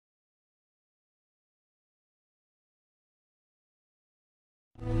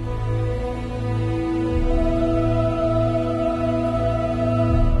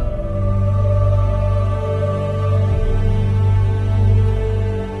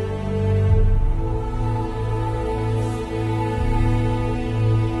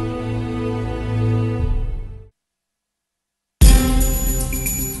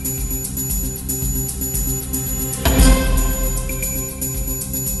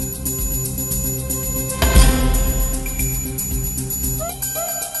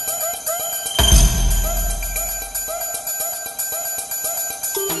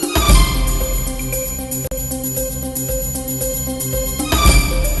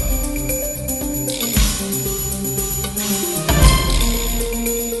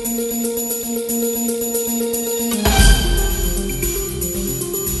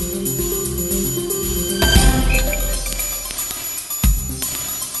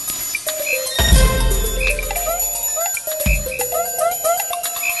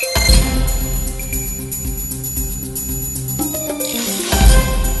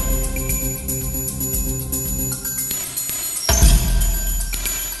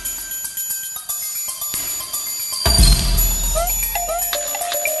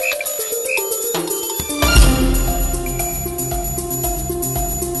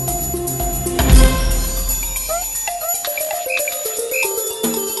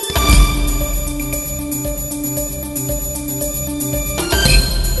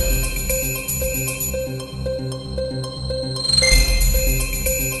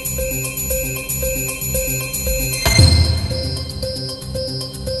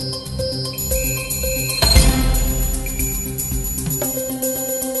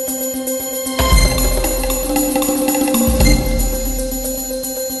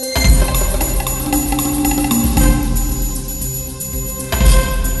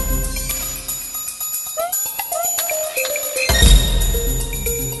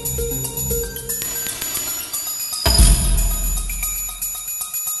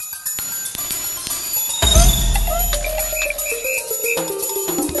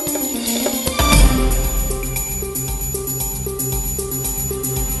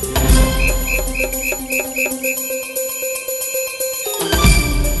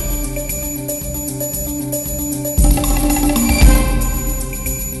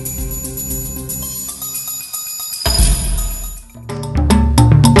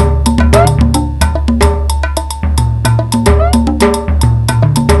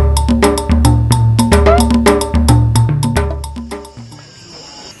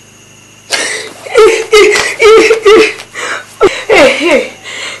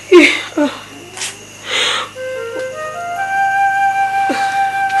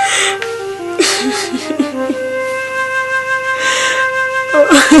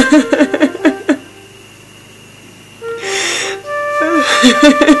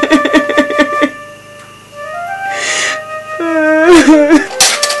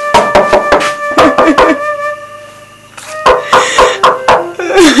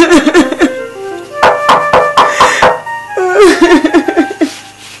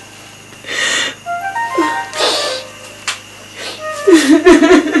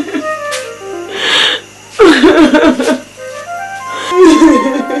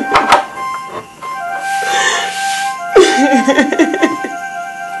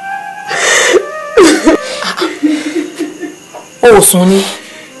Ó sùn ni.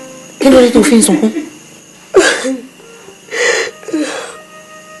 Kí ló dé tó fi ń sunkún?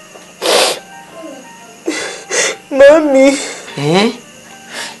 Mami.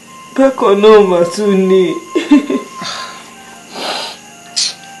 Bákan náà mà tún ni.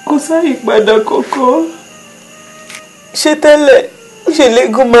 Kò sáyè padà kankan. Ṣé tẹ́lẹ̀ ṣe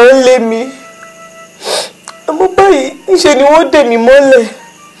léegun máa ń lé mi. Àmọ́ báyìí ńṣe ni wọ́n dè mí mọ́lẹ̀.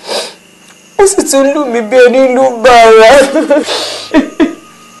 Ó sì tún lù mí bí ẹni lù bàrà.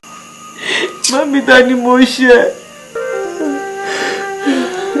 Mami, ta ni mo ṣe?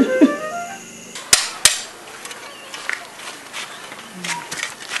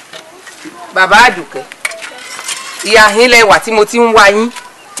 Bàbá Àdùkẹ́, ìyá yín lẹ́wà tí mo ti ń wá yín.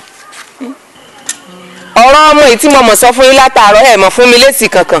 Ọ̀rọ̀ ọmọ yìí tí mo mọ̀ sọ fún yín látàárọ̀ ẹ̀ mọ̀ fún mi lésì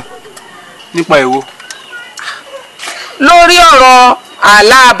kankan. Nípa èwo? Lórí ọ̀rọ̀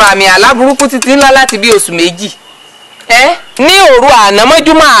àlábàmì aláburúkú títí ńlá láti bí oṣù méjì. Ní òru àná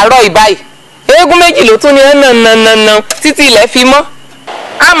mọ́júmọ́ àárọ̀ ìbáyìí. Eégún méjì ló tún ní ẹ̀nà títí ilẹ̀ fi mọ́.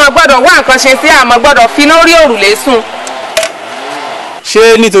 A mọ̀ gbọ́dọ̀ wá nǹkan ṣe sí àmọ́ gbọ́dọ̀ fi lórí òrùlé sùn.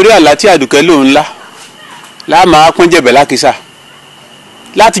 Ṣé nítorí àlá tí Àdùkẹ́ lòun ńlá láàmà pín jẹ̀bẹ̀ lákìsà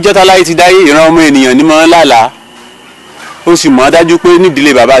látijọ́ táláyé ti dáyé ìran ọmọ ènìyàn ní mọ́ lálàá ó sì mọ̀ dájú pé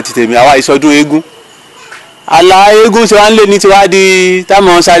nídìílé bàbá àti tèmi àwa ìsọdún eégún àlá eégún ṣe wá ń lé ní tiwa di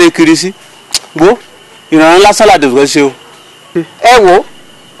táwọn sáré kiri sí wo ìran lásán làdùkẹ́ ṣe o. Ẹ wo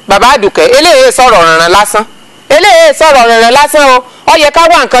bàbá Àdùkẹ́ eléyìí sọ̀rọ̀ rànràn lásán eléyìí sọ̀rọ̀ rànràn lásán o ó yẹ ká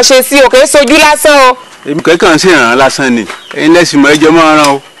wá nǹkan ṣe sí o kì í sojú lásán o. Èmi kẹ́kàn sí ìran lásán ni ẹ̀yin lẹ́sìn mọ́ ẹjọ́ mọ́ ọ̀ràn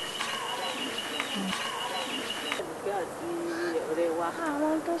o.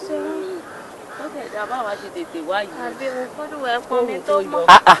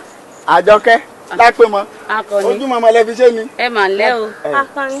 Àjọkẹ́ lápẹ́ mọ́ ojúmọ́ ọmọ ẹlẹ́fi ṣé ni. Ẹ mà ń lẹ́ o.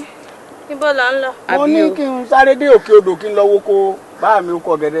 Akọni níbo lọ ń lọ. Mo ní kí n sáré dé òkè odò kí n lọ woko bá mi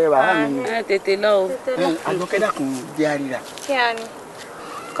kọ gẹ̀dẹ̀ bàbá mi ni. Ẹ tètè lọ o. Àjọkẹ́ dàkún jẹ́ àríra. Kí a ní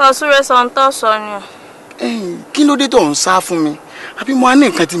kọ súré sọ ń tọ́ sọ ni o. Kí ló dé tó ń sá fún mi àbí mo á ní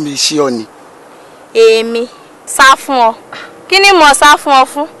nǹkan tí mi ṣe ọ ni. Èmi sá fún ọ kí ni mo sá fún ọ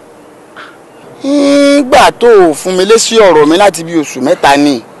fún. Gbà tó fún mi lésì ọ̀rọ̀ mi láti bí oṣù mẹ́ta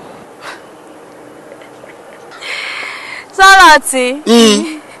ni. Sọ̀rọ̀ tí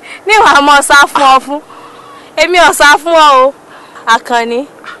níwàá mo sá fún ọ fún èmi ò sá fún ọ o. Àkànní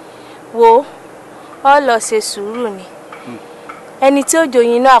wo ọ lọ ṣe sùúrù ni ẹni tí ó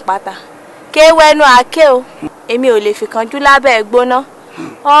joyin náà àpáta kéwẹ́nu àáké o èmi ò lè fi kanjú lábẹ́ gbóná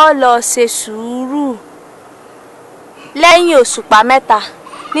ọ lọ ṣe sùúrù lẹ́yìn òṣùpá mẹ́ta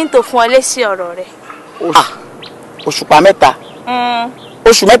ní tó fún ọ lésì ọ̀rọ̀ rẹ̀. Òṣùpá mẹ́ta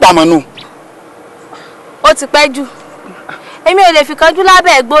oṣù mẹ́ta mọ̀nù. Ó ti pẹ́ jù èmi ò lè fi kanjú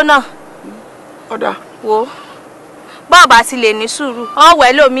lábẹ́ gbóná. Ọ̀dà. Wo bọ́ọ̀bà ti lè ní sùúrù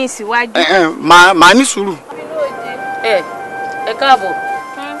ọ̀wẹ́ lómi ìsíwájú. Màá ní sùúrù. Ẹ káàbọ̀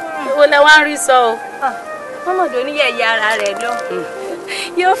ìwọ lẹ wá ń rí sọ o. Mọ́mọ́dé oníyẹ̀yẹ ara rẹ̀ lọ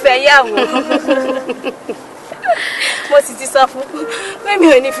yóò fẹ́ yàwó. Mo sì ti sọ fún pé mi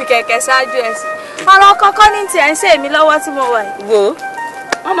ò ní fi kẹ̀kẹ́ ṣáájú ẹ̀sìn ọ̀rọ̀ kọ́kọ́ ní tiẹ̀ ń ṣe mí lọ́wọ́ tí mo wà yìí. Wo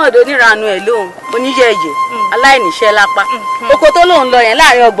mọ́mọ́dé oníranu ẹ̀ lóhùn oníyẹ̀yẹ̀ aláìníṣẹ́ lápá oko tó lóun lọ yẹn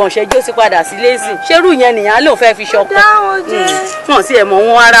láàrin 30 ìṣẹ́jú ó sì padà sí lẹ́sìn ṣérú yẹn nìyẹn lóun fẹ́ fi ṣọkọ. Wọ́n sì ẹ̀ mọ̀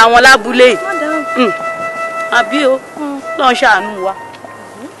wọn ara wọn lábúlé àbí o lọ́n ṣàánú wa.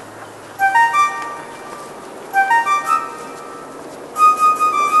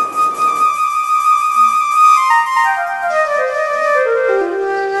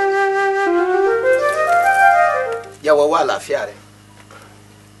 Yàwó wà àlàáfíà rẹ̀.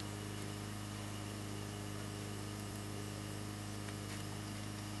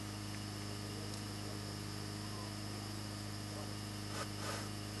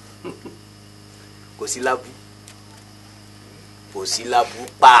 Kò sí lábú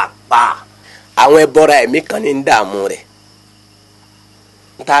pàápàá. Àwọn ẹbọra ẹ̀mí kan ní ń dààmú rẹ̀.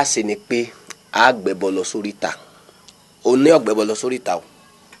 Tá a ṣe ni pé a gbẹbọ lọ sóríta. O ní ọ̀gbẹbọ lọ sóríta o.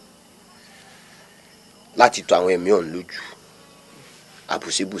 Láti tọ̀ àwọn ẹ̀mí ọ̀hún lójú.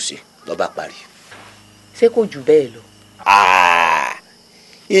 àbùsíbùsí ló bá parí. ṣé kò jù bẹ́ẹ̀ lọ.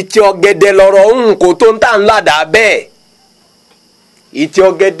 ìtì ọ̀gẹ̀dẹ̀ lọ̀rọ̀ ń kò tó ń tà ń ládàá bẹ́ẹ̀ ìtì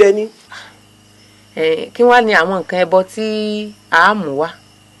ọ̀gẹ̀dẹ̀ ni. kí wàá ní àwọn nǹkan ẹbọ tí a mú wá.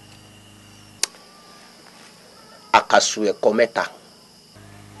 àkàsù ẹ̀kọ́ 3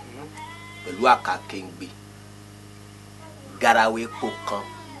 pẹ̀lú àkàkéǹgbè garawa epo 1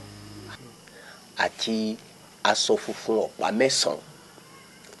 àti aṣọ funfun ọ̀pá 9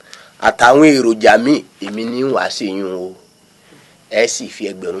 àtàwọn èròjà míì èmi ní wàá sí yún o ẹ sì fi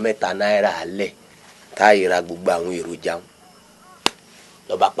ẹgbẹ̀rún 3 náírà alẹ̀ táyì ra gbogbo àwọn èròjà wọn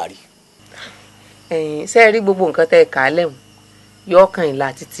ló bá parí. ṣé ẹ rí gbogbo nǹkan tẹ́ ẹ kà á lẹ́hùn yóò kàn yín la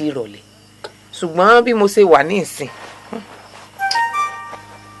títí ìrọ̀lẹ́ ṣùgbọ́n bí mo ṣe wà ní ìsìn.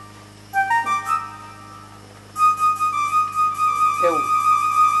 ẹ wò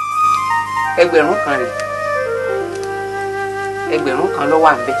ẹgbẹ̀rún kan rẹ̀ ẹgbẹ̀rún kan ló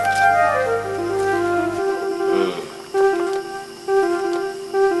wà ńbẹ̀.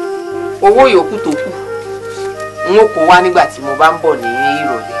 owó yòókù tó kù n ó kó wá nígbà tí mo bá ń bọ̀ ní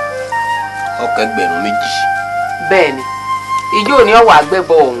ìrọ̀lẹ́. ọkọ̀ ẹgbẹ̀rún 2. bẹ́ẹ̀ ni ijó ni ọ̀wà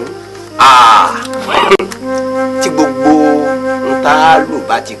àgbẹ̀bọ ọ̀hún. tí gbogbo ń tá a lò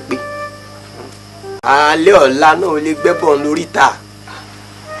bá ti pé alẹ́ ọ̀la náà lè gbẹ́bọ̀ lórí ta.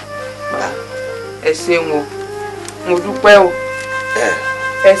 ẹ ṣeun o mo dúpẹ́ o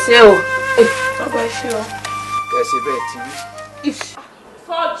ẹ ṣé o. ọba ẹ ṣé o. kẹsì bẹ́ẹ̀ ti rí.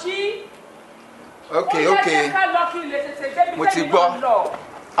 Sọjí. ok mo ti gbọ́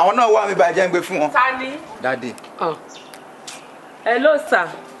àwọn náà wà mí bàjẹ́ ń gbé fún wọn. ta ni. dadi. hello sir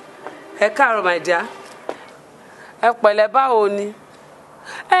ẹ káàárọ̀ my dear ẹ pẹ̀lẹ́ báwo ni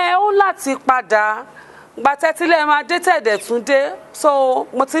ó láti padà gbàtẹ́tílẹ̀ máa dé tẹ̀dẹ̀ tún dé so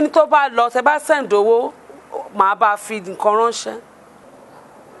mo ti ní tó bá lọ tẹ bá send owó màá bá fi nǹkan ránṣẹ́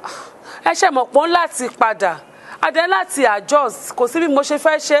ẹ ṣe mọ̀ pọ́n láti padà adé láti adjust kò sí bí mo ṣe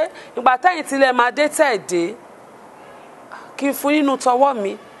fẹ́ ṣe ìgbà tẹ́yìn tilẹ̀ máa dé tẹ̀dẹ̀ kí n fún nínú tọwọ́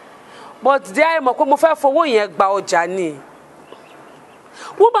mi but díẹ̀ mọ̀ pé mo fẹ́ fowó yẹn gba ọjà ni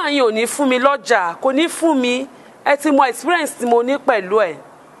woman yìí ò ní fún mi lọ́jà kò ní fún mi ẹ ti mọ experience tí mo ní pẹ̀lú ẹ̀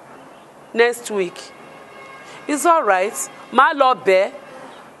next week it's alright máa lọ bẹ́ẹ̀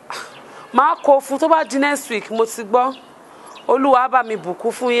máa kó fún tó bá di next week mo ti gbọ́ olúwa bá mi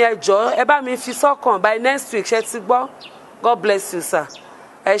bùkún fún yín ẹ jọ̀ọ́ ẹ bá mi fi sọ́kàn by next week ṣe ti gbọ́ God bless you sir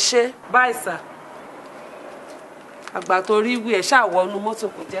ẹ ṣé bye sir àgbà tó rí wí ẹ ṣáà wọnú mọ́tò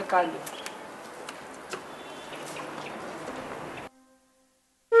kò jẹ́ ká lọ.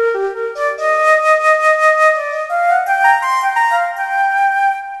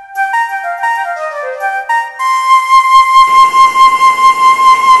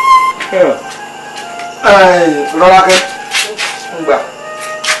 Rọ́lákẹ́ ń gbà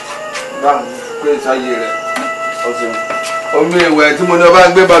bá mi pé sáyé rẹ̀ ọ̀sẹ̀ omi ìwẹ̀ tí mo ní ọba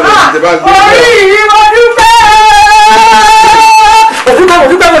gbé balẹ̀ tí bá gbé. orí yìí mo dúpẹ́.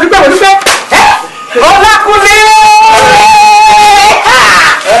 mo dúpẹ́. Ọlákúnlé.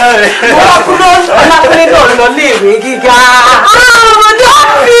 Ọlákúnlé náà lọ ní ìwé gíga. ọmọdé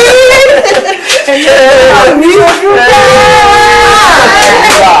ọ̀fì. mi ò dúpẹ́.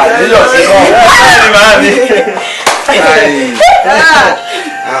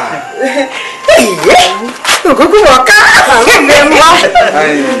 Òkúkú wọ̀ ká àgbẹ̀ mọ́.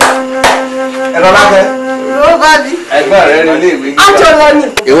 Ẹ̀rọ lákẹ́. Ẹgbẹ́ rẹ ní ilé ìwé gíga. Àjọ lọ ni.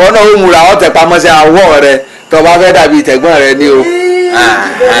 Ìwọ náà ó múra ọ́ tẹ pamọ́ sí àwọ̀ rẹ tó bá fẹ́ dàbí tẹ̀gbọ́n rẹ ní o.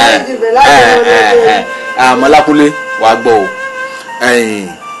 Àmọ́ Lákúnlé wàá gbọ́ o.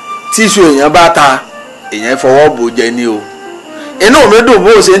 Tíṣù èèyàn bá ta èèyàn fọwọ́ bò jẹ ní o. Inú mi dùn bó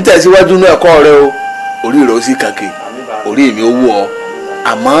o ṣe ń tẹ̀síwájú ní ẹ̀kọ́ rẹ o. Orí rẹ ó sì kàkè orí mi ó wù ọ́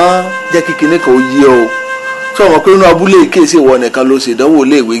àmọ́ jẹ́ kí kinní kan ó yé ọ sọ wọn pé inú abúlé ìkéèsì ìwọ nìkan ló ṣèdánwò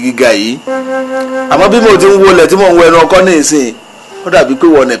iléèwé gíga yìí àmọ́ bí mo ti ń wọlé tí mò ń wọ ẹnu ọkọ ní ìsìn ó dàbí pé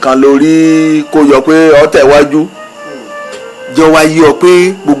ìwọ nìkan ló rí kó yọ pé ọ tẹ̀wájú jọ wá yí ọ pé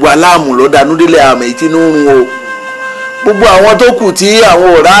gbogbo aláàmù ló dánú délé àmì ìtinú ń run o gbogbo àwọn tó kù tí àwọn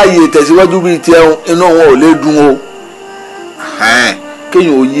ò ráàyè tẹ̀síwájú bíi tiẹ̀ inú wọn ò lè dùn o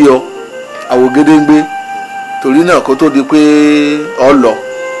kéèyàn ò yí ọ àwògede ń gbé torí náà kó tó di pé ọ lọ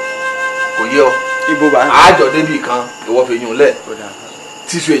kò yé ọ ibo bá àjọ débì kan ìwọ fi yún lẹ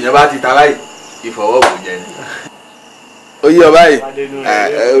tíṣu èèyàn bá ti ta báyìí ìfọwọ́bù jẹ ni ó yé ọ báyìí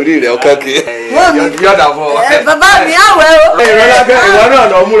orí rẹ ọkàn kì í yọ̀dà fún ọ. Bàbá mi àwẹ̀ o. Ìrọ̀lákẹ́ ìwọ náà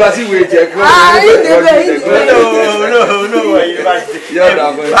lọ múra sí ìwé jẹ kí wọ́n yọ̀dà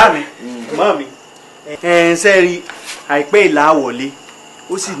fún ọ. bá mi mọ́ mi ń sẹ́rí àìpẹ́ ìlà wọlé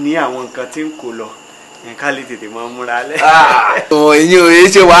ó sì ní àwọn nǹkan tí ń kó lọ nǹkan lè tètè mọ múra lẹ. ìyẹn ò yẹ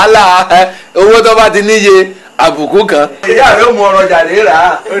ṣe wàhálà owó tó bá ti níye àbùkù kan. ìyá rẹ mú ọrọ̀ jàdé rà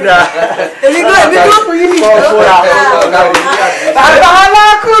á. ó dáa. èmi tó fún yín nìyí. bàbá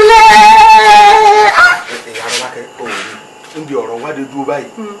alákùnlé. ìyá Rọ́lákẹ́ níbi ọ̀rọ̀ wádìí dúró báyìí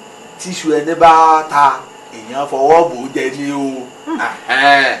tíṣu ẹni bá ta èèyàn fọwọ́ bò ó jẹ ní o.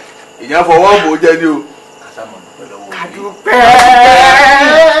 èèyàn fọwọ́ bò ó jẹ ní o. Adúpẹ́.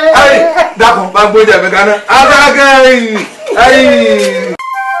 ayi dákun bá gbóúnjẹ mi kaná. adágẹ́ ayi.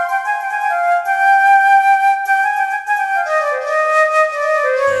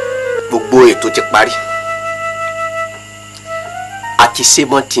 gbogbo ètò ti parí àti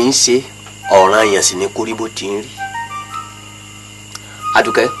sébọn tí ń ṣe ọ̀ràn èèyàn sì ni kórìbó tí ń rí.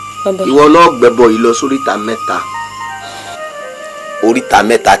 Adúkẹ́ ìwọ náà gbẹ́bọ yìí lọ sóríta mẹ́ta oríta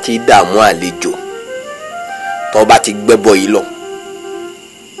mẹ́ta tí dààmú àlejò tó bá ti gbẹ́bọ yìí lọ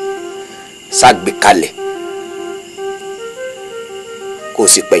ṣàgbékalẹ̀ kó o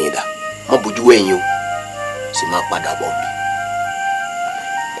sì pẹ̀yìn dà mọ́ bójú wẹ̀yìn o sì máa padà bọ̀ bí.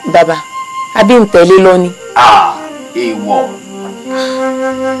 bàbá àbí ń tẹ̀lé lọ ni. èèwọ̀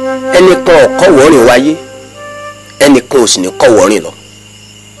ẹnìkan ò kọ́wọ́rìn wáyé ẹnìkan ò sì ní kọ́wọ́rìn lọ.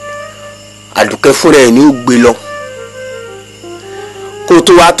 Àdùkẹ́ fúnra ẹ̀ ni ó gbé lọ kó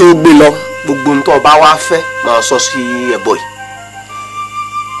tó wá tó gbé lọ gbogbo nǹkan ọba wa fẹ́ máa sọ sí ẹbọ yìí.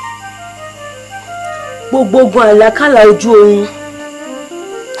 gbogbo ogun àlákàlà ojú oorun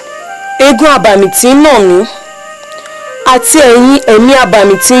eégún àbàmì tí ń nà mí àti ẹ̀yin ẹ̀mí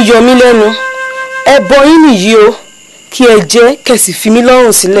àbàmì tí ń yọ mí lẹ́nu ẹbọ yín nìyí o kí ẹ jẹ́ kẹsì fi mí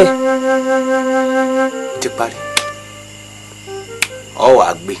lọ́rùn sílẹ̀. ti parí ọ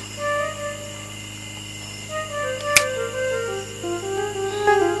wàá gbé.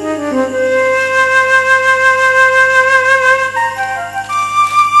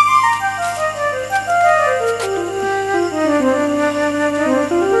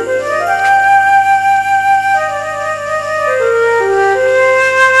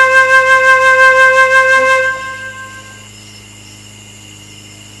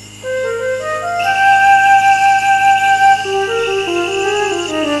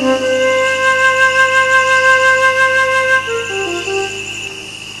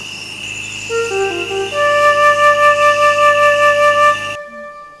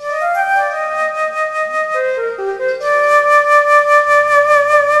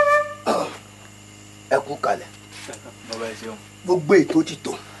 gbogbo ètò ti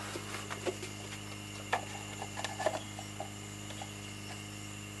tò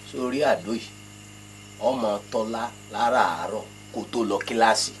sórí àdó yìí ọmọ tọ́lá láràárọ̀ kó tó lọ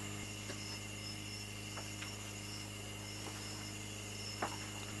kíláàsì.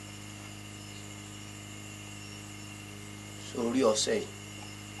 sórí ọṣẹ yìí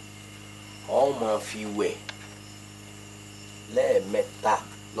ọmọ fi wẹ̀ lẹ́ẹ̀mẹ́ta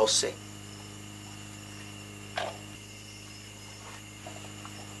lọ́sẹ̀.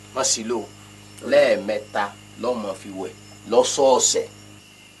 má sì lò lẹ́ẹ̀mẹ́ta lọ́mọ fi wẹ̀ lọ́sọ̀ọ̀sẹ̀.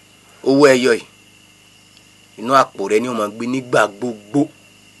 owó ẹyọ yìí inú àpò rẹ ni ó máa gbé nígbà gbogbo.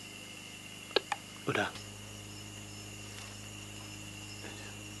 ó dáa.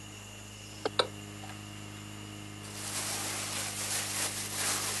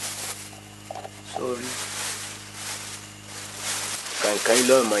 sórí kàǹkàn yìí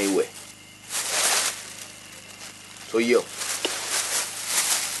lọ́mọ ìwẹ̀ tó yẹ ọ́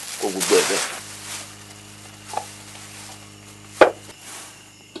kó gbogbo ẹ̀ bẹ́ẹ̀.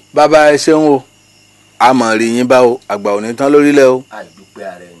 bàbá ẹ ṣeun o a mọ̀ rí yín bá o àgbà ò ní tán lórílẹ̀ o. àdúpẹ́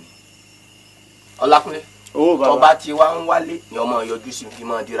ara ẹni. Ọlákúnlé tó bá ti wá ń wálé ni ọmọ yọjú sí fi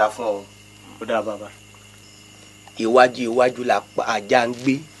máa dira fún ọ. ó dáa bàbá. iwájú iwájú la ajá ń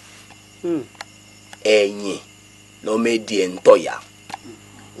gbé ẹ̀yìn lọ́mọdé ẹ̀ ń tọ̀yà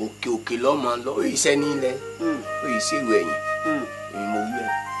òkè òkè lọ́mọ lọ iṣẹ́ nílẹ̀ ó yìí sí ìwé ẹ̀yìn èmi mo wí ẹ̀.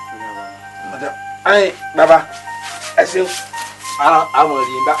 ayin bàbá ẹ ṣeun àwọn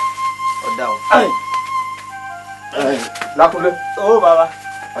rí yín bá ọ̀dà o. Lákúnlé. ó bàbá.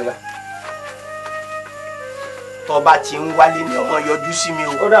 ọ̀yà. tó bá ti ń wálé ni ọmọ yọjú sí mi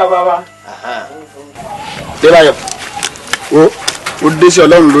o. ó dáa bàbá. Débáyọ̀ ó dé sí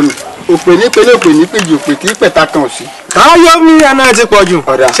Ọlọ́run lónìí òpè ní pélé òpè ní péjì òpè kí pẹ̀ta kan ò sí. káyọ̀ mi àná ti pọ̀ jù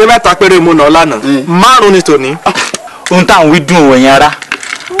ṣé mẹ́ta péré mo nà ọ́ lánàá márùn-ún ni tòní. ohun táwọn wí dùn òwò yẹn ara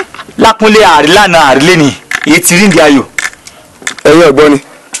Lákúnlé àrílànà àrílẹ́nì èyí ti rí ìdí ayò. ẹ̀yin ọ̀gbọ́n ni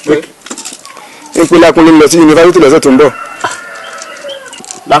ń pé Lákúnlé lọ sí yunifásitì lọ́sẹ̀ tó ń bọ̀.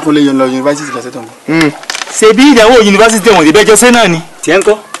 Lákúnlé yẹn lọ yunifásitì lọ́sẹ̀ tó ń bọ̀. ṣe bí ìdánwò yunifásitì wọn ti bẹ́jọ́ sí náà ni. tiẹ̀ ń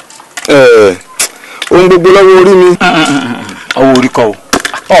kọ́. ohun gbogbo lọ́wọ́ orí mi. ọwọ́ orí kọ́ o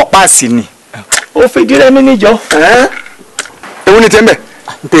ọ̀ páàsì ni ó fìdí rẹmi níjọ. ewu ni tẹ́ ń bẹ̀.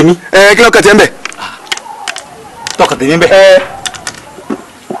 tèmi. kí lọ́kàn tẹ́ ń bẹ̀. tọkàn tèmi bẹ̀.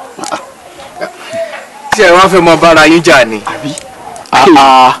 ṣé ẹ wá fẹ́ mọ bára yín jà ni.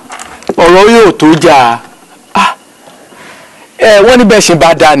 ọ̀rọ̀ yóò tó jà. wọ́n ní bẹ́ẹ̀ ṣe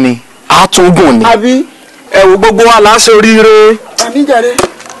bá dá ni àtúngùn ni. àbí ẹ wo gbogbo wa láṣọ oríire. àníjàre.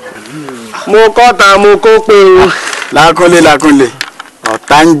 mo kọ́ ta mo kó pé o. Lákúnlé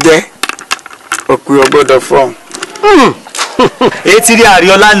ọ̀tá ń jẹ́ òkú ọgbọ́dọ̀ fọ́ọ̀n. etí rí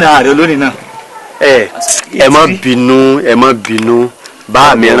àríọ lánàá àríọ lónìí náà. ẹ má bínú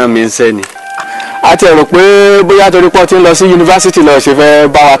bá mi rán mi ń sẹ́ni. a ti rò pé bóyá torí pọ́ ti ń lọ sí yunifásitì lọ ṣe fẹ́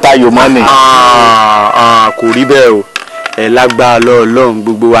bá wa tayò mọ́ ni. kò rí bẹ́ẹ̀ o ẹ lágbára lọ́ọ̀lọ́run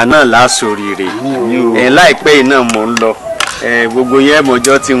gbogbo wa náà láṣoríire ẹ láìpẹ́ yìí náà mò ń lọ gbogbo yẹn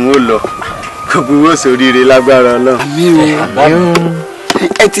mọ̀jọ́ tí n ó lọ gbogbo wo ṣoríire lágbára Ọlọ́run.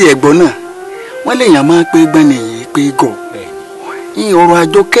 ẹ ti ẹ̀gbọ́n náà wọ́n lè yàn máa pé gbẹ́ni yìí pé gọ̀ yín ọ̀rọ̀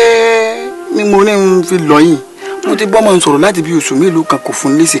Àjọkẹ́ ni mo ní n fi lọ yìí mo ti bọ́ máa ń sọ̀rọ̀ láti bí oṣù mélòó kan kò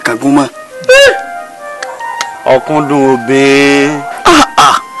fún lẹ́sì kan gún mọ́. ọkùndùn obìnrin.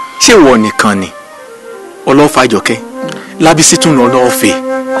 ṣé ìwọ nìkan ni ọlọ́fà Àjọkẹ́ Lábísí tún lọ lọ́ọ̀fẹ́.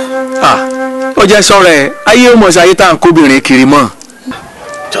 ó jẹ́ sọ́rọ̀ ẹ̀ ayé ó mọ̀ sí ayé tá à ń kóbìnrin kiri mọ́.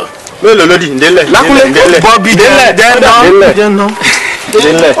 mélòó ló di ǹdẹ́lẹ̀. Lákúnlé bọ́bí dẹ́nà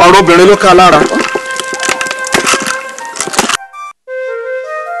ọ̀rọ̀ obìnrin ló ká lára.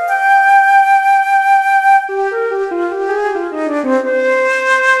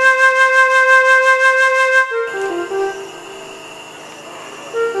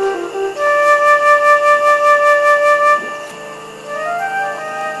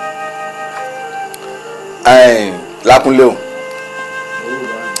 Lákúnlé o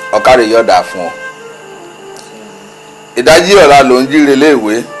ọ̀kárẹ̀ yọ̀dà fún ọ ìdájí ọ̀la ló ń jíire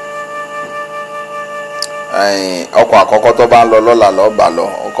léèwé ọkọ̀ àkọ́kọ́ tó bá ń lọ lọ́la lọ́ọ́ bà lọ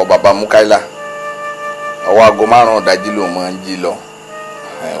ọkọ̀ bàbá Mukaila ọwọ́ aago 5 ìdájí ló máa ń jí lọ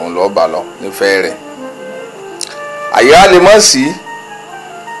òun lọ́ọ́ bà lọ nífẹ̀ẹ́ rẹ̀ àyè á lè mọ̀ sí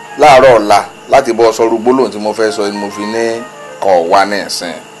láàárọ̀ ọ̀la láti bọ́ sọ́rú gbólóhùn tí mo fẹ́ sọ ni mo fi ní kọ̀ wá ní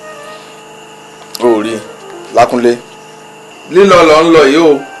ẹ̀sìn orí Lákúnlé lílọ lọ ń lọ yìí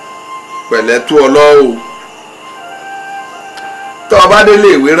o pẹ̀lẹ́ tú ọ lọ́ o tó o bá délé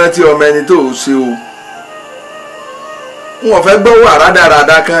ìwé rántí ọmọ ẹni tó o ṣe o wọn fẹ́ gbọ́ wà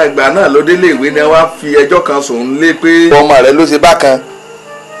rádaràda kan ìgbà náà ló délé ìwé ni wọ́n á fi ẹjọ́ kan sòun lé pé ọmọ rẹ ló ṣe bákan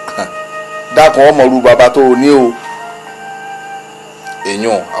dákun ọmọ ru bàbá tó o ní o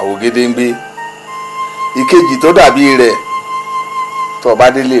èèyàn àwògede ń gbé ìkejì tó dàbí rẹ̀ tó o bá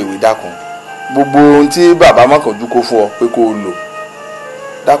délé ìwé dákun gbogbo ohun tí bàbá mọ̀kànjú kó fún ọ pé kó o lò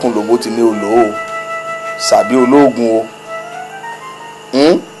dákun lòbó ti ní o lò ó sàbí olóògùn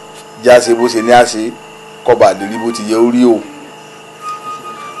o jáse bó ṣe ní àṣe kọba àdérí bó ti yẹ ó rí o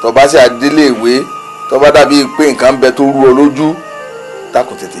tọba sí àdélé ìwé tọba dàbí pé nǹkan ń bẹ tó rú ọ lójú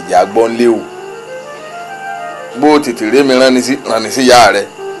dákun tètè jẹ́ agbọ́n lé o bó tètè rémi rán ní sí ìyá rẹ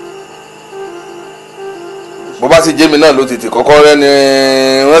bó bá sì jẹ́mi náà ló tètè kọ́kọ́ rẹ́ni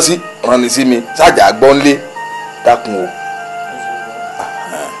rán ní sí mi sájà agbọ́n lé dákun o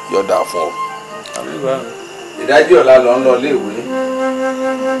yọ̀dà fún ọ. ìdájí ọ̀la lọ ń lọ léèwé.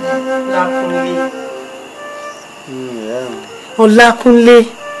 Ọlákúnlé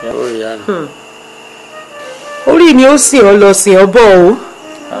orí mi ó sìn ọ lọ sìn ọ bọ̀ o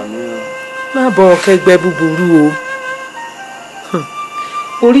má bọ̀ kẹgbẹ́ búburú o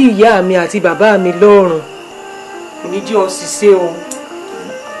orí ìyá mi àti bàbá mi lọ́rùn oníjì ọ ṣiṣẹ́ o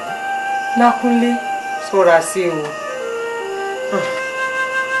Lákúnlé ṣọ́ra sí o.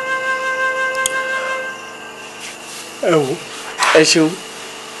 ẹ wò ẹ ṣeun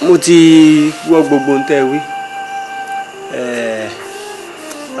mo ti gbọ́ gbogbo ń tẹ́ wí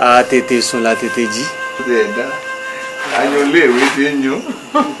a tètè sùn la tètè jí. ẹ̀dá ayọ̀ iléèwé ti ń yún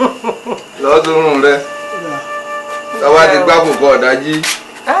lọ́dúnrún rẹ tọ́wá ti gbákòókò ọ̀dájí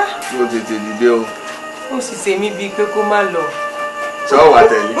yóò tètè dìde o. ó sì ṣe mí bíi pé kó má lọ. sọ wà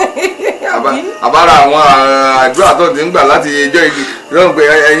tẹ̀lé àbára àwọn àdúrà tó ti ń gbà láti ẹjọ́ igi lọ́rùn pé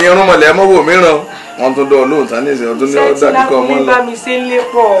ẹ̀yin irúnmọ̀lẹ́ mọ́wò mìíràn wọ́n tún dán olóhùn tán ní ìsìn ọdún ní ọdún àdúgbò ọmọ lọ. ṣé tí Lákúnlé bá mi ṣe ń lé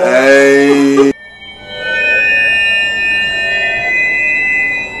pọ̀.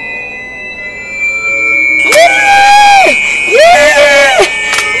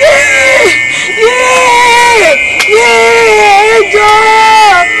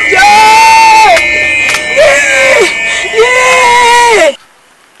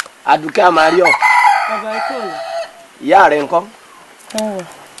 Àdùkẹ́ àmàríọ̀ ìyá rẹ̀ ńkọ́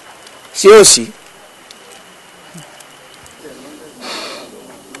ṣé ò sí.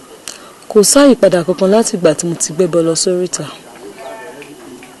 kò sáàyè padà kankan láti ìgbà tí mo ti gbẹ́bọ lọ sóríta.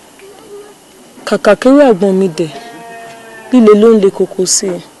 Kàkà kéré àgbọn mi dẹ̀ líle ló ń le koko sí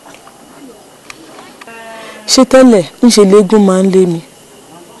i. Ṣé tẹ́lẹ̀ ńṣe léegun máa ń lé mi,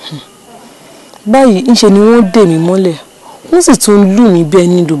 báyìí ńṣe ni wọ́n dè mí mọ́lẹ̀, wọ́n sì tún lù mí bí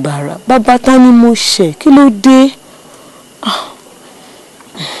ẹni dùbàrà. Bàbá ta ni mo ṣẹ̀, kí ló dé?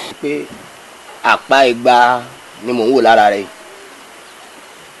 Pé àpá igba ni mò ń wò lára rẹ̀.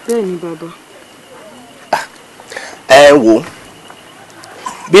 Bẹ́ẹ̀ ni bàbá. Ẹ wò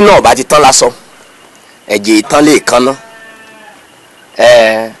bí náà bá ti tán lásán ẹ̀jẹ̀ ìtàn lè kanná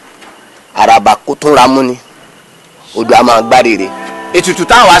àràbà kó tún ra mú ni odò a máa gbárèrè. Ètùtù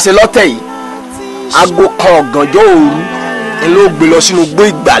táwọn àṣẹ lọ́tẹ̀ yìí aago kan ọ̀gànjọ́ òru ni ló gbé lọ sínú igbó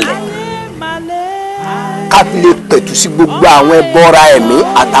ìgbàlẹ̀ ká lè pẹ̀tù sí gbogbo àwọn ẹbọra ẹ̀mí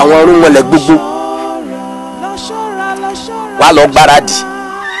àtàwọn irúnmọlẹ̀ gbogbo. Wá lọ gbáradì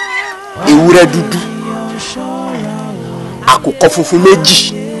ewúrẹ́ dúdú àkùkọ funfun méjì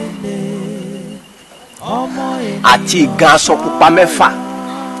àti ìgan aṣọ pupa mẹ́fà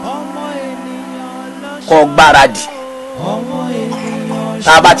kó gbáradì.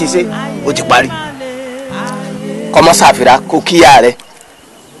 Tá a bá ti ṣe ó ti parí. Kọ́mọ́ ṣàfihàn kó kíyà rẹ̀.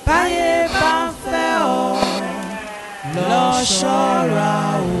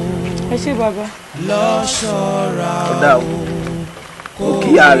 Ẹ ṣé bàbá. Ó dà o kó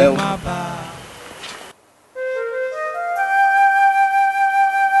kíyà rẹ̀ o.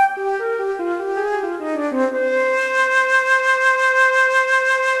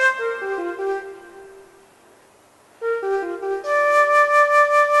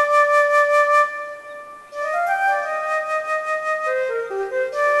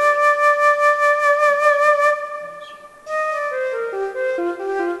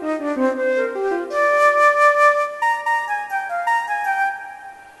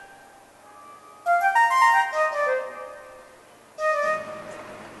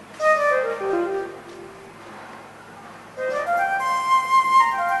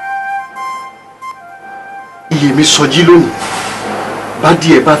 iye mi sọjí lónìí bá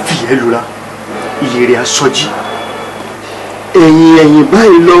díẹ̀ bá fìyẹ́ lura iye rẹ̀ á sọjí ẹ̀yìn ẹ̀yìn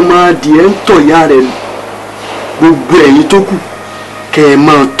báyìí lọ máa díẹ̀ ń tọ̀ ya rẹ̀ gbogbo ẹ̀yìn tó kù kẹ́ ẹ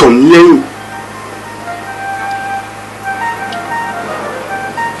máa tọ̀ ní lẹ́yìn.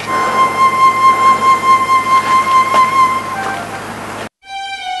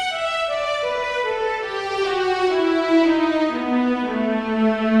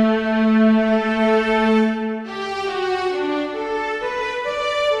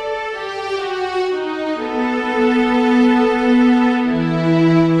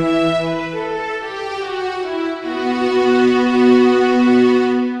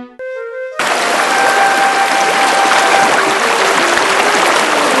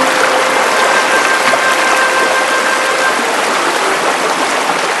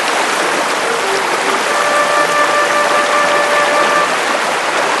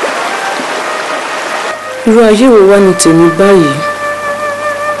 Irú ayé wo wá ní tèmi báyìí?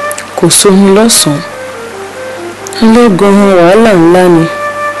 Kò sóhun lọ́sàn-án. Alẹ́ gan-an wàhálà ńlá ni.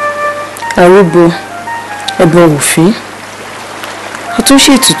 Arúgbó, ẹbọ òfin.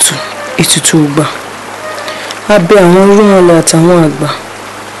 Àtúnṣe ètùtù ògbà. A bẹ àwọn irúnmọlẹ̀ àtàwọn àgbà.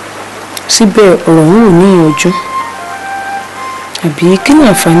 Síbẹ̀ ọ̀rọ̀ ń wò níyànjú. Àbí kí ni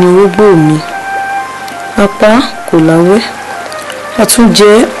àǹfààní orógbó mi? Apá kò láwẹ́. Àtúnjẹ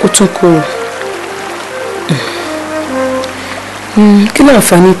ó tún korò. Kí ni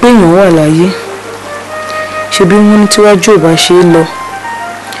àǹfààní pé èèyàn wà láyé? Ṣebí wọ́n ní tíwájú ò bá ṣe é lọ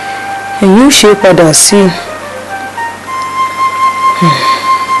ẹ̀yìn ò ṣe é padà sí i.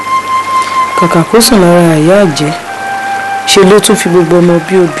 Kàkà kó sùn lára àyà àjẹ́ ṣe ló tún fi gbogbo ọmọ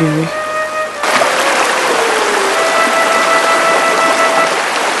bí obìnrin.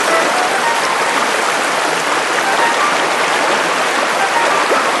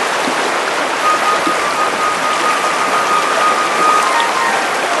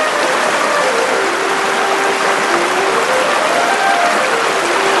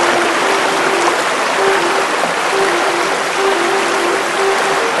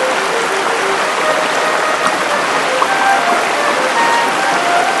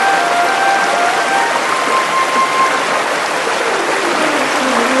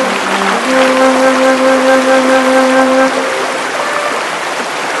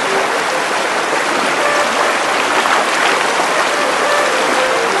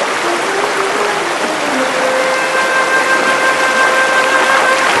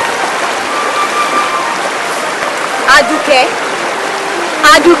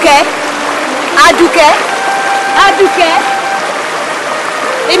 Adúkẹ́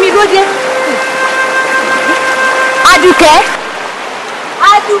èmi ló dé. Adùkẹ́.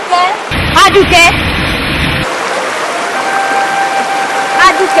 Adùkẹ́. Adùkẹ́.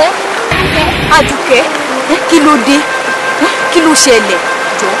 Adùkẹ́. Adùkẹ́. Kí ló dé? Kí ló ṣẹlẹ̀?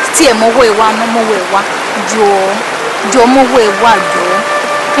 Jọ tí ẹ mọ́wọ́ ẹ wá mọ́wọ́ ẹ wá. Jọ mọ́wọ́ ẹ wá jọ.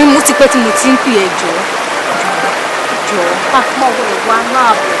 Mo ti pẹ́ tí mo ti ń pè ẹ jọ. Jọ mọ́wọ́ ẹ wá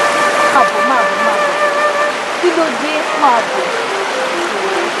máa bọ̀. Máa bọ̀. Kí ló dé? Máa bọ̀.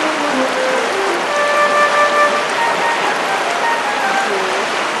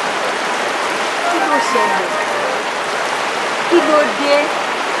 Kí ló ṣẹlẹ̀? Kí ló dé?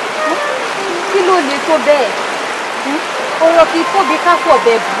 Kí ló le tó bẹ́ẹ̀? Ọ̀rọ̀ kì í tóbi kápọ̀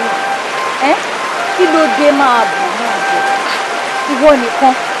bẹ́ẹ̀ bù. Kí ló dé? Máa bọ̀. Ìwọ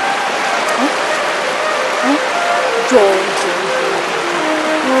nìkan. Jọ.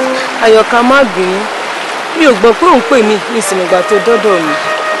 Àyọ̀ká má bínú. Mi ò gbọ́ pé òun pè mí ní ìsìnìgbà tó dọ́dọ̀ mi.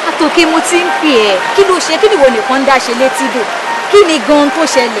 Àtòkè mo ti ń pè ẹ́. Kí ló ṣe? Kí ni ìwọ nìkan ń dá ṣe létí dò? Kí ni gan-an tó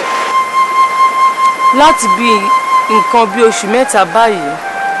ṣẹlẹ̀? Láti bí nǹkan bí oṣù mẹ́ta báyìí,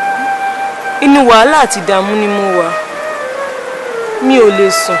 inú wàhálà àti ìdààmú ni mo wà. Mi ò lè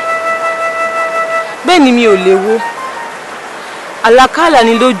sùn. Bẹ́ẹ̀ ni mi ò lè wo. Àlákàlà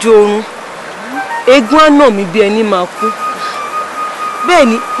ni lójú oorun. Eégún á nà mí bí ẹni máa kú. Bẹ́ẹ̀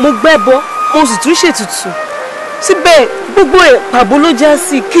ni mo gbẹ́bọ, mo sì tún ṣètùtù. Síbẹ̀ gbogbo ẹ̀ pàbó ló já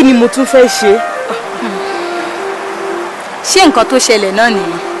sí. Kí ni mo tún fẹ́ ṣe? Ṣé nǹkan tó ṣẹlẹ̀ náà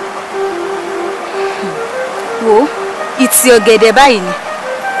nìyí? Wo ìtì ọ̀gẹ̀dẹ̀ báyìí ni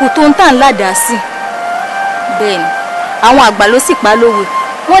kò tó ń tàn ládàá sí. Bẹ́ẹ̀ ni àwọn àgbà ló sì pa lówe.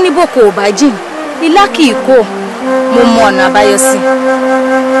 Wọ́n ní boko ò bá jìn ilá kì í kó. Mo mọ ọ̀nà àbáyọ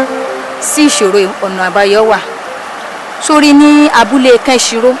sí ìṣòro. Ọ̀nà àbáyọ wà. Sórí ní abúlé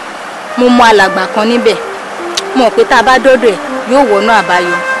Kẹ́ṣirò mo mọ alàgbà kan níbẹ̀. Mo mọ̀ pé tá a bá dọ́dọ̀ ẹ̀ yóò wọ̀nà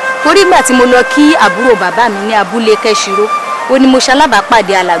àbáyọ. Torí ìgbà tí mo lọ kí àbúrò bàbá mi ní abúlé Kẹ́ṣirò ó ní mo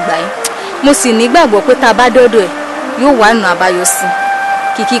ṣalábàápàdé alàgbà yìí. Mo sì nígbàgbọ́ pé tá a bá dọ́dọ̀ ẹ̀ yóò wá ọ̀nà àbáyọ sí.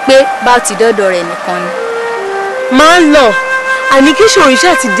 Kìkì pé bá ti dọ́dọ̀ rẹ̀ nìkan ni. Máa ń lọ àní kí ṣòro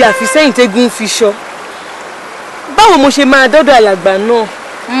iṣẹ́ àti di àfisẹ́yìn tẹ́gùn fi ṣọ. Báwo mo ṣe máa dọ́dọ̀ alàgbà náà?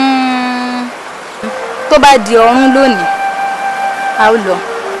 Tó bá di ọ̀run lónìí a ó lọ.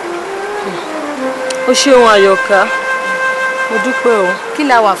 Ó ṣeun Àyọ̀ká, mo dúpẹ́ o. Kí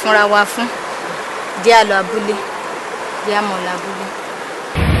la wà fúnra wa fún? Jẹ́ a lọ abúlé, jẹ́ a mọ̀ lọ abúlé.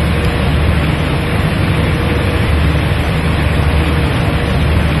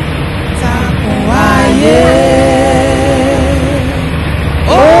 Ìtàkùn ayé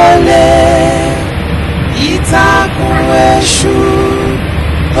olè, ìtàkùn èṣù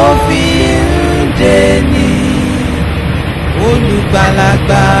tó fi ń dènì. Olùgbàlà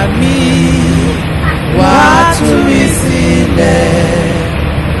gbà mí, wá tú mi sílẹ̀.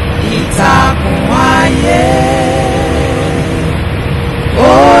 Ìtàkùn ayé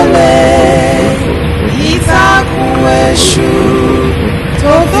olè, ìtàkùn èṣù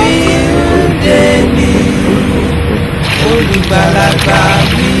tó fi ń dènì. Olùgbàlà gbà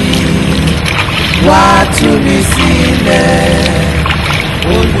mí, wá tú mi sílẹ̀.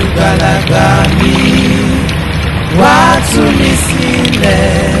 Olùgbàlà gbà mí, wá tú mi sílẹ̀.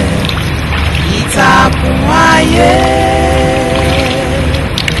 Ìtàkùn ayé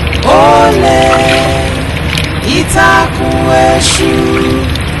olè, ìtàkùn èṣù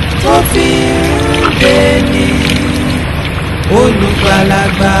tó fi ń dènì. Olùgbàlà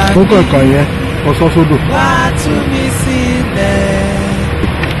gbà mí, tó kọ̀ọ̀kan yẹn ọ̀sán sódò. wá tú mi sílẹ̀.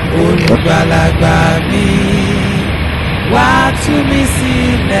 Olùgbàlà gbà mí, wá tú mi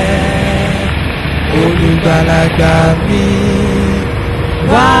sílẹ̀. Olùgbàlà gbà mí,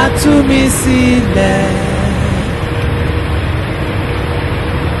 wá tú mi sílẹ̀.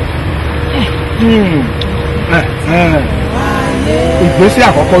 Ìgbésẹ̀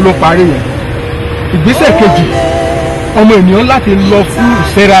àkọ́kọ́ ló parí yẹn. Ìgbésẹ̀ kejì ọmọ ènìyàn láti lọ fún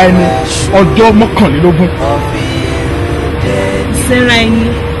ìṣẹ́ra ẹni ọjọ́ 21. Ìṣẹ́ra ẹni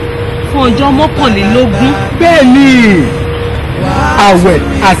fún ọjọ́ 21. Bẹ́ẹ̀ ni àwẹ̀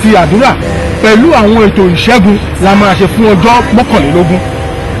àti àdúrà pẹ̀lú àwọn ètò ìṣẹ́gun la máa ṣe fún ọjọ́ 21.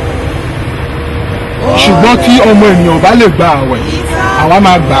 Ṣùgbọ́n tí ọmọ ènìyàn bá lè gba àwẹ̀ àwa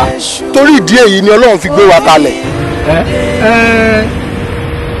máa gbà á. Torí ìdí èyí ni Ọlọ́run fi gbé wa kalẹ̀.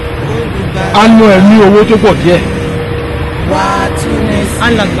 A ná ẹ ní owó tó pọ̀ díẹ̀.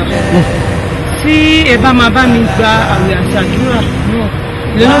 Alàgbà, tí ẹ bá máa bá mi gba àwẹ̀ àti àdúrà náà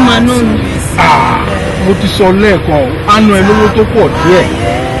lè ló máa ná mi. Mo ti sọ lẹ́ẹ̀kan a ná ẹ lówó tó pọ̀ díẹ̀.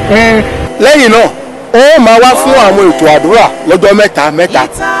 Lẹ́yìn náà ó máa wá fún àwọn ètò àdúrà lọ́jọ́ mẹ́ta.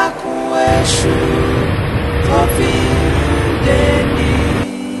 Ìtàkùn èṣù tó fi ń dènì.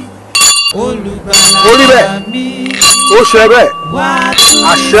 Olùgbàlà gbà mí, ó ṣe bẹ́ẹ̀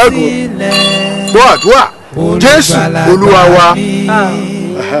àṣẹ́gun gbọ́ àdúrà Jésù Olúwa wa.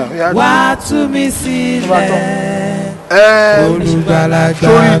 Wá tú mi sílẹ̀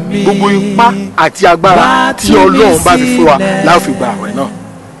sórí gbogbo ipá àti agbára tí Ọlọ́run bá ti fún wa láfi gba àwẹ̀ náà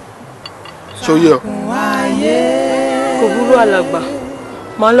sóyè ọ. kò burú alàgbà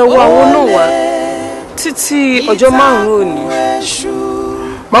màá lọ wá owó náà wá títí ọjọ́ 5 òní.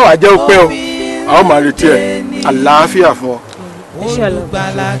 má wàá jẹ́ òpin o àwọn máa retí ẹ àlàáfíà fún ọ.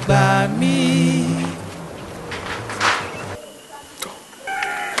 olùgbàlagbà mi.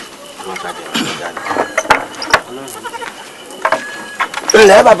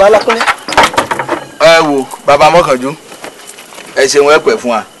 ǹlẹ́ bàbá Ọlákúnlé. ẹ wo bàbá mọ́kànjú ẹ ṣeun ẹ pẹ́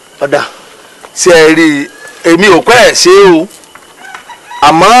fún wa. ọ̀dà. ṣé ẹ rí i èmi ò pẹ́ ẹ̀ ṣe o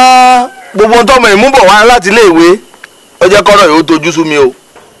àmọ́ gbogbo ohun tọ́mọ ìmúbọ̀ wá láti iléèwé ó jẹ́ kọ́rọ̀ yóò tojú sú mi o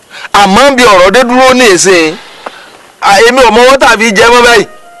àmọ́ bí ọ̀rọ̀ dé dúró ní ìsìn èmi ò mọ wọ́n tàbí jẹ́ mọ́ báyìí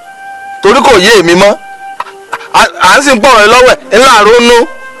torí kò yé èmi mọ́ à ń sì ń pọ̀ rẹ lọ́wọ́ ẹ̀ ńlá ronú.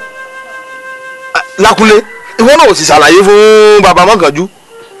 Lákúnlé ìwọ náà ò sì ṣàlàyé fún bàbá mọ́kànjú.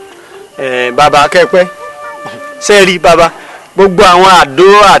 bàbá kẹ́pẹ́ ṣe rí bàbá gbogbo àwọn àdó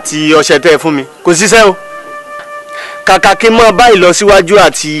àti ọṣẹ tẹ́ fún mi kò ṣiṣẹ́ o kàkà kí n mọ báyìí lọ síwájú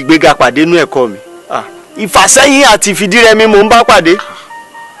àti ìgbéga pàdé nínú ẹ̀kọ́ mi ìfàsẹ́yìn àti ìfìdírẹmi mò ń bá pàdé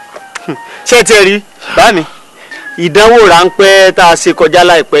ṣé tẹ́ rí bá mi ìdánwò ráńpẹ́ tá a ṣe kọjá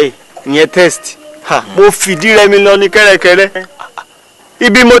láìpẹ́ yìí ìyẹn test mo fìdírẹmi lọ ní kẹ́rẹ́kẹ́rẹ́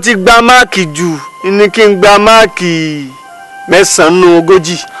ibi mo ti gba máàkì jù ní kí n gba máàkì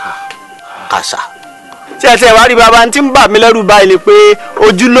 9/40. kàṣà. tí ẹ tẹ́ wá rí bàbá tí ń bà mí lẹ́rù báyìí ni pé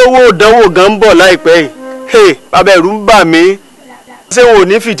ojúlówó ìdánwò gan ń bọ̀ láìpẹ́ yìí bàbá ẹ̀rù ń bà mí ṣé wọn ò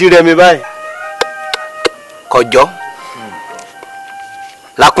ní fìdí rẹ̀ mi báyìí. kọjọ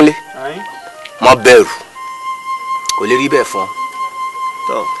Lákúnlé mọ bẹ̀rù kò lè rí bẹ́ẹ̀ fún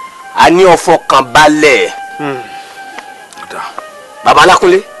ọ a ní ọfọ kan balẹ̀ bàbá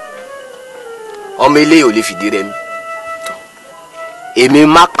Lákúnlé ọmọ eléyìí ò lè fìdí rẹ̀ mi èmi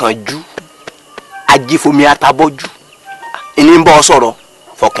má kánjú ajífomi atabọ́jú ìní ń bọ́ sọ̀rọ̀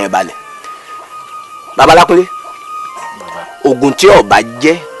fọkàn balẹ̀ bàbá Lákúnlé oògùn tí ọba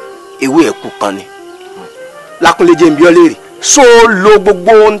jẹ́ ewé ẹ̀kú kan ni Lákúnlé jẹ́ ń bí ọ léèrè so lo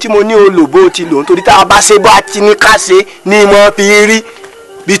gbogbo ohun tí mo ní o lò bó ti lò nítorí tá a bá ṣe bá ti ní ká ṣe ni mo fi rí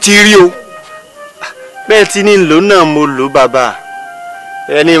bí ti rí o. bẹ́ẹ̀ tí ní lò náà mo lò bàbá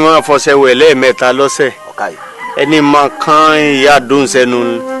ẹni máa fọṣẹ wẹ̀ lẹ́ẹ̀mẹ́ta lọ́sẹ̀ ẹni máa kán ìyá àdóhùn sẹ́nu.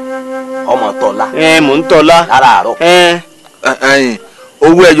 ọmọ tọ́lá. mò ń tọ́lá. láràárọ̀.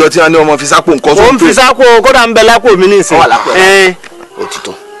 owó ẹjọ́ tí wọ́n ní ọmọ fi sápò nǹkan sókè. ó ń fi sápò kódà ń bẹ lápò mi nìsín. ó wà lápò ẹ̀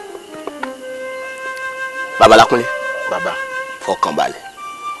òtítọ́. bàbá Lákúnlé. bàbá. fọkàn balẹ̀.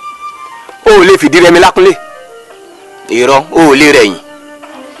 o ò lè fìdí rẹmi Lákúnlé. irọ́ o ò lè rẹ̀yìn.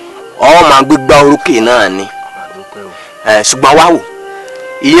 ọ máa gbégbá orókè náà ni. ṣùgbọ́n wá wò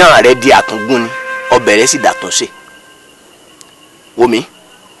iyán rẹ di àtúngún ni ọbẹ̀ rẹ sì dàtúnṣe. wòmí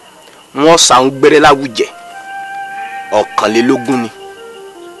wọ́n sàn gbẹ́rẹ́ láwùjẹ 21 ni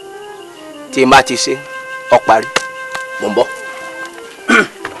tí n bá ti ṣe ọ parí mò ń bọ̀.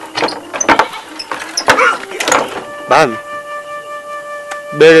 bá mi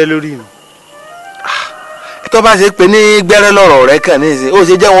gbẹ́rẹ́ lórí mi. tó bá ṣe pé ní gbẹ́rẹ́ lọ́rọ̀ rẹ kàn ní ìsìn ó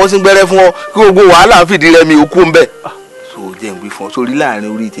ṣe jẹ́ wọn ó sì gbẹ́rẹ́ fún ọ kí gbogbo wàhálà ń fìdí rẹmi òkú ń bẹ̀. so jẹ́ ń gbé fún ọ sórí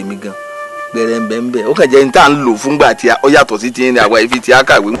láàrin orí tèmi gan gbẹ́rẹ́ ń bẹ ń bẹ ó kàn jẹ́ ní tá à ń lò fúngbà tí ó yàtọ̀ sí ti ní àwa ìfi tí a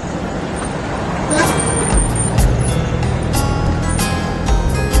kàwé.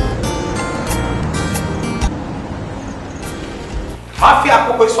 máa fi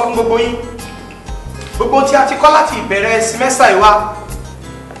àkókò ìsọnù gbogbo yín gbogbo tí a ti kọ́ láti ìbẹ̀rẹ̀ símẹ́sà yìí wá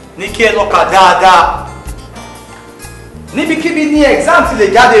ní kí ẹ lọ kà dáadáa níbikíbi ní exam ti lè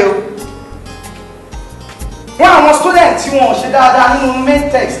jáde o fún àwọn student tí wọn ò ṣe dáadáa nínú main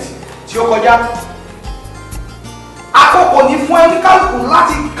text tí ó kọjá àkókò ní fún ẹnikálùkù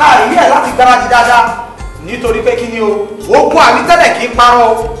láti ka ìwé ẹ̀ láti gbáradì dáadáa nítorí pé kí ni o ogun àmì tẹ́lẹ̀ kì í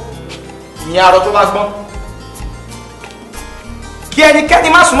parọ́ ìyẹn arọ tó bá gbọ́n kí ẹnikẹ́ni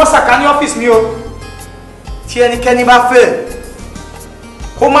má súnmọ́ sàkà ní ọ́fíìsì mi o tí ẹnikẹ́ni bá fẹ́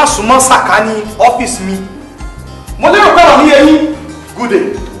kó má súnmọ́ sàkà ní ọ́fíìsì mi mo lérò pé ọ̀rọ̀ ní eyín good day.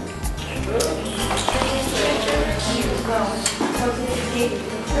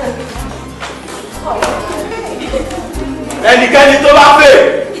 ẹnikẹ́ni tó bá fẹ́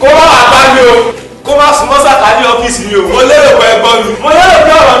kó má wà bá mi o kó má súnmọ́ sàkà ní ọ́fíìsì mi o mo lérò pé ẹgbọ́n mi mo lérò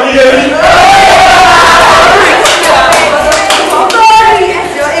pé ọ̀rọ̀ ní eyín.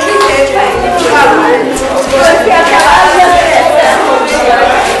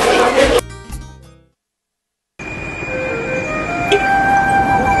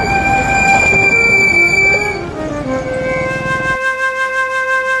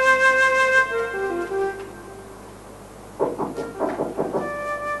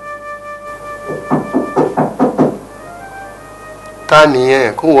 ta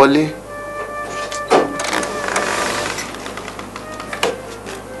nìyẹn kó wọlé.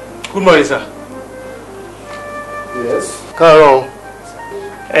 Good morning, sir. Yes. Káàárọ̀.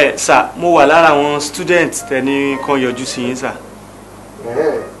 Sir, mo wà lára àwọn student tẹni kan yọjú sí yín, sir.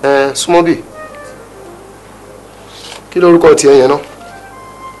 Súnmọ́ bí. Kí lorúkọ tiẹ̀ yẹn náà?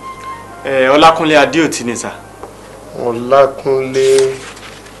 Ọlákúnlé Adéòtí ni, sir. Ọlákúnlé.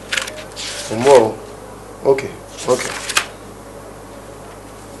 Mo okay.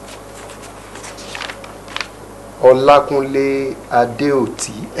 Ọlákúnlé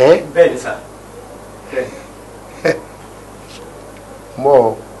Adéòtí. Bẹ́ẹ̀ni, sir.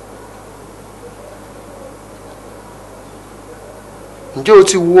 Ǹjẹ́ o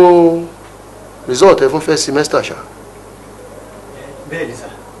ti wo result ẹ fún first semester ṣá? Bẹ́ẹ̀ni, sir.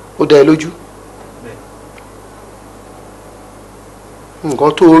 Ó dá ẹ lójú?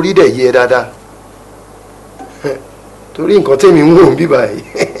 Nǹkan tó rí dẹ̀ yé ẹ dáadáa. Torí nǹkan tèmi ń wò ń bí báyìí.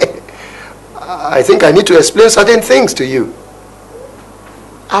 I think I need to explain certain things to you.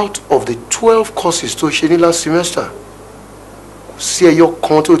 Out of the 12 courses tó ṣe ní last semester, kò sí ẹyọ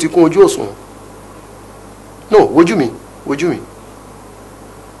kan tó ti kún ojú òṣùwọ̀n. No, wojú mi.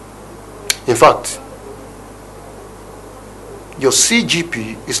 In fact, your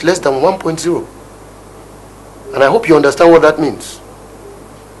CGP is less than 1.0. And I hope you understand what that means.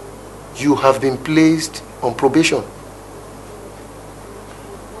 You have been placed on probation.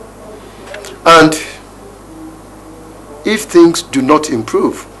 And if things do not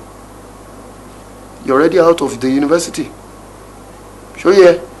improve, you're already out of the university. Sure,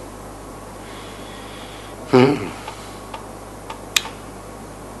 yeah.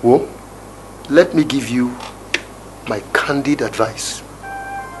 Well, let me give you my candid advice.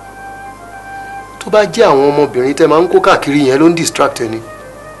 Tó bá jẹ́ àwọn ọmọbìnrin tẹ́ máa ń kó káàkiri yẹn ló ń distract ẹni,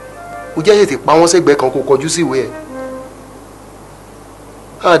 ó jẹ́ tètè pa wọ́n sẹ́gbẹ̀ẹ́ kan kó kọjú sí ìwé ẹ̀.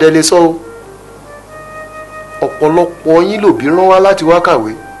 Àdẹ lè sọ o. Ọ̀pọ̀lọpọ̀ yín lòbí rán wá láti wá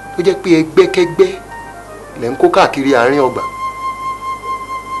kàwé tó jẹ́ pé ẹgbẹ́kẹ́gbẹ́ lẹ̀ ń kó káàkiri àárín ọgbà.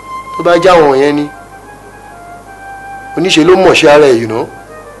 Tó bá jẹ́ àwọn yẹn ni oníṣe ló mọ̀ ṣe ara ẹ̀, you know.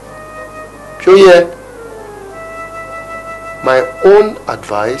 Ṣó yẹ? My own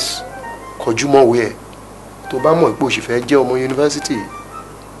advice, kọjú mọ́wé ẹ̀ tó bá mọ̀ pé o sì fẹ́ jẹ́ ọmọ yunifásitì.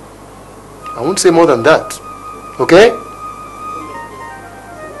 I won't say more than that. Okay?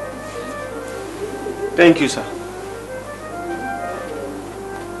 Thank you, sir.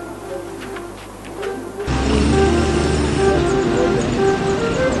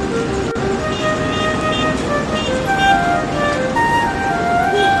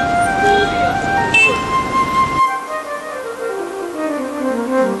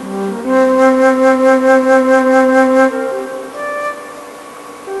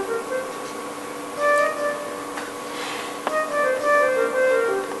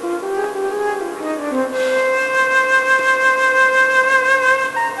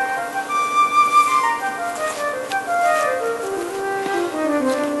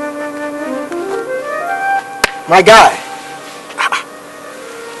 My guy.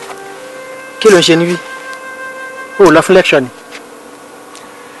 Kí ló ń ṣe níbí? O lọ fún lecture ni.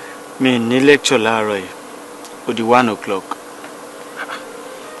 Mi ní lecture láàárọ̀ yìí. Ó di 1 o'clock.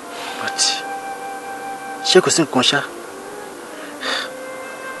 But ṣé kò sí nǹkan ṣá?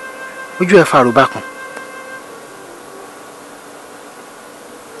 Ojú ẹ̀ fàrò bákan.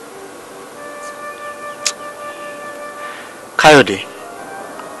 Káyọ̀dé,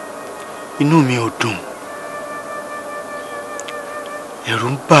 inú mi ò dùn. Ẹ̀rù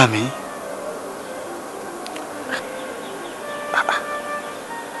ń bà mí.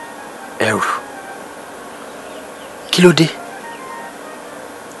 Ẹ̀rù? Kí ló dé?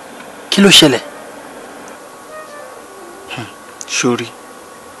 Kí ló ṣẹlẹ̀? Sórí,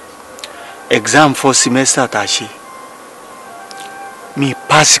 exam for semester tá a ṣe. Mi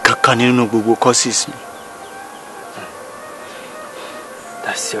pass kankan nínú gbogbo courses mi.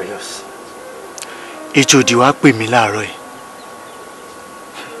 That's serious. HOD wá pè mí láàárọ̀ yìí.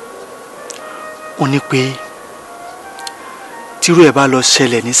 Ó ní pé tírú ẹ̀ bá lọ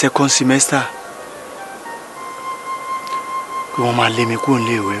ṣẹlẹ̀ ní second semester pé wọ́n máa lé mi kúrò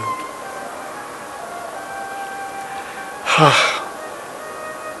nílé ìwé o.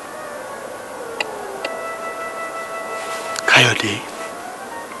 Káyọ̀dé,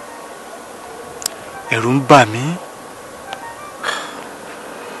 ẹ̀rù ń bà mí.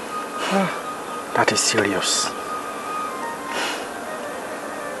 That is serious.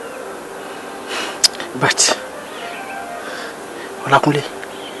 But Ọlákúnlé,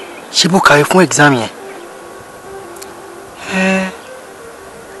 ṣé bó kàwé fún exam yẹn?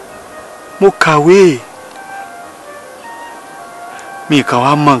 Mo kàwé. mi kàn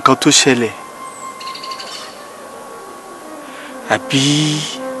wá mọ nǹkan tó ṣẹlẹ̀ àbí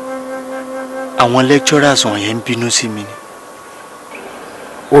àwọn lecturers wọ̀nyẹn ń bínú sí mi ni.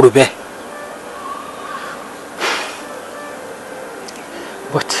 O rò bẹ́ẹ̀.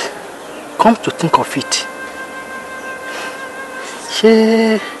 But come to think of it, ṣé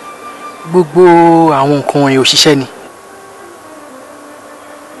gbogbo àwọn nǹkan wọ̀nyí ò ṣiṣẹ́ ni?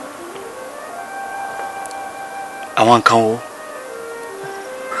 Àwọn nǹkan wo?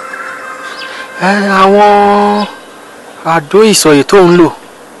 Àwọn àdó ìsọ̀yè tó ń lò.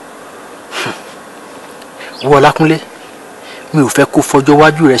 Wo Ọlákúnlé, mi ò fẹ́ kó fọjọ́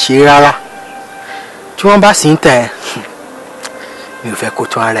wájú rẹ̀ ṣe rárá. Tí wọ́n bá sì ń tẹ̀ ẹ́, mi ò fẹ́ kó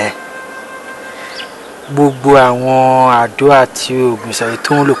tún ara ẹ̀. Gbogbo àwọn àdó àti oògùn ìsọ̀yè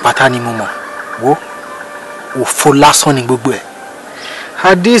tó ń lò pátá ni mo mọ̀. Wo òfo lásán ni gbogbo ẹ̀.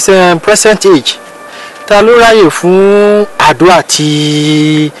 At this present age, ta ló ráyè fún àdó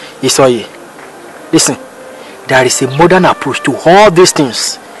àti ìsọ̀yè? Listen, there is a modern approach to all these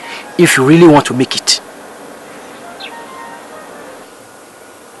things if you really want to make it.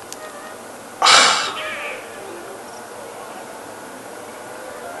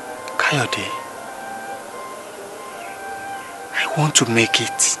 Kayode, I want to make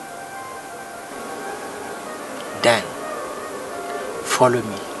it. Then, follow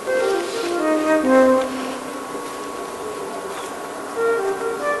me.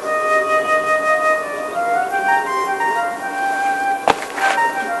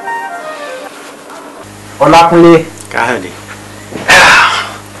 Ọlákúnlé. Káyọ̀dé.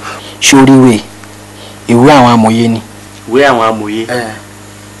 Ṣoríwé, ìwé àwọn amòye ni. Ìwé àwọn amòye.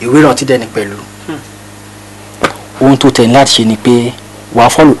 Ìwé ìrántí dẹni pẹ̀lú. Ohun tó tẹ̀ ní láti ṣe ni pé wàá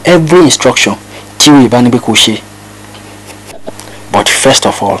follow every instruction tí ìwé ìbá ní pé kó ṣe. But first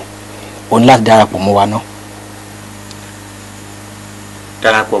of all, o ní láti darapọ̀ mọ́ wa náà.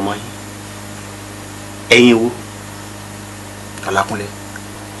 Darapọ̀ mọ́ yín. Ẹ̀yin wo? Ọlákúnlé.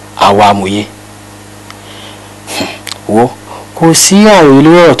 Àwa amòye. Wo kò sí àròyé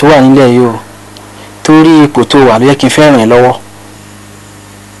lórí ọ̀rọ̀ tó wà nílẹ̀ yìí o, torí ipò tó wà ló yẹ kí n fẹ́ ràn ẹ́ lọ́wọ́.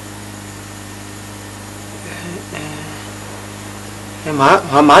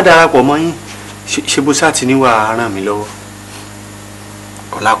 Màá darapọ̀ mọ́ yín. Ṣé bó ṣáà ti ní wàá ràn mí lọ́wọ́?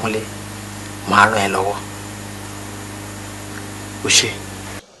 Ọlákúnlé, màá ràn ẹ́ lọ́wọ́. Ó ṣe.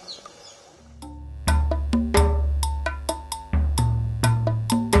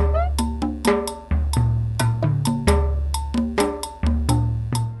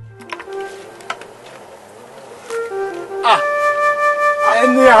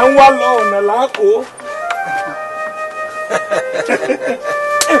 Ẹni à ń wá lọ ọ̀nà làákò.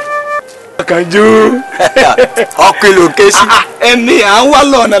 Kànjú. Ọkùnrin ló ké sí. Ẹni à ń wá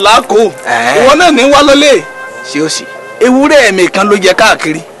lọ ọ̀nà làákò. Ìwọ náà ní wá lọlé. Ṣé ó sì? Ewúrẹ́ mi kan ló jẹ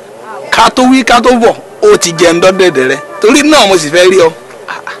káàkiri. Ká tó wí ká tó bọ̀, ó ti jẹ ńdọ́dẹ̀dẹ̀ rẹ. Torí náà mo sì fẹ́ rí ọ.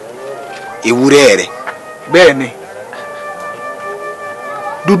 Ewúrẹ́ rẹ̀. Bẹ́ẹ̀ ni.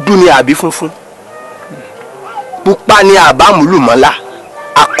 Dúdú ni àbí funfun? Pupa ni àbámúlùmọ́lá,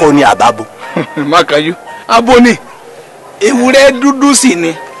 akọ ni àbábo. Má kánjú. Abo ni. Ewúrẹ́ dúdú sì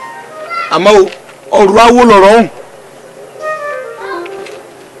ni. Àmọ́ ọ̀rọ̀ awo lọ̀rọ̀ ọ̀hún.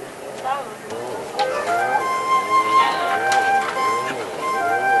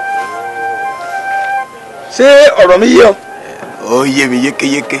 Ṣé ọ̀rọ̀ mi yé ọ? Ó yé mi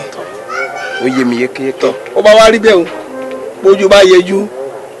yékéyéké. Ó yé mi yékéyéké. Ó bá wá rí bẹ́ẹ̀ o. Bójú bá yẹjú.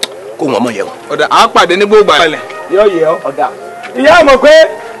 Kó wọn mọ̀ yẹ o. Ọ̀dà á pàdé ní gbogbo àlẹ̀. Yóò yẹ ọ́. Ọ̀dà. Ìyá mọ̀ pé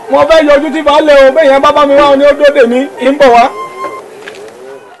mo fẹ́ yọjú tí bá lé o bẹ́ẹ̀ yẹn bá bá mi wá ọ ní ó dóde mi ń bọ̀ wá.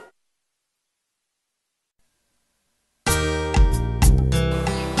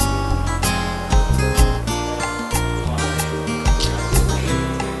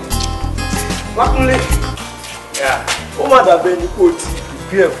 Lákúnlé, ó má dàbẹ́ ní kó ti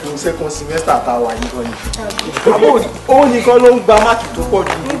prepare fún second semester àtàwà yìí gan ni. Àbó ó nìkan ló ń gba máàkì tó pọ̀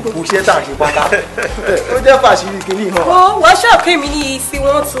ju gbogbo iṣẹ́ tá à ń ṣe pátá. Ó jẹ́ fàṣírí kìíní hàn. Wọ́n ṣọ́ọ̀kì mi ní ìsí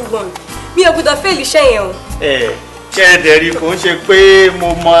 121. Mi ò gbọ́dọ̀ fẹ́ẹ̀lì iṣẹ́ yẹn o. Kẹ́ẹ̀dẹ̀rí kò ń ṣe pé mo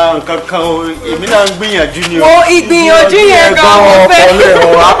mọ nǹkan kan o, èmi náà ń gbìyànjú ni o. Mo ìgbìyànjú yẹn gan mo fẹ́.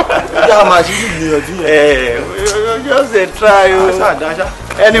 Ìyá máa ṣe ìgbìyànjú yẹn. Just a try o.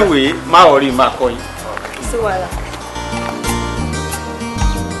 Anyway, má worry, má kọ́ yín. Sí wàhálà.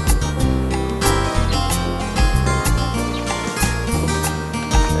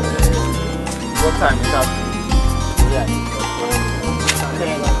 What time is that?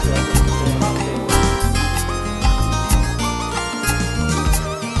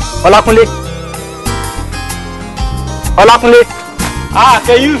 Ọlákúnlé. Ọlákúnlé.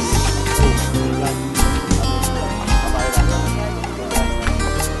 Can you?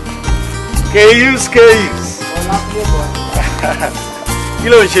 Keyus. Kí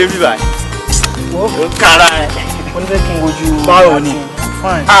ló ń ṣe bí báyìí? Ó kára ẹ̀. Ó ní fẹ́ kí n wojú. Báwo ni?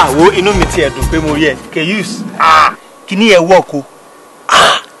 Fine. Wo inú mi ti ẹ̀dùn pé mo rí ẹ. Keyus. Kí ni ẹ work o?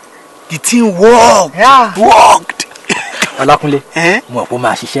 The thing worked. Yeah. Worked. Ọlákúnlé, mo mọ̀ pé ó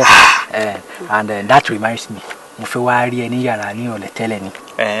máa ṣiṣẹ́. And that reminds me, mo fẹ́ wá rí ẹ ní yàrá ní ọ̀lẹ́ tẹ́lẹ̀ ni.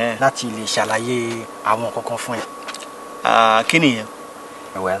 Láti lè ṣàlàyé àwọn nǹkan kan fún ẹ. Kí nìyẹn?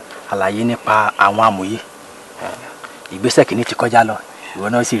 Well, àlàyé nípa àwọn amòye. Ìgbésẹ̀ kìíní ti kọjá lọ. Ìwọ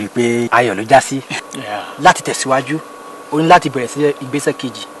náà sì rí i pé ayọ̀ ló já sí. Láti tẹ̀síwájú, o ní láti bẹ̀rẹ̀ sí ìgbésẹ̀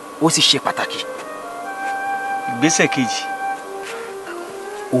kejì. Ó sì ṣe pàtàkì. Ìgbésẹ̀ kejì?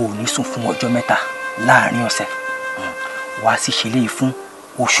 O ò ní sùn fún ọjọ́ 3 láàrin ọ̀sẹ̀. Wàá sì ṣe léyìí fún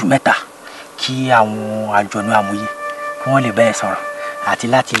oṣù 3 kí àwọn àjọ̀nú amòye kí wọ́n lè bá ẹ sọ̀rọ̀ àti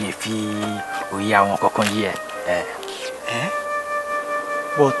láti lè fi òye àwọn kankan yí ẹ.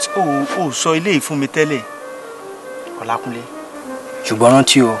 But o sọ ilé yìí fún mi tẹ́lẹ̀. Ọlákúnlé, ṣùgbọ́n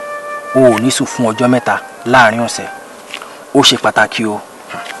rántí o ò ní sùn fún ọjọ́ 3 láàrin ọ̀sẹ̀. Ó ṣe pàtàkì o.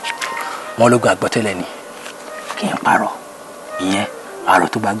 Wọ́n ló gbàgbọ́ tẹ́lẹ̀ ni kí n parọ́, ìyẹn àrò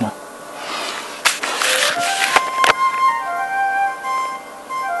tó gbàgbọ́n.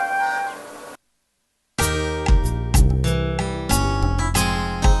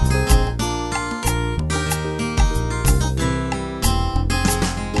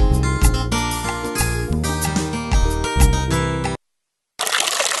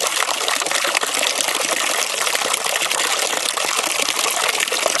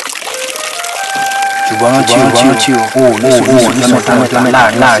 ṣùgbọ́n rántí o ò lè sọ ọjọ́ 3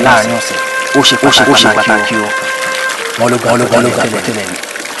 láàrin ọ̀sẹ̀. Ó ṣe pàtàkì o. Wọ́n ló gbàgbọ́ tẹ́lẹ̀ ni.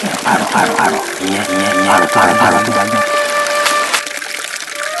 Àrò ìyẹn àrò tó gbàgbọ́.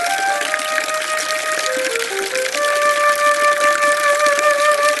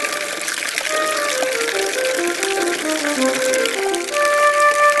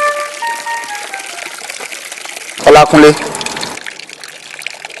 Ọlákúnlé.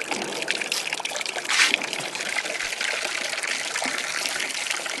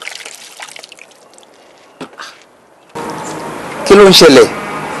 Kí ló ń ṣẹlẹ̀?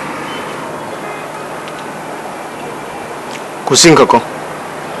 Kò sí nǹkan kan.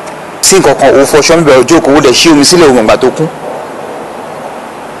 Sí nǹkan kan, ò fọṣọ ń bẹ ọjọ́ òkòwò dẹ̀ ṣí omi sílẹ̀ òun ìgbà tó kún.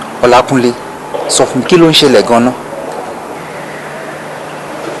 Ọlákúnlé, sọ fún mi kí ló ń ṣẹlẹ̀ gan-an?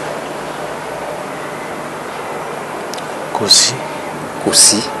 Kò sí. Kò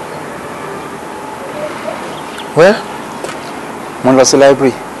sí. Well, mo ń lọ sí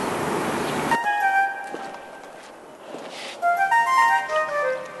library.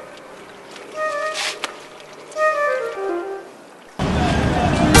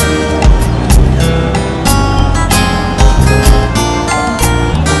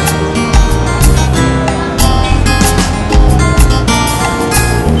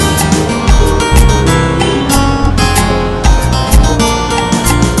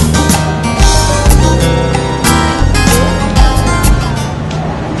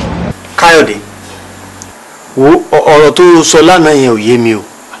 Káyọ̀dé, wo ọ̀rọ̀ tó sọ lánàá yẹn ò yé mi o.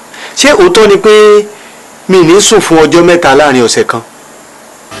 Ṣé òótọ́ ni pé mi ní sùn fún ọjọ́ 3 láàrin ọ̀sẹ̀ kan?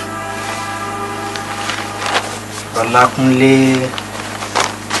 Ọlákúnlé,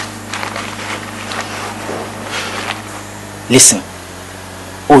 listen,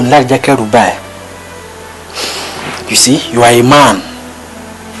 o ní láti jẹ́ kẹ́rù bà ẹ́. You see, you are a man.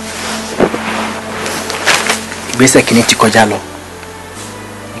 Ìgbésẹ̀ kìíní ti kọjá lọ.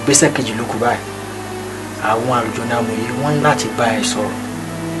 Ìgbésẹ̀ kejì ló kù báyìí. Àwọn àlùjọ̀nnú amòye wọ́n ní láti bá ẹ sọ̀rọ̀.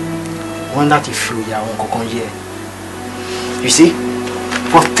 Wọ́n ní láti fi òye àwọn kankan yé ẹ. You see,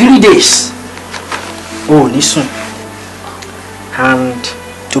 for 3 days, o ò ní sùn. And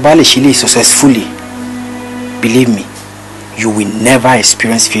tó bá lè ṣe lè successfully, believe me, you will never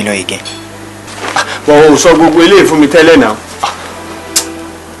experience failure again. Wọ́n ò sọ gbogbo eléyìí fún mi tẹ́lẹ̀ náà.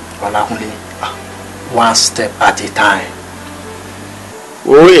 Ọlákúnlé, one step at a time.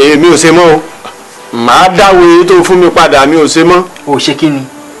 O èmi ò ṣe mọ́ o. Màá dáwọ́ tó fún mi padà, mi ò ṣe mọ́. O ṣe kí ni?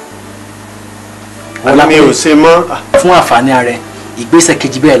 Mi ò ṣe mọ́. Fún àǹfààní ara ẹ, ìgbésẹ̀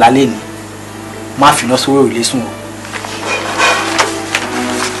kejì bẹ́ẹ̀ lálẹ́ ni. Má fi lọ sórí òrùlé sùn o.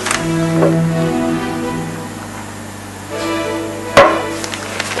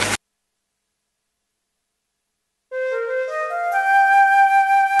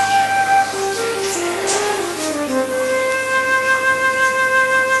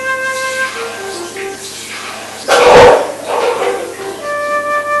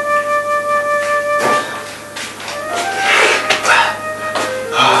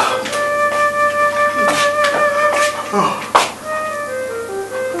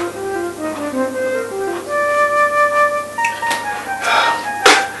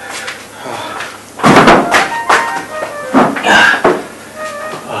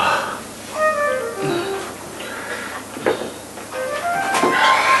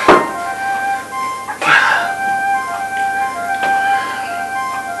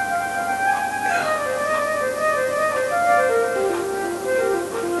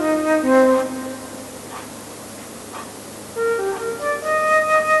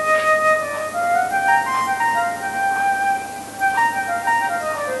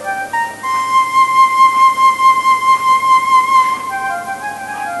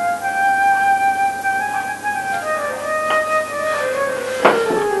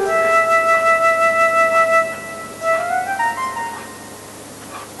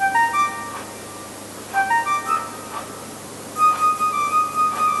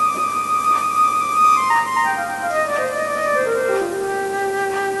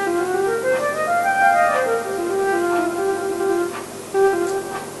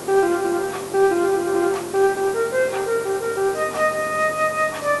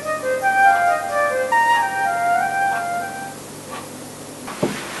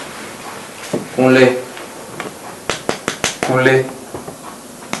 Kúnlé.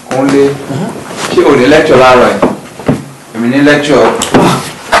 Ṣé o ní lecture láàárọ̀ ẹ̀? Èmi ní lecture.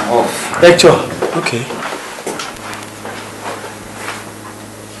 Lecture? Okay.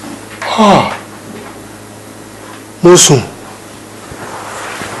 Mo sùn.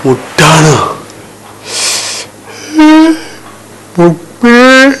 Mo dáràn. Mo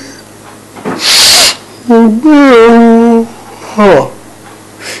gbé oorun.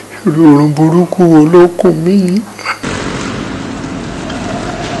 Irú oorun burúkú wo ló kùn mí yìí?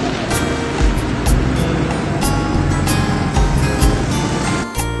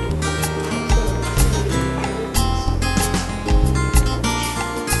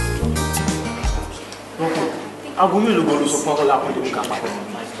 Aago mélòó gan ló sọ fún ọlá pé ká papọ̀?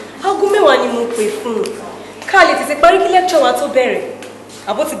 Aago mẹ́wàá ni mo pè fún un. Ká lè tètè parí kí lecture wa tó bẹ̀rẹ̀.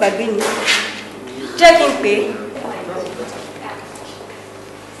 Àbó ti gbàgbé ni. Jẹ́ kí n pè é.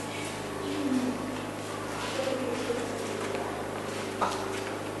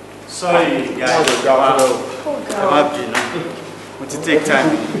 Sorry, guys. Ẹ má bínú. Mo ti take time.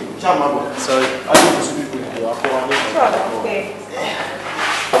 Sorry.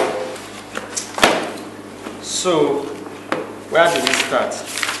 So, where do we start?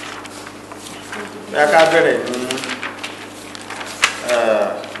 Bẹ́ẹ̀ ká bẹ̀rẹ̀ ní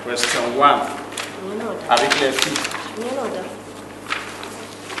question 1. Àbí clear 2.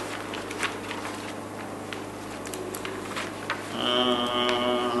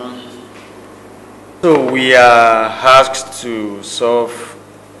 So we are asked to solve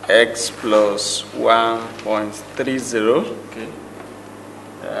x plus 1.30. Okay.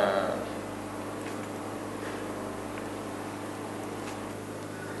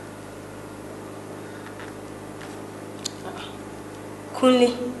 Kúnlé.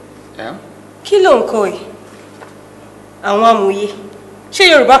 Yeah. Kí ló ń kọ́ ẹ̀? Àwọn amòye. Ṣé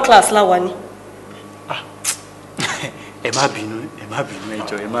Yorùbá class la wà ni? Ẹ má bínú, ẹ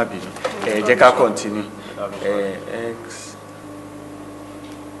jọ̀ọ́, ẹ má bínú. Jẹ́ ká continue. X.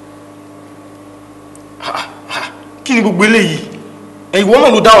 Kí ni gbogbo eléyìí? Ìwọ náà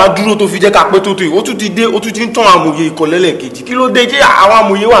ló dá wa dúró tó fi jẹ́ ká pẹ́ tó tó yìí. Ó tún ti dé, ó tún ti ń tán amòye ìkọ̀lẹ́lẹ̀ kejì. Kí ló dé? Ṣé àwọn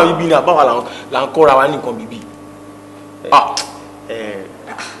amòye wà níbí ni àbáwá là ń kọ́ra wa ní nǹkan bíbí?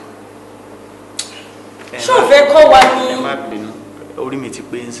 Ṣé o fẹ́ kọ́ wa ní? Ẹ má bínú. Orí mi ti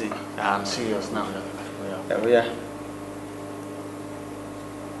pé ń sìn. I'm serious now. Yeah.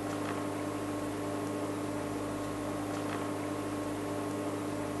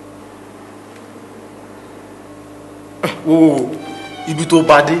 Wo ibi tó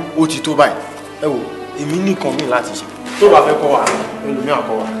bá dé ó ti tó báyìí. Ẹ wò èmi nìkan mi láti ṣe. Tó bá fẹ́ kọ́ wa ẹlòmíràn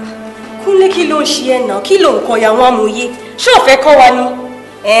kọ́ wa. Kúnlé kí ló ń ṣe ẹ̀ náà? Kí ló ń kọ́ ya àwọn amòye? Ṣé o fẹ́ kọ́ wa ní?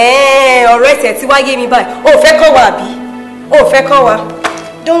 Ọ̀rọ̀ ẹ̀sẹ̀ tí wáyé mi báyìí. O fẹ́ kọ́ wa àbí? O fẹ́ kọ́ wa?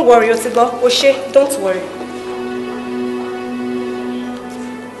 Don't worry, o ti gbọ́. O ṣe, don't worry.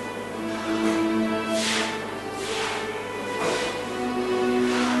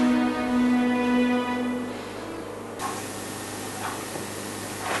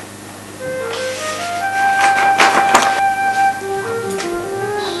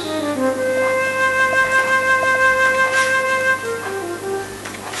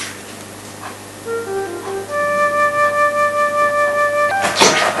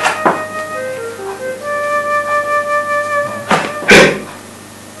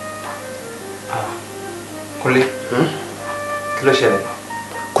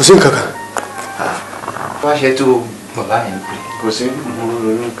 Kò sí nǹkan kan. Wá ṣe tó bàbá yẹn pè. Kò sí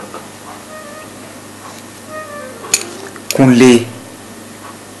nǹkan kan. Kúnlé,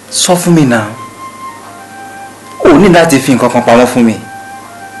 sọ fún mi náà. O ní láti fi nǹkan kan pamọ́ fún mi.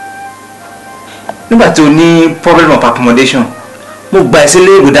 Nígbà tí o ní problem of accommodation, mo gba ẹ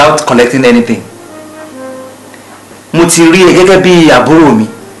sílé without collecting anything. Mo ti rí ẹ gẹ́gẹ́ bí àbúrò mi.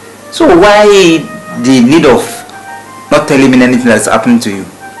 So why the need of not telling me anything that's happening to you?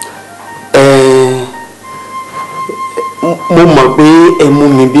 Mo mọ̀ pé ẹ mú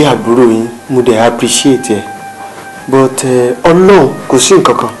mi bí àbúrò yín, mo dẹ̀ appreciate ẹ. But Ọlọ́run kò sí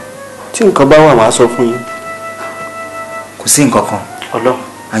nǹkan kan. Tí nǹkan bá wà máa sọ fún yín. Kò sí nǹkan kan. Ọlọ́run.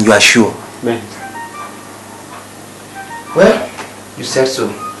 And you are sure? Bẹ́ẹ̀. Well, you said so.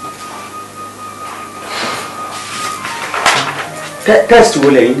 Test wo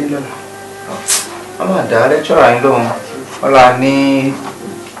lẹ́yìn ní lọ́la? Ọmọ àdá lecturer yín lóhun. Ọlá ní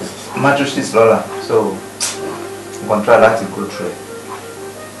matrices lọ́la. So, I'm going to try láti go through it.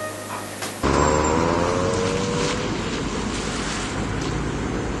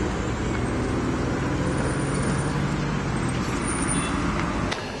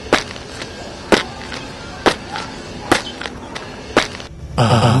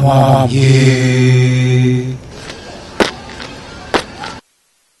 àwọn yé.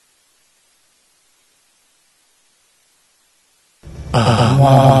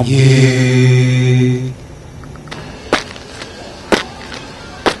 Àwọn yé.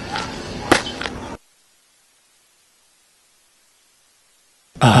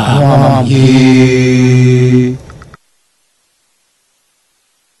 Àwọn yé.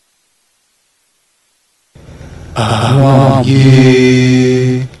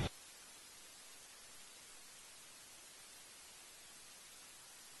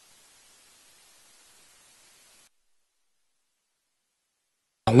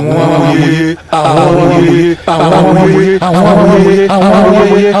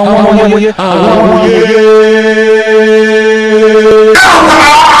 Àwọn yé.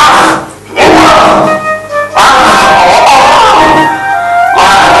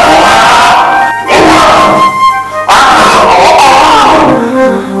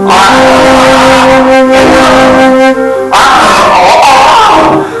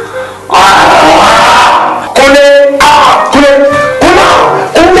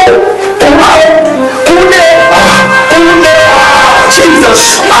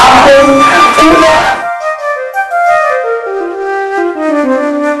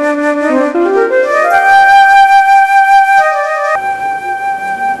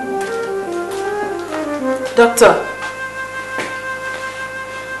 Doctor.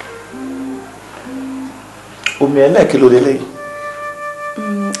 Omi ẹlẹ́ẹ̀kí ló lélẹ́yìn.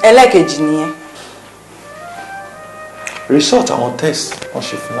 Ẹlẹ́ẹ̀kejì nìyẹn. Result àwọn test wọ́n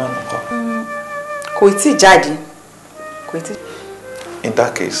ṣe fún lánàá kan. Kò tí ì jáde. Kò tí. In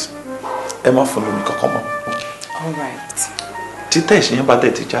that case, ẹ má fún lómi kankan mọ́. All right. Tí test yẹn bá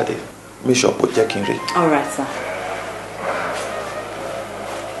dẹ̀ ti jáde, make sure kó jẹ́ kí n rí. All right, sir.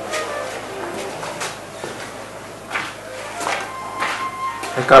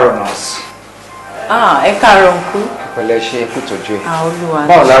 Ẹ káàárọ̀ nurse. Ẹ káàárọ̀ ńkú. Pẹ̀lẹ́ ṣe kú tọ́jú ẹ̀. Olúwa.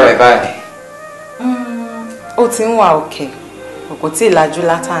 Báwo lára ẹ báyìí? Ó ti ń wà òkè. Kò tí ì lajú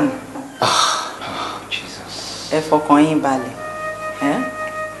látàná. Jesus. Ẹ fọkàn yín balẹ̀.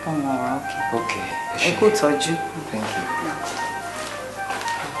 Ọmọ wa òkè. Okay. Ẹ kú tọ́jú. Thank you.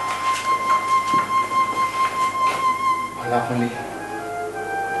 Olakunle,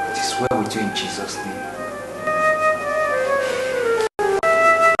 it is well with you in Jesus' name.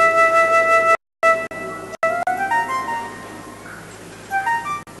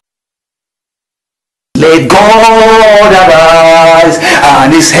 Let God arise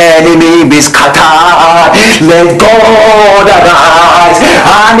and his enemy be scattered. Let God arise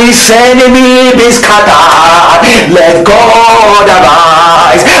and his enemy be scattered. Let God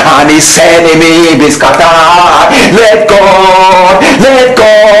arise and his enemy be scattered. Let God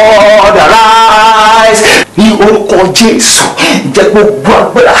arise. Ní orúkọ Jésù, jẹ́ gbogbo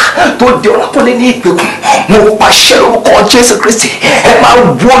agbára tó di Ọlákúnlé ní ìgbèkùn. Mo pàṣẹ orúkọ Jésù Kristi. Ẹ máa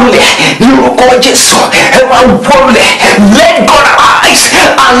wọlé ní orúkọ Jésù. Ẹ máa wọlé. Let God arise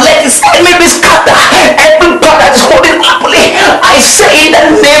and let his enemy be scattered. Everybody that is holding Ọlákúnlé, I say in the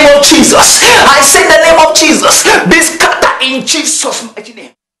name of Jesus. I say in the name of Jesus. Be scattered in Jesus' mighty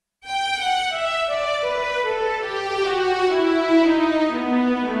name.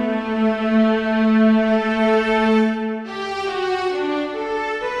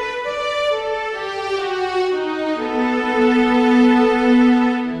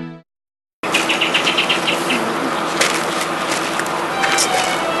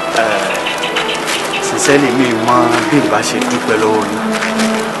 Sincerely, mi mọ bí n bá ṣe dúpẹ́ lọ́wọ́ yín.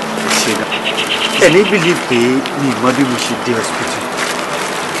 Ṣé dá? Ẹni believe pé mi mọ bí mo ṣe dé hospital.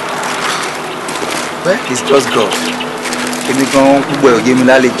 Well, it's just God. Èmi gan gbogbo ẹ̀ òye mi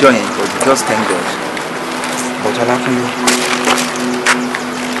lálejò yẹn, but just thank God. But Ọlákúnlé,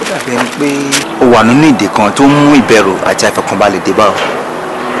 ó dàbí ẹni pé ó wà nínú ìdè kan tó mú ìbẹ̀rù àti àìfọkànbalẹ̀ dé bá ọ.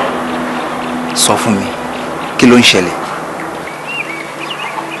 Sọ fún mi, kí ló ń ṣẹlẹ̀?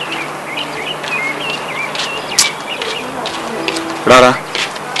 Rárá,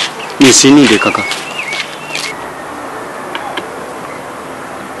 mi ò sí ní ìdè kankan.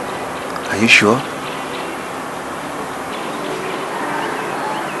 Are you sure?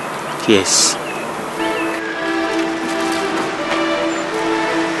 Yes.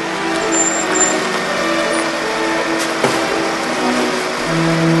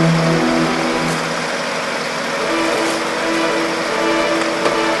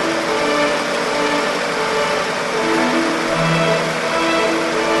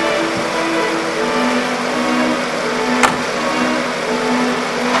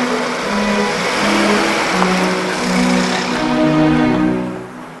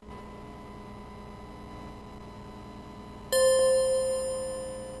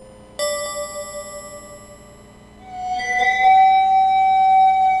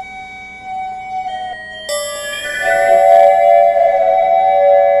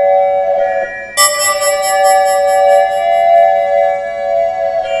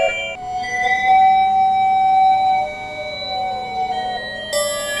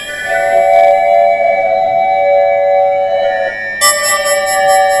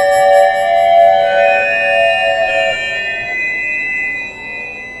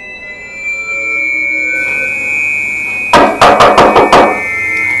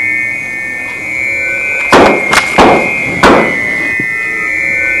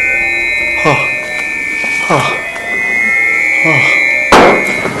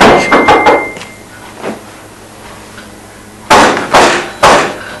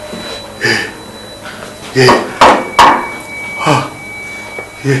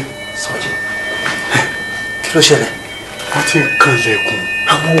 Sọjí, kí ló ṣẹlẹ̀? wọ́n ti ń kanlẹ̀kùn.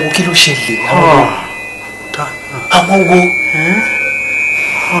 Àwọn wo kí ló ṣẹlẹ̀? Àwọn wo?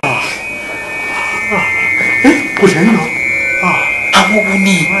 kò lè ń lọ. Àwọn wo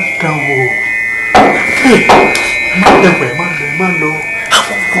ni? má dán o. má dẹ̀wẹ̀ má lọ.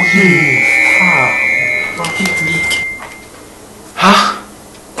 Àwọn wo ni?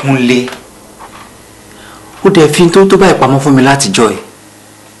 Kúnlé, ó dẹ̀ fi tó báyìí pamọ́ fún mi látijọ́ ẹ̀.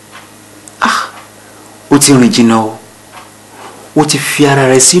 Ó ti rìn jìnnà o. Ó ti fi ara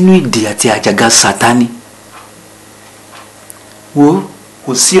rẹ̀ sínú ìdè àti àjàgà Sátánì. Wo,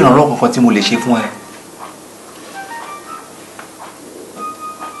 kò sí ìrànlọ́wọ́ kankan tí mo lè ṣe fún ẹ.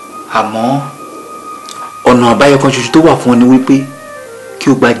 Àmọ́ ọ̀nà àbáyọ kan ṣoṣo tó wà fún ọ ni wípé kí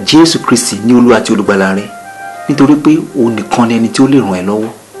o gba Jésù Kristi ní Olúwa àti Olùgbàlà rẹ, nítorí pé òun nìkan ni ẹni tí ó lè ràn ẹ́ lọ́wọ́.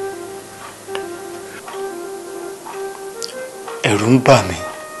 ẹ̀rù ń bà mí.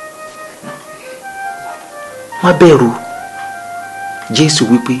 Má bẹ̀rù. Jésù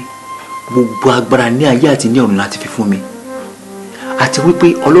wípé gbogbo agbára ní ayé àti ní ọ̀run láti fi fún mi, àti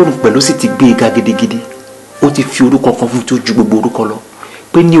wípé Ọlọ́run pẹ̀lú sì ti gbé e ga gidigidi. Ó ti fi orúkọ kan fún tó ju gbogbo orúkọ lọ,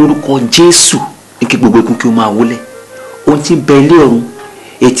 pé ní orúkọ Jésù ní kí gbogbo ikún kí ó máa wólẹ̀. Ohun tí ń bẹ ilé ọ̀run,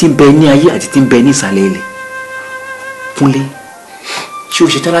 èyí tí ń bẹ ní ayé àti tí ń bẹ ní ìsàlẹ̀ ilẹ̀. Kúnlé, ṣé o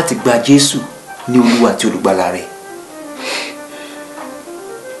ṣetán láti gba Jésù ní Olúwa àti Olùgbàlà rẹ?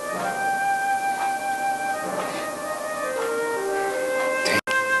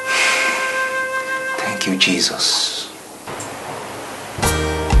 Thank you, Jesus.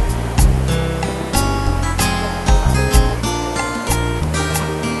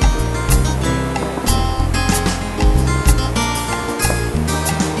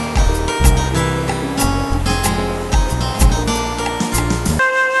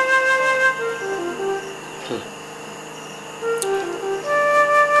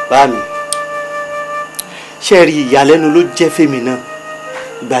 Báàmì, ṣé rí ìyàlẹ́nu ló jẹ́ fèmí náà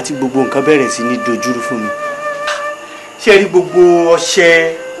ìgbà tí gbogbo nǹkan bẹ̀rẹ̀ sí ní dojúrú fún mi. Ṣé rí gbogbo ọṣẹ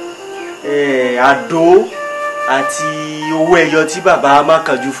àdó àti owó ẹyọ tí bàbá má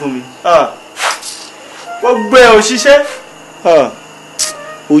kànjú fún mi, gbogbo ẹ̀ ò ṣiṣẹ́.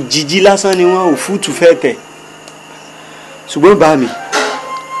 Òjìji lásán ni wọ́n ò fúùtù fẹ́ tẹ̀. Ṣùgbọ́n báàmì,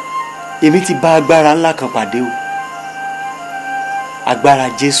 èmi ti bá agbára ńlá kan pàdé o. Agbára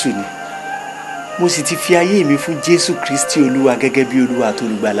Jésù ni. Mo sì ti fi ayé mi fún Jésù Kristi Olúwa gẹ́gẹ́ bí Olúwa àti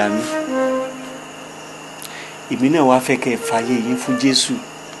Olùgbàlà mi. Èmi náà wá fẹ́ kẹ́ ẹ fàyè yín fún Jésù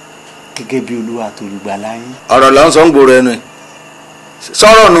gẹ́gẹ́ bí Olúwa àti Olùgbàlà yín. ọ̀rọ̀ là ń sọ ń gbòòrò ẹnu ẹ̀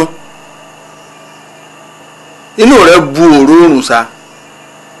sọ̀rọ̀ nu inú rẹ̀ bu òróòrùn sa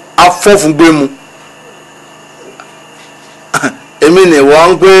afọ́fun gbé mu èmi ni wọ́n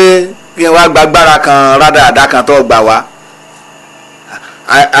ń pé kí n wá gbàgbára kan rádàdà kan tó gbà wá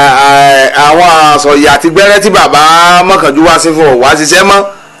àwọn àsọyà àti gbẹ́rẹ́ tí bàbá mọ̀kànjú wá sí fún ọ wá ṣiṣẹ́ mọ́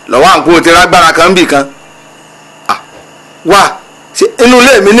lọ́wọ́ à ń kó o ti rágbára kan bì kan wá inú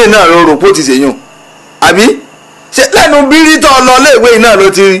ilé mi ní náà ló rò pó ti ṣèyàn àbí ṣe lẹ́nu bírí tó lọ léèwé náà ló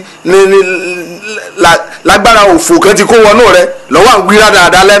ti lágbára òfò kan ti kó wọnú rẹ lọ́wọ́ à ń gbéra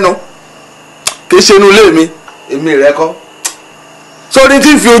dáadáa lẹ́nu kì í ṣe inú ilé mi èmi rẹ kọ́ sórí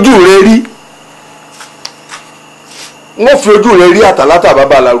tí ń fi ojú rẹ rí wọ́n fi ojú rẹ rí àtàlátà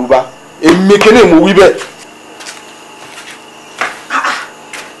bàbá alárúbá èmi kéde mo wí bẹ́ẹ̀.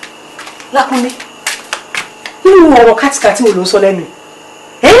 Lákúnlé, nínú ọ̀rọ̀ kátìkàtì wo ló ń sọ lẹ́nu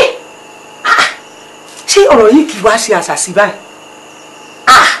ẹ̀? Ṣé ọ̀rọ̀ yìí kì í wá ṣe àṣàṣì báyìí?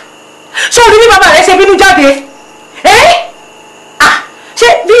 Ṣé o rí bí bàbá rẹ ṣe bínú jáde? Ṣé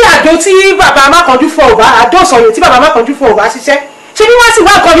bí àjọ tí bàbá Mákànjú fọ òbá, àjọ sọ̀rọ̀ tí bàbá Mákànjú fọ òbá ṣiṣẹ́, ṣé bí wọ́n sì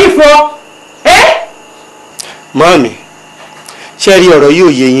wá nǹkan yìí fún ọ? Màámi, ṣé rí ọ̀rọ̀ yìí ò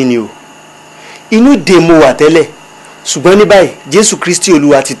yé yín ni o. Inú ìdè mo wà tẹ́lẹ̀, ṣùgbọ́n ní báyìí Jésù Kristi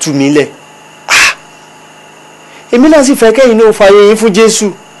Olúwa ti tú mi lẹ̀. Èmi náà sì fẹ́ kẹ́yìn náà fààyè yín fún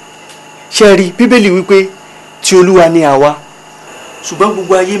Jésù. Ṣé rí Bíbélì wípé ti Olúwa ni àwa, ṣùgbọ́n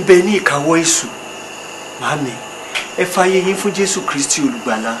gbogbo ayé ń bẹ ní ìkáwọ́ èṣù. Màámi, ẹ fààyè yín fún Jésù Kristi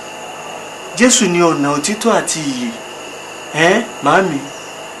Olùgbàlà. Jésù ni ọ̀nà òtítọ́ àti ìyè. Màámi.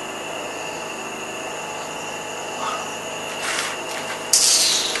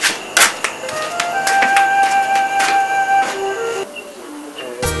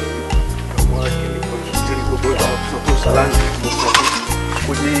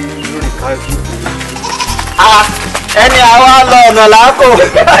 ẹni àwa lọ ọ̀nà làákò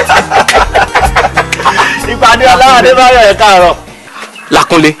ìpàdé ọlọ́wọ́dé báyọ̀ ẹ̀ káàárọ̀.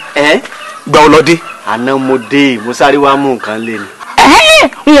 Lákúnlé, gba ọlọ́dé. Àná mo dé, mo sáré wá mú nǹkan lé ni.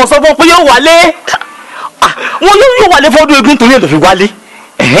 Wọ́n sọ fún pé yóò wálé wọn ló yóò wálé fọ́dún eégún torí ẹ̀ ló fi wálé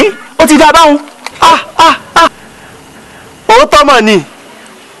ó ti dá báwọn. òótọ́ mọ̀ ni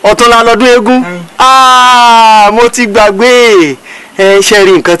ọ̀túnla lọ́dún eégún mo ti gbàgbé ṣe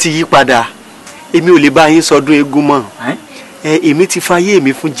rí nǹkan ti yí padà èmi ò lè bá yín sọdún eégún mọ́ èmi ti fayé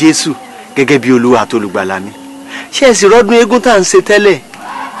mi fún Jésù gẹ́gẹ́ bí Olúwa àti olùgbàlà mi ṣé ẹ sì rọ́dún eégún tá à ń ṣe tẹ́lẹ̀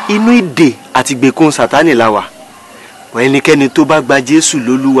inú ìdè àti ìgbèkùn Sátánì la wà ẹnikẹ́ni tó bá gba Jésù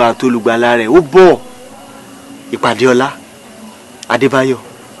lólúwa àti olùgbàlà rẹ̀ ó bọ̀ ìpàdé ọlá Adébáyọ̀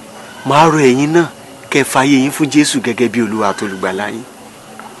máa rọ ẹ̀yin náà kẹ́ fayé yín fún Jésù gẹ́gẹ́ bí Olúwa àti olùgbàlà yín.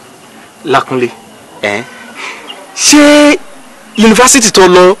 Lákúnlé ṣé yunifásitì tó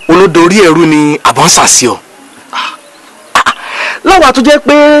lọ olódorí ẹ̀rú ni àbọ̀nsà sí ọ láwa tó jẹ́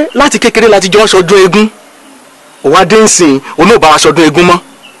pé láti kékeré láti jọ ṣọdún eégún òwá dé ń sìn olóòbá wa ṣọdún eégún mọ́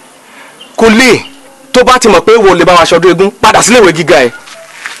kò lè tó bá ti mọ̀ pé wo lè bá wa ṣọdún eégún padà sílé ìwé gíga ẹ̀.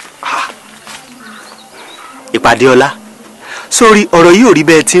 ìpàdé ọlá sórí ọ̀rọ̀ yìí ò rí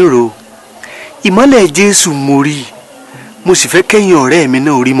bẹ́ẹ̀ tí ń rò ìmọ́lẹ̀ Jésù mo rí mo sì fẹ́ kẹ́yìn ọ̀rẹ́ mi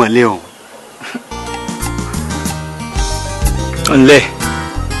náà rí mọ́lẹ̀ ọ̀hún. ǹlẹ́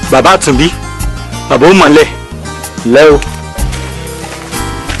bàbá àtúnbí bàbá ó mọ̀lẹ́ ǹlẹ́ o.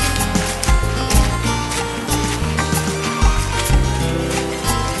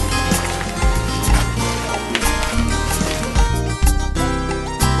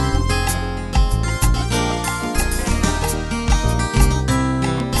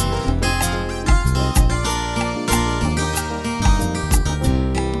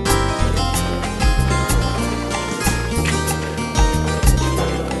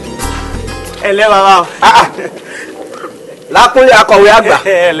 ẹlẹ́ bàbá o. Lákúnlé akọ̀wé àgbà.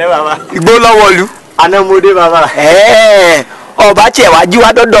 ẹlẹ́ bàbá. Igbó lọ́wọ́lu. anamode bàbá. ọba tiẹ̀ wá jí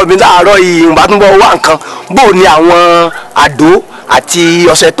wá dọ́dọ̀ mi láàárọ̀ yìí ń bá tún bọ̀ wá nǹkan bó ni àwọn àdó àti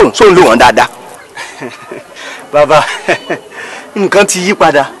ọṣẹ tó ń sóun lò wọ́n dáadáa. bàbá nǹkan ti yí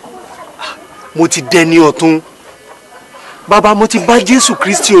padà mo ti dẹni ọ̀tún bàbá mo ti bá Jésù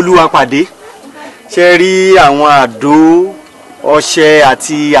Kristi Olúwa pàdé ṣe rí àwọn àdó ọṣẹ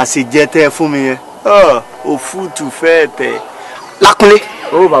àti àṣejẹ tẹ́ fún mi yẹn òfútù fẹ́ẹ̀ tẹ̀. Lákúnlé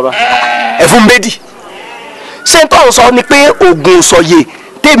ó bàbá ẹ̀fún méjì ṣé tó ń sọ ni pé oògùn sọ̀yè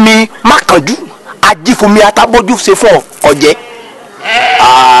tèmi má kánjú ajífúnmi atábójú ṣe fún ọ̀jẹ́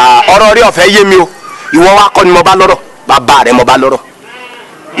ọ̀rọ̀ rí ọ̀fẹ́ yé mi o ìwọ wa kọ́ ni mo bá lọ́rọ̀ bàbá rẹ̀ mo bá lọ́rọ̀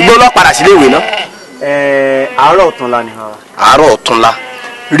igbó lọ padà sílé ìwé náà. àárọ̀ ọ̀túnla ni bàbá. àárọ̀ ọ̀túnla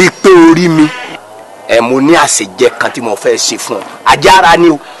rí i pé orí mi mo ní àṣejẹ kan tí mo fẹ́ ṣe fún ọ ajára ni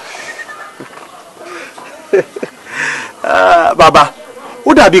o. bàbá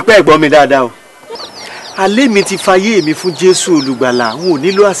ó dàbí pé ẹ̀gbọ́n mi dáadáa o alẹ́ mi ti fayé mi fún Jésù olùgbàlà n ò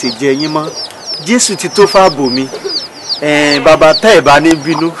nílò àṣejẹ yín mọ́ Jésù ti tó fáàbò mi bàbá tá ẹ̀ bá ní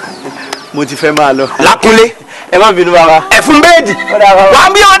bínú mo ti fẹ́ máa lọ. Lákúnlé ẹ má bínú bàbá. ẹ̀fún bẹ́ẹ̀dì wà á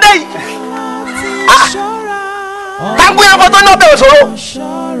bí ọdẹ yìí táǹkù yẹn fọtọ́ náà bẹ̀rẹ̀ sọ̀rọ̀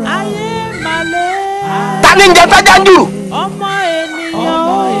tani ń jẹ tájà ń jùrù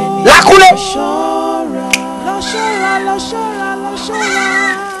Lákúnlé.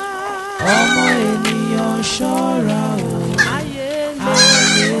 ọmọ ènìyàn ṣọ́ra o ayé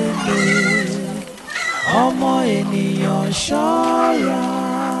le ọmọ ènìyàn ṣọ́ra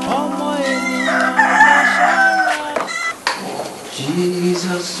ọmọ ènìyàn ṣọ́ra.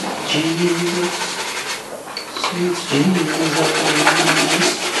 Jesus, Jesus, sweet Jesus.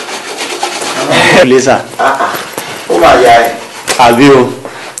 lẹ́sà. ó máa ya ẹ. àbí o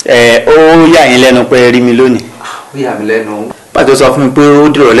ó yà yín lẹ́nu pé rí mi lónìí. ó yà mí lẹ́nu pàtó sọ fún mi pé ó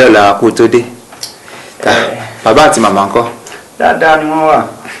dìrọ̀lẹ́ ọ̀la kó tó dé bàbá àti màmá ńkọ́. dáadáa ni wọ́n wà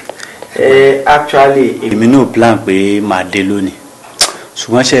actually èmi náà plan pé màá dé lónìí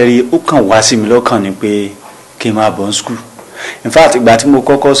ṣùgbọ́n ṣe rí ó kàn wá sí mi lọ́kàn ni pé kí n máa bọ̀ ní school in fact ìgbà tí mo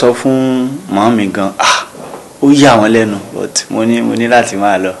kọ́kọ́ sọ fún màmá mi gan ó yà wọ́n lẹ́nu but mo ní láti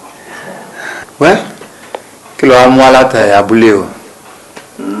máa lọ. wẹ́ kí ló wá mú alátàyè abúlé o.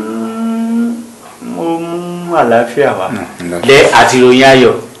 mo mú àlàáfíà wá lẹ àti ròyìn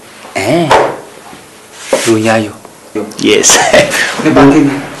ayọ̀. ròyìn ayọ̀. yes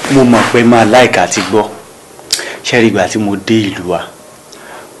mo mọ̀ pé máa láìka àti gbọ́ ṣẹ́rí ìgbà tí mo dé ìlú wa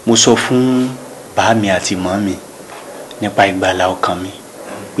mo sọ fún bàá mi àti mọ́ mi nípa ìgbàlà ọkàn mi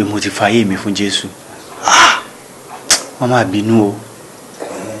pé mo ti fayé mi fún Jésù wọ́n máa bínú o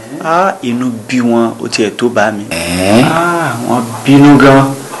inú bí wọn ó tiẹ̀ tó bá mi wọ́n bínú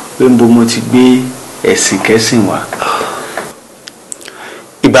gan pé mo ti gbé ẹ̀sìn kẹ́sìn wá.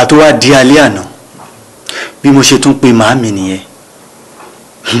 ìgbà tó wá di alẹ́ àná bí mo ṣe tún pe màámi nìyẹn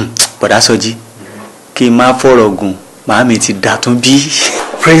bọ̀dá Sọjí kí n má fọ̀rọ̀ gùn màámi ti dà tún bí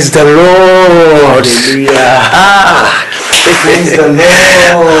Praise the Lord. Hallelujah. Praise the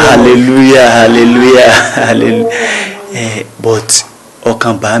Lord. Hallelujah, hallelujah, hallelujah. But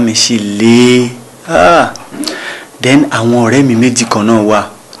ọkàn bá mi sì le. Then àwọn ọ̀rẹ́ mi méjì kan náà wà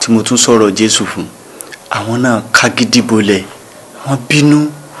tí mo tún sọ̀rọ̀ Jésù fún. Àwọn náà kágídí bolẹ̀. Wọ́n bínú.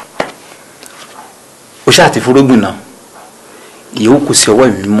 Ó ṣáà ti fúrógbìn náà. Ìyókù kù sí ọwọ́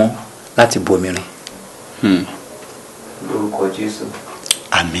ìmí mọ́ láti bomirin. Lórúkọ Jésù.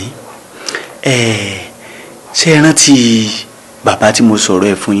 Àmín. Ṣé ẹ rántí bàbá tí mo sọ̀rọ̀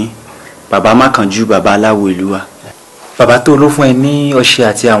ẹ̀ fún yín? Bàbá Mákànjú, bàbá aláwo ìlú wa. Bàbá tó ló fún ẹ ní ọṣẹ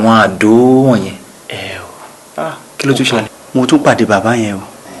àti àwọn àdó wọ̀nyẹn. Kí ló tún ṣẹlẹ̀? Mo tún pàdé bàbá yẹn o.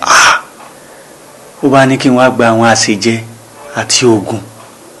 Ó bá ní kí n wá gba àwọn àṣejẹ àti oògùn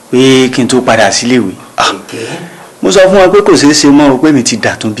pé kí n tó padà síléèwé. Mo sọ fún wọn pé kò ṣeé ṣe mọ́ o pé mi ti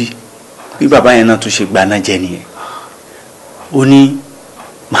dàtún bí bàbá yẹn náà tún ṣe gbaná jẹ nìyẹn. Ó ní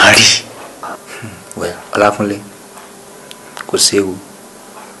màá rí. Ọlákúnlé, kò séwu.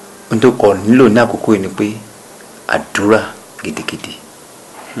 Ohun tó kọ nílò ní àkókò yìí ni pé àdúrà gidigidi.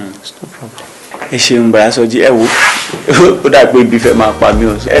 Ẹ ṣeun bàrà sọjí, ẹ wo ó dà pé ibi fẹ́ máa pa mí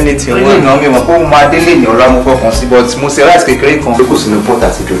o. Ẹni tí wọ́n ní ìnáwó mímọ́ kó máa délé ní ọ̀la mo fọkàn sí, but mo ṣe ráìsì kékeré kan ló kù sínú pọ́ọ̀tù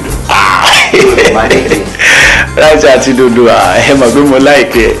àti dòdò. Ráìsì àti dòdò ẹ mọ̀ pé mo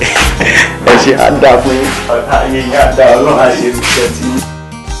láìpẹ́ ẹ ṣe á dà fún yín, ọ̀tá yín á dà, Ọlọ́run á ṣe ìṣẹ́ tí.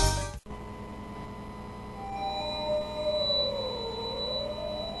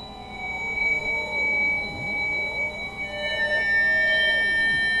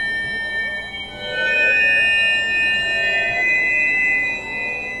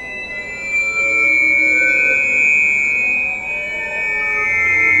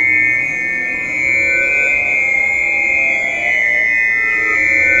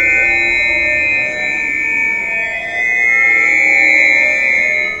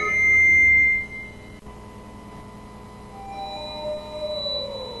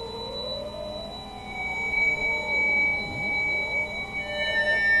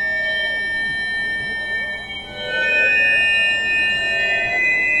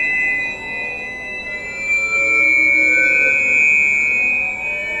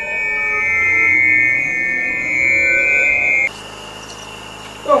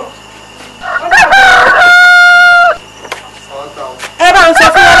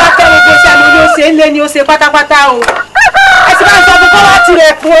 Ni ó ṣe pátápátá o. Ẹ ti bá ń sọ fún kó wá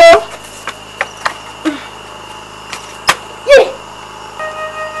tirẹ̀ kú o.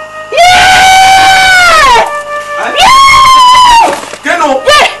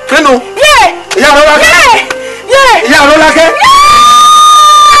 Kínú. Ìyá Rolake. Ìyá Rolake.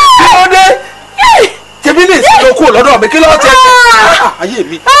 Kí ló dé? Tèmi ní ìsìnkú kúrò lọ́dọ̀ mi, kí ló tẹ? Ayé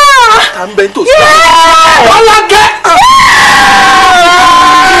mi. Ta ń bẹ ní tòsí. Rolake.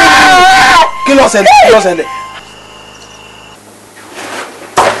 Kí ló ṣẹlẹ̀? Kí ló ṣẹlẹ̀?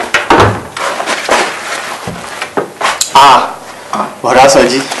 Bọ̀dá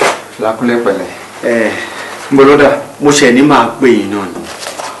Sọjí. Lákúnlé pẹ̀lẹ́. Gbọ́dọ̀dà mo ṣẹ̀ ní máa pè yín náà ni.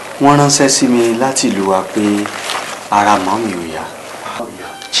 Wọ́n ránṣẹ́ sí mi láti ìlú wa pé ara mọ́ mi ò yá.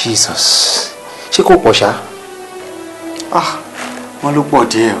 Jesus, ṣé kò pọ̀ ṣá? Wọ́n ló pọ̀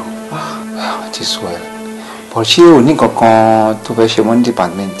díẹ̀ o. It is well. But ṣé o ní kankan tó fẹ́ ṣe mọ́ ní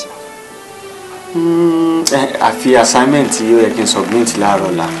department? Àfi assignment yóò yẹ kí n submit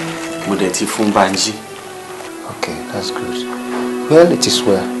láàárọ̀ la mo dẹ̀ ti fún Banji. Okay, that's good. Well, it is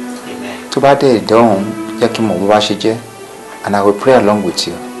well. Tó bá dẹ̀ ìdánwò jẹ́ kí n mọ̀ bó bá ṣe jẹ́, and I will pray along with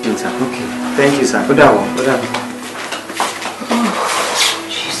you. Yes, sir. Okay. Thank you, sir. Ó dàbọ̀. Ó dàbọ̀.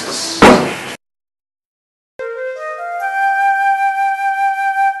 Jesus.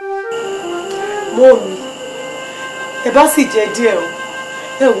 Mọ́ọ̀mí, ẹ bá sì jẹ díẹ̀ o,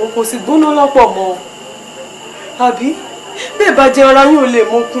 ẹ wò kò sì gbóná lọ́pọ̀ mọ́ o. Àbí bẹ́ẹ̀ bá jẹ ara yín ò lè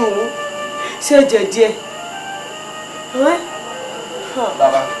mókun o, ṣé jẹ díẹ̀?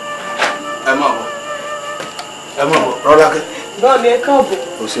 Bàbá, ẹ má bọ̀. Ẹ má bọ̀, Rolake. Báwo ni ẹ káàbọ̀?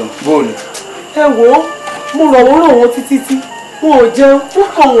 O ṣeun, bóòlù. Ẹ wò ó, mo rọ̀ wọ́n títí tí wọn ò jẹun, wọ́n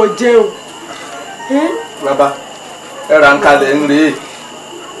kàn wọ́n jẹun. Bàbá, ẹ ra ń kalẹ̀ ń rèé.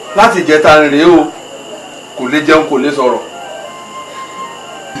 Láti jẹta ń rèé o, kò lè jẹun kò lè sọ̀rọ̀.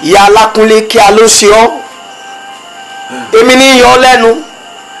 Ìyá Alákúnlé kí a ló ṣe ọ́? Èmi ní yọ lẹ́nu.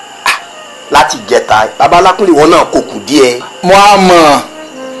 Láti jẹta, bàbá Alákúnlé wọn náà kò kù díẹ̀. Mo á mọ̀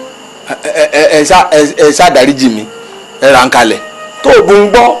ẹ ṣá dáríjì mi, ẹ ra ń kalẹ̀. Tó o bù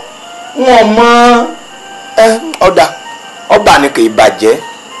ń gbọ́, wọn mọ ọ̀dà ọba ni kì í bàjẹ́.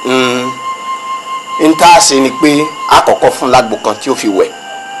 N tá a ṣe ni pé a kọ́kọ́ fún lágbo kan tí ó fi wẹ̀.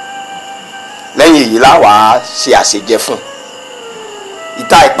 Lẹ́yìn èyí láwàá ṣe àṣejẹ fún.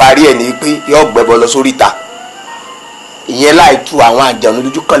 ìta ìparí ẹ̀ ní pé yóò gbẹ́bọ lọ sórí ìta ìyẹn láì tu àwọn àjànú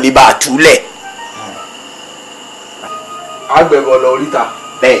lójú kan lè bá a túlẹ̀. agbẹ̀bọ̀ lọ oríta.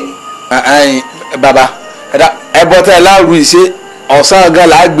 bẹ́ẹ̀ni. bàbá ẹbọ tẹ láàrú ìṣe ọ̀sán gan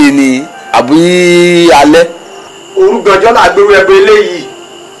la gbé ni àbí alẹ́. òru gànjọ́ là gbérú ẹbọ eléyìí.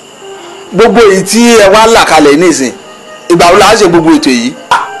 gbogbo èyí tí ẹ wá là kalẹ̀ nísìn ìgbà wo la ṣe gbogbo ètò yìí.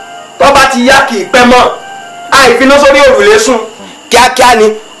 tó bá ti yá kì í pẹ́ mọ́ àìfiná sórí òrùlé sùn. kíákíá ni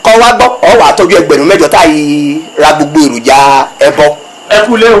kọ́ wá gbọ́ ọ wà á tọ́jú ẹgbẹ̀rún mẹ́jọ tá yìí ra gbogbo èròjà ẹbọ. ẹ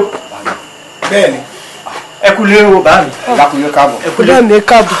kú lé o. bẹ́ẹ̀ni ẹ kú lé o bá mi. lákùnrin káàbọ̀. ẹ kú lé o. bá mi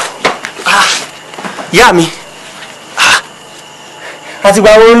káàbọ̀. yá mi. àti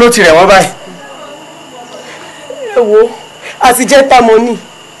gba owó ló ti rẹ̀ wọ́n báyìí. ẹ wo àti jẹta mo ní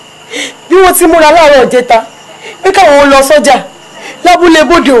bí wọ́n ti múra láàárọ̀ jẹta pé káwọn lọ sọ́jà lábúlé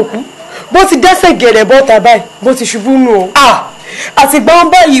bóde òkú bó ti dẹ́sẹ̀ gẹ̀rẹ̀ bọ́ta báyìí bó ti ṣubú nù o. àti gbọ́n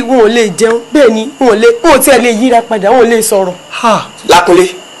báyìí wọn ò lè jẹun bẹ́ẹ̀ ni wọn ò tiẹ̀ lè yíra padà wọn ò lè sọ̀rọ̀. lákúnlé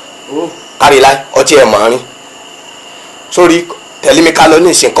kárìlá ọtí ẹ̀ mọ̀ rin sórí tẹ̀lémi ká lọ ní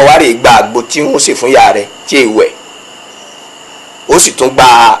ìsìnkọ́ wáré gba àgbo tí wọ́n sì fún ìyá rẹ̀ tí èè wẹ̀ ó sì tún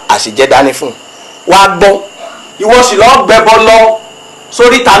gba àṣìjẹ́ dání fún un wá gbọ́. ìwọ sì lọ gbẹbọ lọ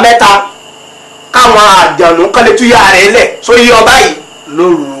sórí ta mẹ́ta káwọn àjànú kan lè tú ìyá rẹ̀ lẹ̀ sórí ọba yìí.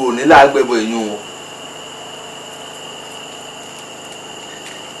 lóru òní lágbẹ̀bọ̀ èyún o.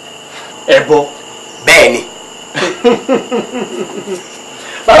 ẹbọ. bẹ́ẹ̀ ni.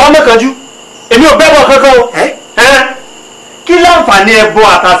 bàbá mẹ́kànjú èmi ò gbẹ́bọ̀ kankan o. kí láǹfààní ẹbọ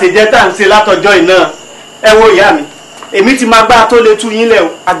àtàṣejẹ tá à ń ṣe látọjọ́ iná ẹ wo ìyá mi èmi ti máa gbá tó lè tú yín lẹ̀ o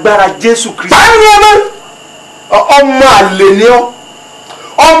agbára Jésù Kristi. báyìí ni ọmọ àlè ni ọ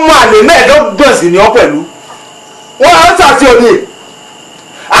ọmọ àlè mẹ́ẹ̀ẹ́dọ́gbọ̀n sì ni ọ pẹ̀lú wọn á sàṣì òní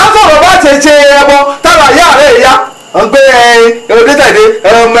à ń sọ̀rọ̀ bá ṣe ṣe ẹbọ tára ìyá rẹ̀ yá ń gbé èrò tẹ̀lé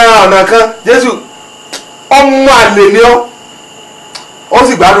ọ̀nà kan Jésù ọmọ àlè ni ọ ó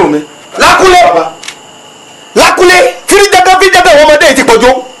sì gbádùn mi. lákúlé fíríjẹ́gẹ́ wọn ọmọdé ti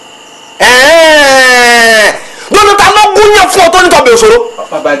pọ̀jọ́ lọ́nà ta ló gúnyàn fún ọ tó nítorí ọbẹ̀ òṣòro.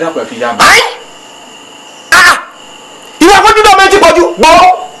 bàbá ẹ̀dá pẹ̀ fi yá mi. ìwà fojú náà méjì pọ̀jù gbọ́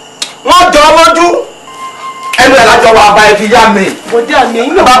wọ́n jọ ọ lójú ẹnu ẹ̀ lájọ wa bá ẹ fi yá mi. bọ̀dé àmì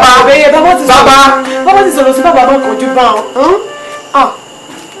ẹ̀yìn náà bàbá bàbá ti sọ̀rọ̀ sí bàbá náà kọjú bá wọn.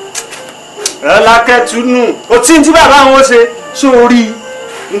 Rọ́lákẹ́ túnú o tí ń tí bàbá wọn ṣe sórí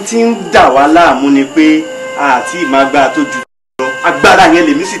n ti ń dà wá láàmú ni pé àti ìmàgbà tó ju lọ agbára yẹn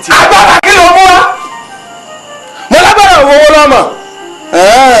lèmi sì ti. agbára kí ló mú wa mo lágbára òwò lọ́mọ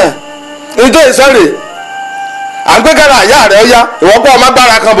nítorí ìsọ̀rè à ń gbé kára àyà rẹ̀ ọ̀yá ìwọ́pọ̀ ọmọ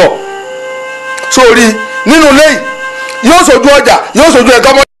agbára kan bọ̀ sórí nínú ilé yìí yóò sojú ọjà yóò sojú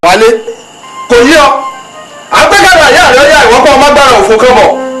ẹ̀tọ́ mọ́ wálé kò yí ọ à ń gbé kára àyà rẹ̀ ọ̀yá ìwọ́pọ̀ ọmọ agbára òfò kan bọ̀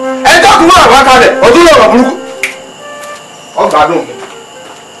ẹjọ́ kúrò àwọn kalẹ̀ ọdún lọ́rọ̀ burúkú ọgbàdùn mi.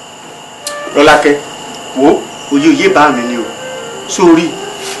 Rọ́lákẹ́ wo òye bá mi ni o sórí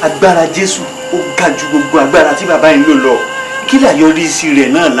agbára Jésù ó ga ju gbogbo agbára tí bàbá yìí ń lò lọ kí làyọrísí rẹ̀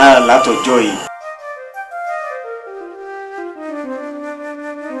náà látọjọ́ yìí.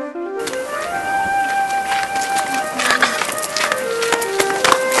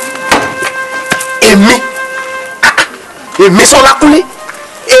 èmi sọ Ọlákúnlé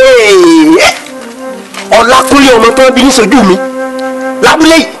Ọlákúnlé ọmọ tó bí ní sojú mi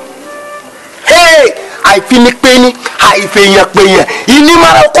lábúlé yìí àìfinipé ni àìfèèyàn pèèyàn ìní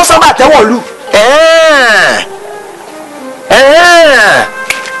máa kó sábà tẹ́wọ̀lú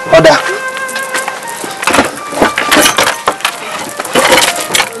ọ̀dà.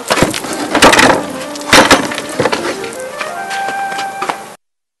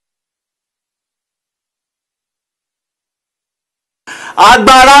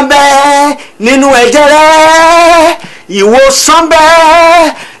 agbára ń bẹ nínú ẹ̀jẹ̀ rẹ̀ ìwòsàn bẹ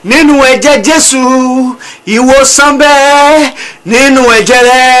nínú ẹ̀jẹ̀ Jésù ìwòsàn bẹ nínú ẹ̀jẹ̀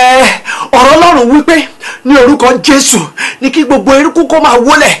rẹ̀ ọ̀rọ̀ Ọlọ́run wípé ní orúkọ Jésù ní kí gbogbo erékùn kó máa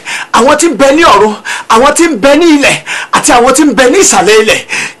wólẹ̀ àwọn tí ń bẹ ní ọ̀run àwọn tí ń bẹ ní ilẹ̀ àti àwọn tí ń bẹ ní ìsàlẹ̀ ilẹ̀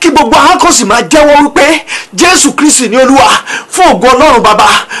kí gbogbo àwọn kan sì máa jẹ́wọ́ wípé Jésù Kristi ní Olúwa fún ògo Ọlọ́run bàbá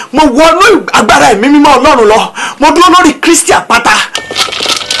mo wọnú agbára ẹ̀mí mímọ́ Ọlọ́run lọ mo dúró lórí Kristi àpáta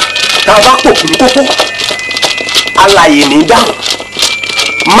tá a bá pò kúrú kókó alààyè ní dáhùn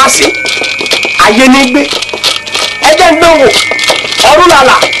má sí ayé ní gbé ẹjẹ ń dánwò ọrùn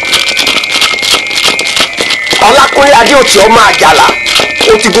làlà Ọlákúnlé Adéòtí ọmọ àjàlá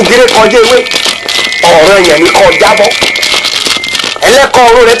ó ti gúgéré kọjá ewé ọ̀ràn yẹn ní kó jábọ́ ẹlẹ́kọ̀ọ́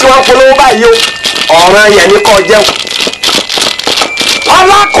ọ̀run rẹ tí wọ́n polówó báyìí o ọ̀ràn yẹn ní kó jẹun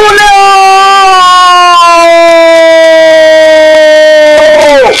Ọlákúnlé ooo.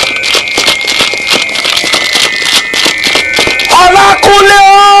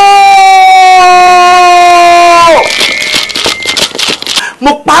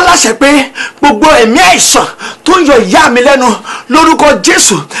 mo pa á láṣẹ pé gbogbo ẹ̀mí àìsàn tó ń yọ ìyá mi lẹ́nu lórúkọ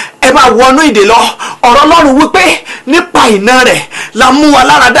Jésù ẹ máa wọnú ìdè lọ. ọ̀rọ̀ Ọlọ́run wípé nípa iná rẹ̀ la mú wa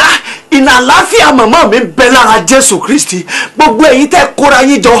lára dá. iná àlàáfíà màmá mi bẹ lára Jésù Kristi. gbogbo èyí tẹ́ kóra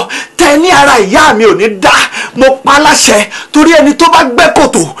yín jọ tẹ́ ní ara ìyá mi ò ní dá. mo pa á láṣẹ torí ẹni tó bá gbẹ́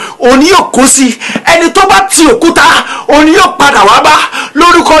kòtò òní yóò kó sí, ẹni tó bá ti òkúta òní yóò padà wá bá.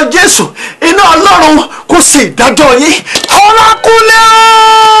 lórúkọ Jésù iná Ọlọ́run kó ṣe ìdájọ́ yín. Ọlákúnlé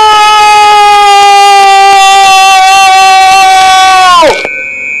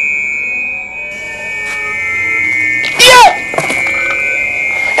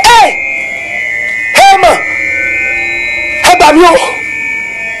ẹ gbà mí o,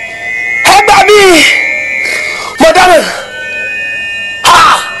 ẹ gbà mí, mo dáná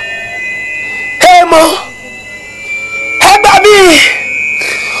ẹ mọ, ẹ gbà mí,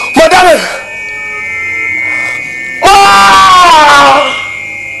 mo dáná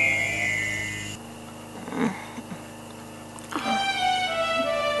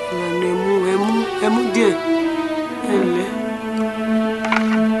ẹmú díẹ̀ ẹ̀lẹ́.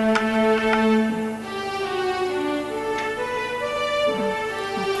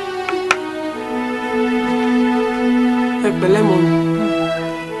 ẹ pẹ̀lẹ́ mọ́ mi.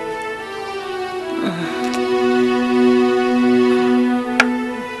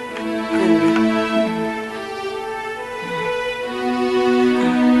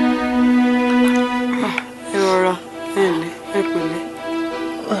 ẹ rọra ẹ̀lẹ́ ẹ pẹ̀lẹ́.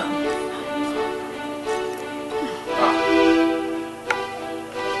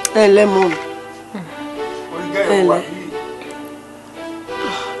 ẹ̀lẹ́ mọ́ mi. ẹ̀lẹ́.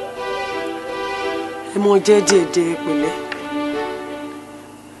 ẹ mọ jẹ́jẹ́ pẹ̀lẹ́.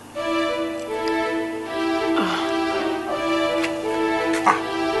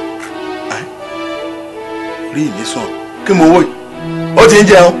 rí mi sàn kí mo wò yìí ó ti ń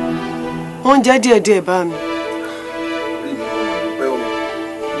jẹun. wọ́n ń jẹ́ díẹ̀díẹ̀ bá mi.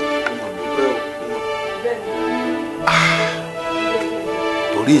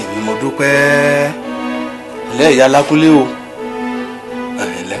 torí èmi mo dúpẹ́ ilé ìyá Lákúnlé o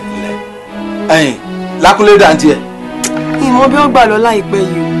ẹ̀yìn Lákúnlé dàntí ẹ̀. ìmọ̀ bí ó gbà lọ láìpẹ́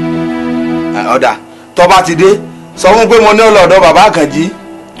yìí o. ọ̀dà tó bá ti dé sọ fún pé mo ní ọlọ́dọ̀ bàbá Àkànjí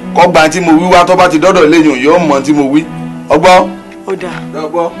kọ́ gba tí mo wí wá tó bá ti dọ́dọ̀ léyìn yóò mọ tí mo wí ọgbọ́. ó dà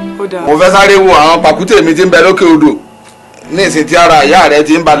ó dà. mo fẹ́ sáré wo àwọn pàkúté mi tí ń bẹ lókè odò ní ìsìn tí ara ìyá rẹ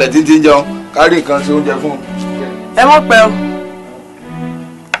ti ń balẹ̀ tí ń ti ń jẹun kárí nǹkan ṣe oúnjẹ fún un. ẹ mọ̀ pẹ́ o.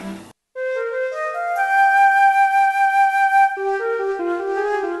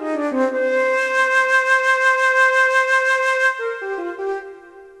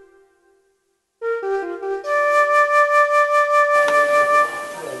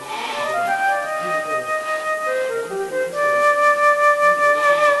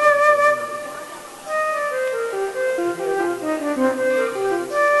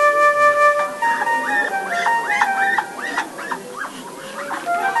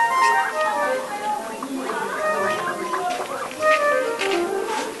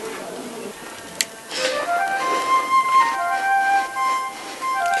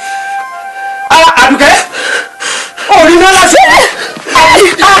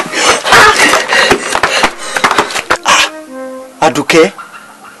 Àdùkẹ́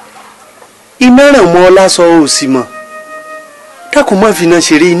iná ràn mọ́ ọ lásọ ò sì mọ̀ dákun má fi iná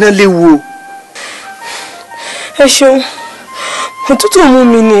ṣeré, iná léwu o. ẹ ṣeun òtútù mú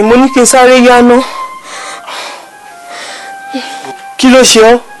mi ni mo ní kí n sáré yáná. kí ló ṣe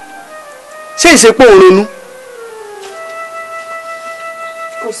ọ́ ṣé ìṣepọ̀ ò ronú.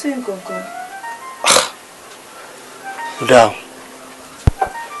 kò sí nǹkan kan. ó dáa o.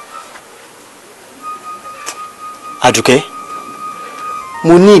 Àdùkẹ́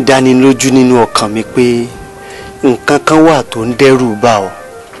mo ní ìdánilójú nínú ọkàn mi pé nǹkan kan wà tó ń dẹ́rù bà ọ́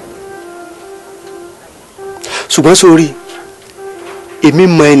ṣùgbọ́n sórí èmi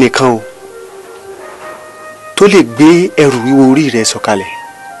mọ ẹnìkan o tó lè gbé ẹrù wíwo orí rẹ sọ̀kalẹ̀.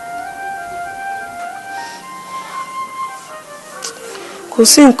 kò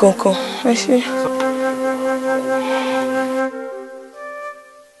sí nǹkan kan ẹ ṣé.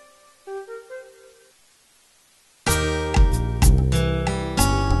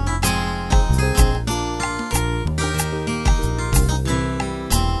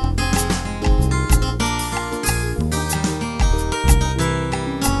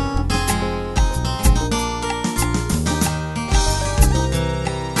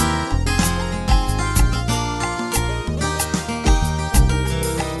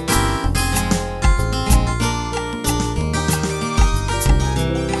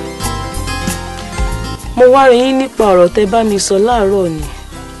 mo wá rí yín nípa ọ̀rọ̀ tẹ́ bá mi sọ láàárọ̀ ni.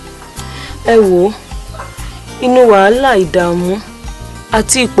 Ẹ wò, inú wàhálà ìdààmú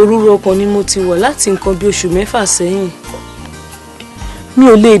àti ìpòrúru ọkàn ni mo ti wà láti nǹkan bí oṣù 6 sẹ́yìn. Mi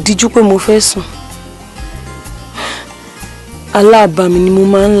ò lè díjú pé mo fẹ́ sùn. Aláàbàmì ni mo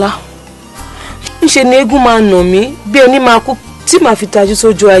máa ń lá. Ńṣe ni eégún máa nà mí bí ẹni máa kú tí màá fi tajú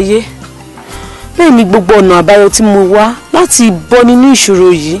sójú ayé. Bẹ́ẹ̀ ni gbogbo ọ̀nà àbáyọ tí mo wá láti bọ́ nínú ìṣòro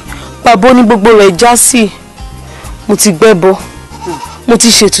yìí pàbó ní gbogbo rẹ̀ já sí. Mo ti gbẹ́bọ, mo ti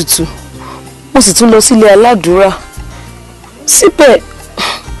ṣètùtù, mo sì tún lọ sílé aládùúrà. Síbẹ̀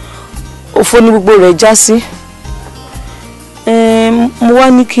òfo ní gbogbo rẹ̀ já sí. Mo wá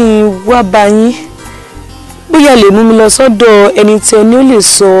ní kí n wá bá yín bóyá lè mú mi lọ sọ́dọ̀ ẹni tí ẹni ó lè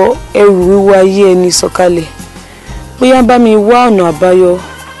sọ ẹrù wíwá ayé ẹni sọ̀kalẹ̀. Bóyá bá mi wá ọ̀nà àbáyọ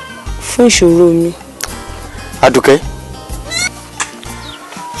fún ìṣòro mi. Àdùkẹ́,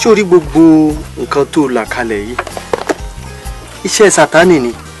 ṣé o rí gbogbo nǹkan tó là kalẹ̀ yìí? Iṣẹ́ Sátánì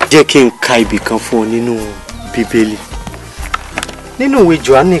ni. Jẹ́ kí n ka ibì kan fún ọ nínú Bíbélì. Nínú ìwé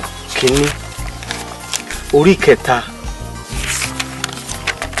Jòhánù kínní orí 3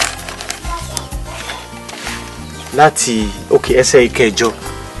 láti ẹsẹ̀ 9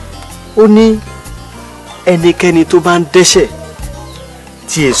 ó ní ẹnikẹ́ni tó bá ń dẹ́ṣẹ̀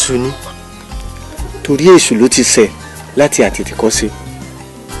tí èṣù ni, torí èṣù ló ti ṣẹ̀ láti àtètèkọ́ṣe.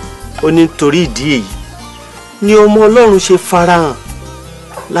 Ó ní torí ìdí èyí ni ọmọ Ọlọ́run ṣe farahàn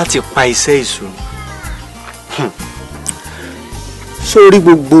láti pa iṣẹ́ èṣù. Sórí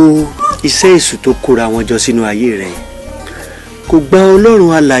gbogbo iṣẹ́ èṣù tó kóra wọn jọ sínú ayé rẹ̀ kò gba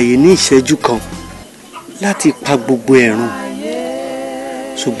Ọlọ́run alààyè ní ìṣẹ́jú kan láti pa gbogbo ẹ̀rùn.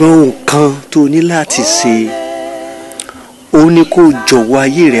 Ṣùgbọ́n ohun kan tó ní láti ṣe òun ni kó jọ̀wọ́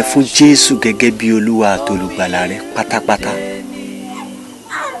ayé rẹ fún Jésù gẹ́gẹ́ bí Olúwa àtolùgbàlà rẹ pátápátá.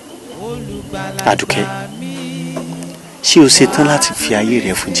 Àdùkẹ́, ṣé o ṣetán láti fi ayé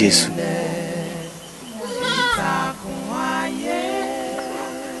rẹ fún Jésù?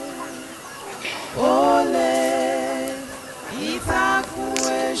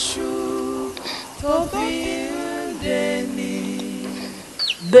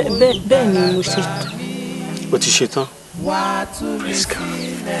 Bẹ́ẹ̀ ni mo ṣe. O ti ṣetán? Praise God.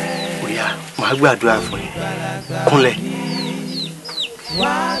 Oya, màá gbàdúrà fún ẹ. Kúnlẹ̀.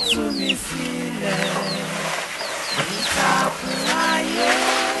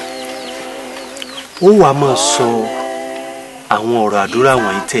 Ó wá máa sọ àwọn ọ̀rọ̀ àdúrà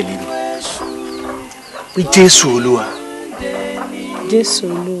wọ̀nyí tẹ̀lé mi. Pé Jésù Olúwa. Jésù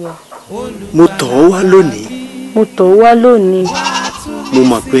Olúwa. Mo tọ̀ ọ́ wá lónìí. Mo tọ̀ ọ́ wá lónìí. Mo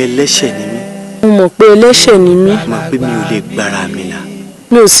mọ̀ pé ẹlẹ́ṣẹ̀ ni mí. Mo mọ̀ pé ẹlẹ́ṣẹ̀ ni mí. Mo mọ̀ pé mi ò lè gbára mi là.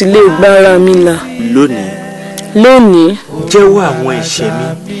 Mi ò sì lè gbára mi là. Lónìí. Lónìí. Jẹ́wọ́ àwọn ẹ̀ṣẹ̀ mi.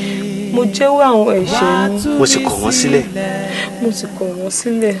 Mo jẹ́wọ́ àwọn ẹ̀ṣẹ̀ mi. Mo sì kọ̀ wọ́n sílẹ̀. Mo sì kọ̀ wọ́n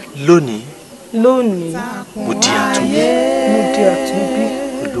sílẹ̀. Lónìí. Lónìí. Mo di àtúnbí. Mo di àtúnbí.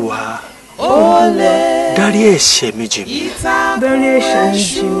 Olúwa. Olúwa. Dárí ẹ̀ṣẹ̀ mi jì mí. Dárí ẹ̀ṣẹ̀ mi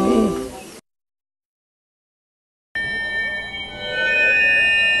jì mí.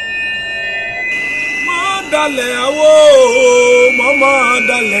 Dalẹ̀ àwọ̀ mọ́mọ́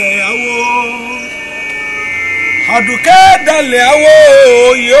dalẹ̀ àwọ̀ Àdùkẹ́ dalẹ̀ àwọ̀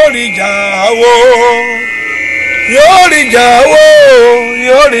yóò rí jà àwọ̀ yóò rí jà àwọ̀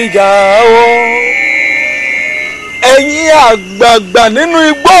yóò rí jà àwọ̀. Ẹ̀yin àgbààgbà nínú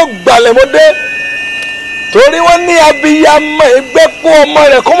igbó gbàlẹ̀mọ́dé torí wọ́n ní abiyamọ ẹgbẹ́ kún ọmọ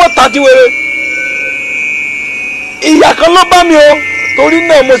rẹ̀ kó mọ́ tàtiwèrè. Ìyà kan ló bá mi o torí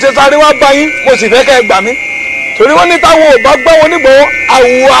náà mo ṣe sáré wá bá yín mo sì fẹ́ kẹ́ ẹ gbà mí torí wọ́n ní táwọn ò bá gbọ́ wọn nígbọ̀wọ́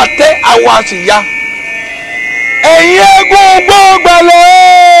àwọ̀ àtẹ àwọ̀ àṣìyá. Ẹ̀yin eégún gbọ́gbàlẹ̀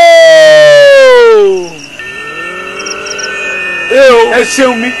ẹ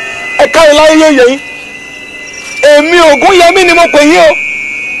ṣeun mi ẹ káyọ̀ láyé yẹ̀yẹ̀ yín èmi Ògúnyẹmí ni mo pè yín o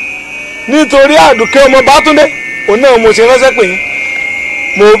nítorí Àdùkẹ́ ọmọ Bátúndé òun náà mo ṣe ránṣẹ́ pè yín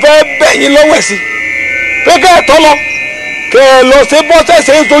mo fẹ́ bẹ̀ yín lọ́wọ́ ẹ̀ sí pé kẹ́ ẹ̀ tọ́ lọ kẹ́ ẹ lọ ṣe bọ́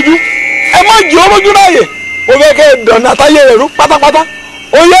sẹ́sẹ̀ ń sojú ẹ má jù ọ́ lójú láàyè mo fẹ́ kẹ́ ẹ dọ̀nà àtàyè rẹ̀ rú pátápátá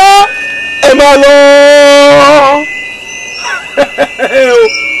ó yá ẹ máa lọ.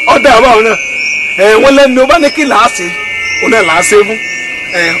 ọ̀dà àbáwọn náà wọ́n lẹ́nu bá ní kí làá ṣe ó náà làá ṣe fún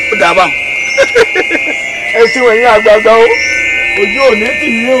ọ̀dà àbáwọn. ẹ ṣe wọ̀nyí àgbààgbà o ojú ò ní tì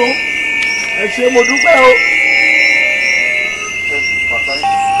yín o ẹ ṣe mo dúpẹ́ o.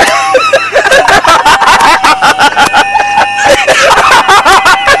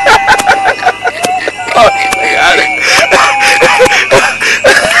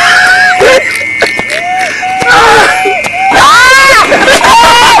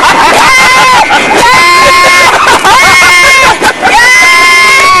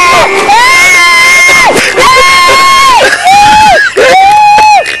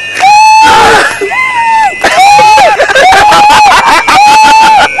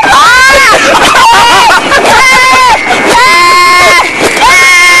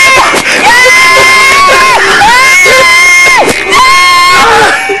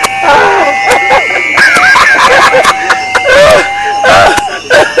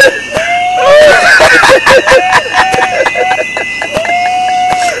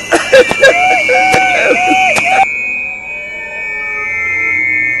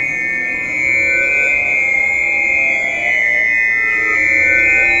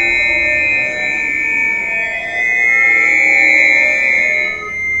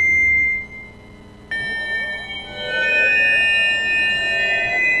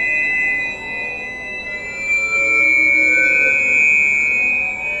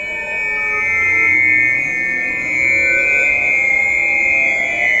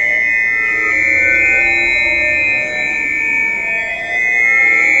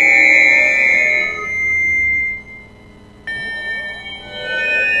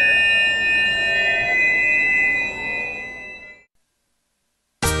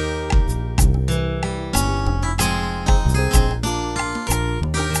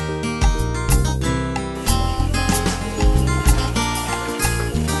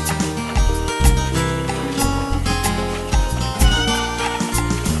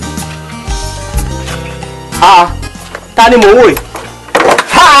 Ta ni mò ń wò yìí?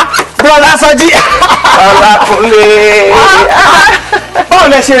 Bọ́lá Sọ́jí. Ọlákúnlé. Báwo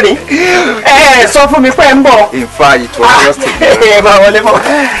lẹ ṣe rìn? Sọ fún mi pé ẹ ń bọ̀. In fact, it was just a day. Ẹ máa wọlé bọ̀.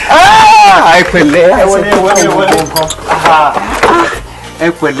 Ẹ pẹ̀lẹ́. Ẹ wọlé. Ẹ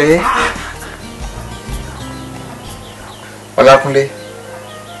pẹ̀lẹ́. Ọlákúnlé,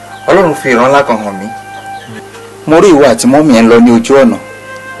 Ọlọ́run fi ìran ńlá kan hàn mí. Mo rí ìwọ àti mọ́mì ẹ̀ ń lọ ní ojú ọ̀nà.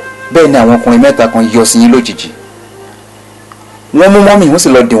 Bẹ́ẹ̀ ni àwọn ọkùnrin mẹ́ta kan yọ sí yín lójijì. Wọ́n mú mọ́mì wọ́n sì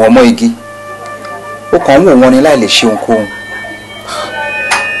lọ dè wọ́n mọ́ igi. Ó kàn ń wò wọ́n ní láì lè ṣe ohunkóhun.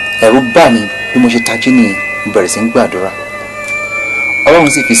 Ẹ̀rù bà mí bí mo ṣe tají nìyẹn, mo bẹ̀rẹ̀ sí ń gbàdúrà. Ọlọ́run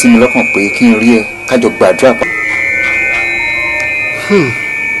sì fi sí mi lọ́kàn pé kí n rí ẹ kájọ gbàdúrà pa.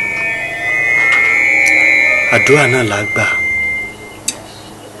 Àdúrà náà là á gbà.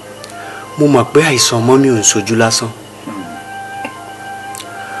 Mo mọ̀ pé àìsàn ọmọ mi ò ń ṣojú lásán.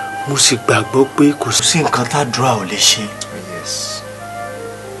 Mo sì gbàgbọ́ pé kò sí nǹkan tádùúrà ò lè ṣe. Yes.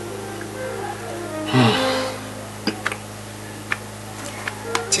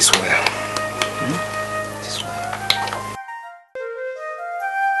 This way.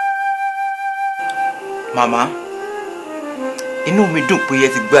 Màmá, inú mi dùn pé ẹ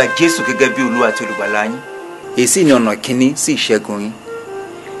ti gba Jésù gẹ́gẹ́ bí Olúwa àti Olùgbàlà yín. Èsì ni ọ̀nà kínní sí ìṣẹ́gun yín.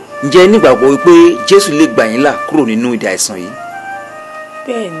 Ǹjẹ́ ẹ nígbàgbọ́ wípé Jésù lè gbà yín là kúrò nínú ìdè àìsàn yìí?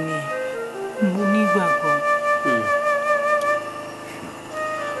 Bẹ́ẹ̀ni, mo nígbàgbọ́.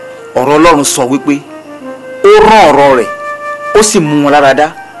 Ọ̀rọ̀ Ọlọ́run sọ wípé ó rán ọ̀rọ̀ rẹ̀ ó sì mú wọn lára dá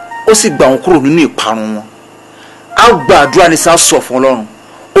ó sì gbà wọn kúrò nínú ìparun wọn. A gba àdúrà ní sá sọ fún Ọlọ́run.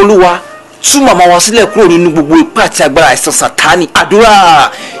 Olúwa, tú màmá wa sílẹ̀ kúrò nínú gbogbo ipá àti agbára àìsàn Sátánì. Àdúrà,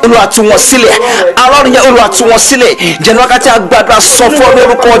 Olúwa tú wọn sílẹ̀. Ọlọ́run yẹn, Olúwa tú wọn sílẹ̀. Ǹjẹ́ ní wákàtí àgbàdo sọ fún ọ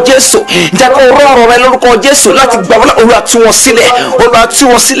lórúkọ Jésù. Ǹjẹ́ kó rọ ọ̀rọ̀ rẹ lórúkọ Jésù láti gbà wọ́n. Olúwa tú wọn sílẹ̀. Olúwa tú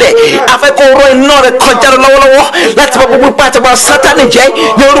wọn sílẹ̀. A fẹ́ kó rọ iná rẹ kọjá lọ́wọ́lọ́wọ́ láti bá gbogbo ipá àti agbára Sátánì jẹ́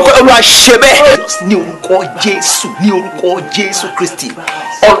ní orúkọ Olúwa ṣe bẹ́ẹ̀. Ní orúkọ Jésù, ní orúkọ Jésù Kristi.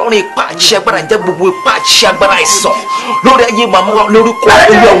 Ọlọ́run ipá àti agbára jẹ́ gbogbo ipá àti agbára àìsàn lórí ayé màmá wa lórúkọ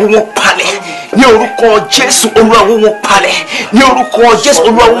Olúwa wó wọn palẹ̀. Ní orúkọ Jésù, Olúwa wó wọn palẹ̀. Ní orúkọ Jésù,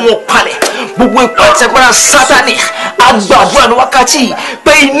 Olúwa wó wọn palẹ̀. Gbogbo ipá àti agbára Sátánì agbàdúrà ní wákàtí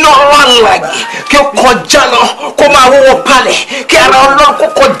pé iná ọ̀rọ̀ àlàyé kí ó kọjá lọ kó máa wó wọn palẹ̀, kí ara Ọlọ́run kó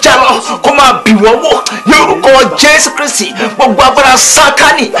kọjá lọ kó máa bì wọ́n wò. Ní orúkọ Jésù Kristi, gbogbo agbára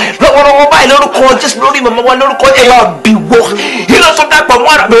Sátánì lọ́wọ́lọ́wọ́ báyìí lórúkọ Jésù lórí màmá wa lórúkọ ẹ̀ máa bì wọ́. Iná tó dàpọ̀ mọ́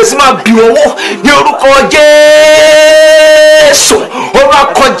ara bẹ̀rẹ̀ sí máa bì wọ́n wò. Ní orúkọ Jésù, Olúwa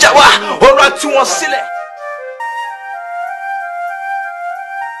kọjá wá, Olúwa tú wọn sílẹ̀.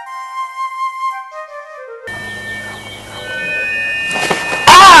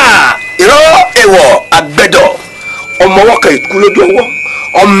 Irọ́ èwọ̀ àgbẹ̀dọ̀ ọmọ ọwọ́ kan ìkú lójú ọwọ́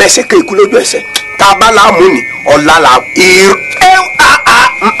ọmọ ẹsẹ̀ kan ìkú lójú ẹsẹ̀ tá a bá láàmú ni ọ̀la là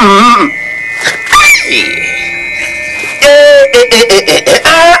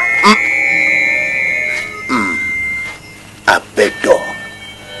àgbẹ̀dọ̀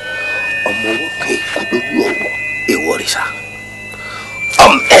ọmọ ọwọ́ kan ìkú lójú ọwọ́ èwọ̀ rìṣà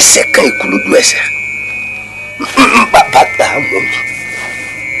ọmọ ẹsẹ̀ kan ìkú lójú ẹsẹ̀ bàbá láàmú ni.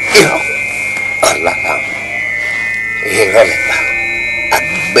 Irọ́ ọ̀làlà irọ́ lẹ́la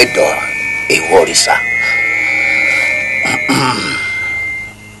àgbẹ̀dọ̀ èèwọ̀ òrìṣà.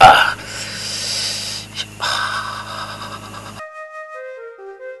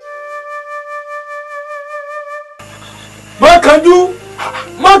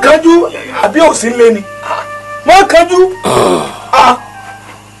 Má kánjú àbí òsì ń lé ni má kánjú.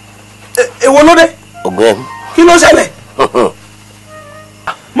 Èwo ló dé? Ọ̀gbẹ́ni. Kí ló ṣẹlẹ̀?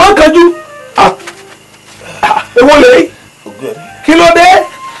 Má kánjú. Èwo lè rí? Kí ló dé?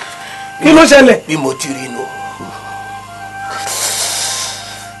 Kí ló ṣẹlẹ̀? Bí mo ti rí inú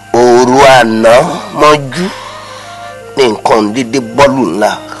òru àná mọ́jú ní nǹkan dédé bọ́ọ̀lù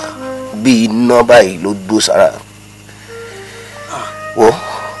ńlá bí iná báyìí ló dó sára wo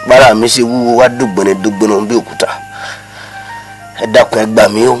bára mi ṣe wúwo wá dùgbẹ̀nẹ̀ bí òkúta. Ẹ dákun ẹ gbà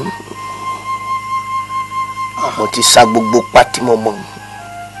mí o, mo ti sá gbogbo pátí mọ́mọ́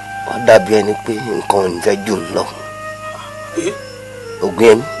ó dàbí ẹni pé nǹkan ò ní fẹ́ jù ń lọ. Ògùn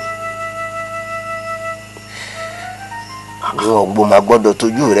ẹ̀mí wọn ọgbọ́n máa gbọ́dọ̀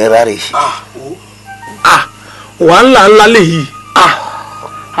tójú rẹ rárẹ̀. wàhálà lèyí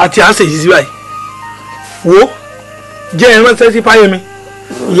àti àṣẹ yìí sí báyìí wo jẹ́ ìránṣẹ́ sí Fáyẹmí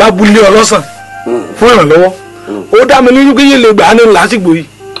lábúlé ọlọ́sàn fún ìrànlọ́wọ́. Ó dá mi lójú pé yé lè gbà á ní lásìgbò yìí.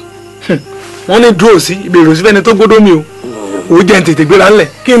 Wọ́n ní dúró sí ìbèrò sí fẹ́ni tó gbódó mi o. Ó jẹ́ ń tètè gbéra ńlẹ̀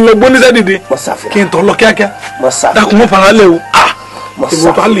kí n lọ gbóníṣẹ́ dìde kí n tọ́ lọ kíákíá. Dákun mọ́ fara lẹ̀ o.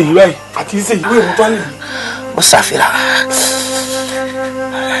 Ìwò tó á lè yí báyìí àti ìṣe ìwé ìwò tó á lè yí. ó ṣàfihàn.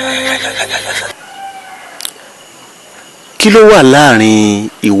 Kí ló wà láàrin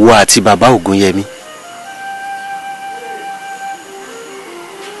ìwọ àti bàbá Ògúnyẹmí?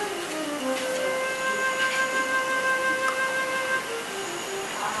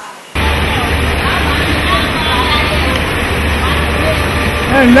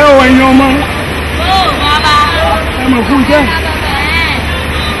 ẹ ǹlẹ́ o ẹ̀yin ọmọ. ó bàbá. ẹ mọ̀ fún iṣẹ́.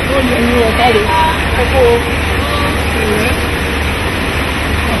 ó lè ní ọ̀ká rẹ̀ ọkọ̀ ẹ̀rẹ́.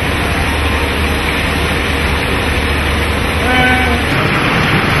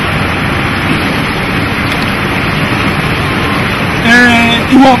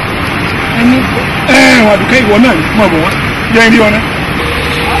 Ìwọ ẹni Àdùkẹ́ ìwọ náà ni mo bọ̀ wá jẹ́ irí ọ̀nà.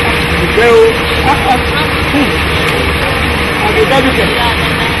 Àdùkẹ́ o Àdùkẹ́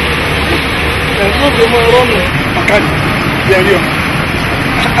ẹ̀sùn òkè mọ ọ̀rọ̀ mi ọ̀kadì jẹ́ irí ọ̀nà.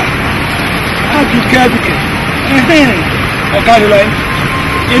 Àdùkẹ́ ọ̀kadì láyé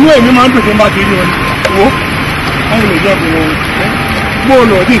inú èmi máa ń dùn tó ń bá ti rí wọn wo wọ́n lè jẹ́ ọ̀pọ̀ wọn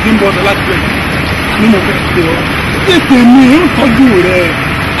bóòlù ọ̀dí ìdí ń bọ̀ ọ̀dọ̀ láti bẹ̀rẹ̀ ní mo fẹ́ ṣe wọn. Tètè mi ń tọ́jú rẹ̀.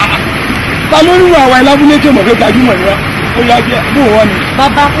 Ta ló ń wá àwa ìlábúlé tí mo fẹ́ gbajúmọ̀ ni wa? Ó yá jẹ́ bó wọ́n ni.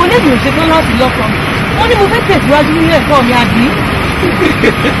 Bàbá oníbi ò ṣetán láti lọ́kọ mi. Wọ́n ní mo fẹ́ tẹ̀síwájú nínú ẹ̀kọ́ mi àbí.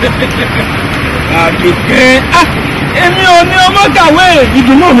 Àdùkẹ́ èmi ò ní ọmọ kàwé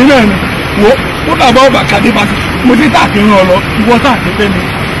ìdùnnú mi náà ni. Wo ó dàbọ̀ ọba kàdé bá ti mo ti tà kí n rán ọ lọ ìwọ tà kí fẹ́ mi.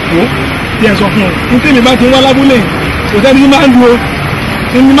 Wo bí ẹ sọ fún ọ ní tí mi bá ti wá lábúlé kò sẹ́ni tí máa ń lu o.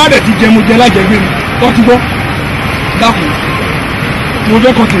 Ní má dẹ̀ ti jẹ mo jẹ lájẹgbé mi. Kọ́ ti gbọ́ dákun mo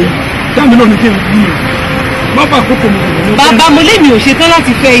fẹ́ kọ́ tèmi dáàmì náà ní kí n bí mi má bà kókò mi. Bàbá mo lé mi ò ṣetán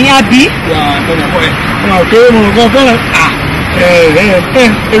láti fẹ́ yín àbí. wà á tọ́jà fọ́ ẹ wọn ò kéré mo kàn fẹ́ràn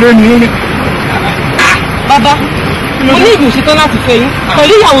eré ni eré. Bàbá mo lé mi ò ṣetán láti fẹ́ yín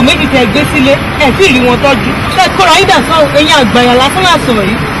pẹ̀lú ìyàwó méjì tẹ́ gbé sílé ẹ̀ tí ì rí wọn tọ́jú ṣe kóra yín dà sọ eyín àgbàyàn lásán lásán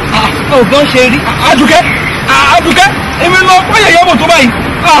yìí ògbọ́n ṣe rí. Àdùkẹ́ èmi lọ fọyẹyẹ bò tó báyìí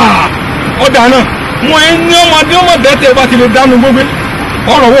ọ̀dà náà mo ní ọmọdé ọmọdé tẹ bá ti lè dánú gbogbo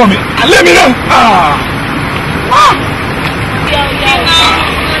ọ̀rọ̀ wọ̀ mi alẹ́ mi náà.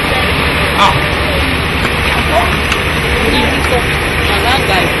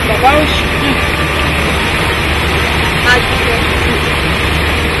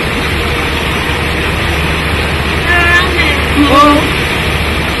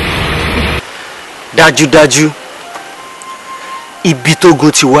 Dájúdájú ibi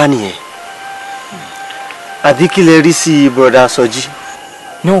tógun ti wá nìyẹn. Àbí kí lẹ rí sí bọ̀dá Sọjí?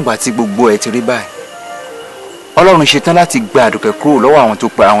 Níwọ̀n ìgbà tí gbogbo ẹ̀ ti rí báyìí Ọlọ́run ṣetán láti gba Àdùkẹ́ kúrò lọ́wọ́ àwọn tó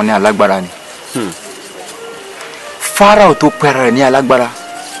pe ara wọn ní alágbára ni. Fáráò tó pe ara rẹ̀ ní alágbára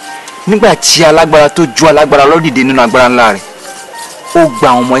nígbà tí alágbára tó ju alágbára lọ dìde nínú agbára ńlá rẹ̀ ó gba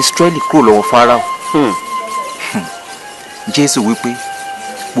àwọn ọmọ Ísírẹ́lì kúrò lọ́wọ́ Fáráò. Jésù wípé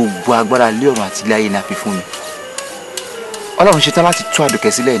gbogbo agbára lé ọ̀run àti ilé ayé ni a fi fún mi. Ọlọ́run ṣetán láti tú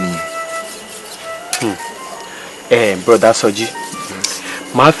Àdùkẹ́ sílẹ̀ nìyẹn. Brother Sọjí,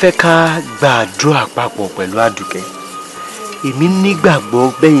 màá fẹ́ ká gbàdúrà papọ̀ pẹ̀lú Àdùkẹ́. Èmi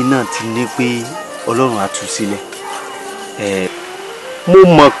nígbàgbọ́ bẹ́yìn náà ti ní pé Ọlọ́run á tú sílẹ̀. Mo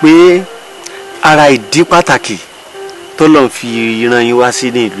mọ̀ pé ara ìdí pàtàkì tọ́lọ́run fi rán yín wá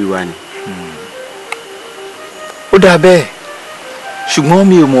sí ní ìlú wa ni. Ó dáa bẹ́ẹ̀ ṣùgbọ́n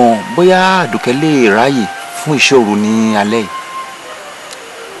mi ò mọ̀ bóyá Àdùkẹ́ lè ráyè fún ìṣòro ní alẹ́ yìí.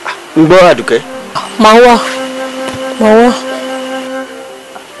 ń gbọ́ Àdùkẹ́. Màá wá.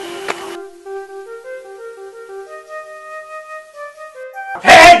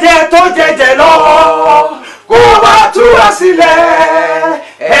 Ẹ̀jẹ̀ tó jẹ̀jẹ̀ lọ kó wá tú wa sílẹ̀.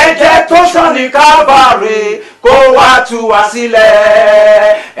 Ẹ̀jẹ̀ tó ṣàn ní Kávárì kó wá tú wa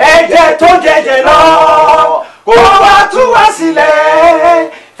sílẹ̀. Ẹ̀jẹ̀ tó jẹ̀jẹ̀ lọ kó wá tú wa sílẹ̀.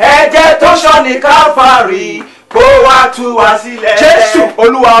 Ẹ̀jẹ̀ tó ṣàn ní Kávárì kó wá tú wa sílẹ̀. Jésù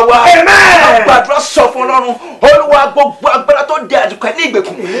Olúwa wa. Amen. Àgbàdúrà sọ fún Ọlọ́run Olúwa gbogbo agbára tó dè Àdùkẹ́ ní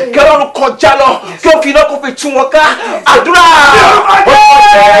ìgbèkùn kí Ọlọ́run kọjá lọ kí ó fi iná kó fi tú wọn ká. Àdúrà orúkọ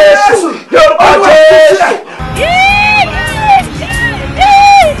Jésù orúkọ Jésù.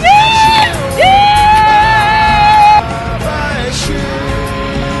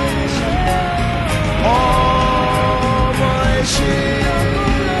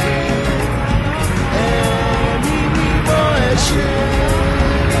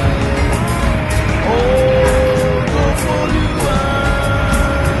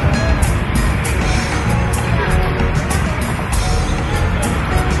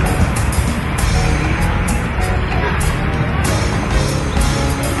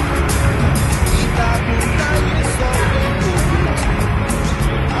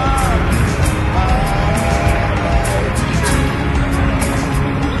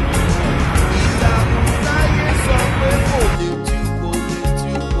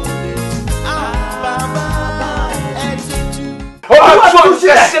 tú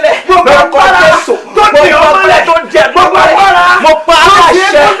sílẹ̀ lórúkọ Jésù gbogbo agbára tó jẹ gbogbo agbára mo pa aláṣẹ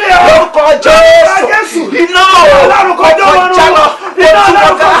lórúkọ Jésù iná kọkọ jálọ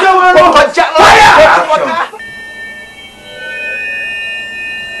kọkọ jálọ.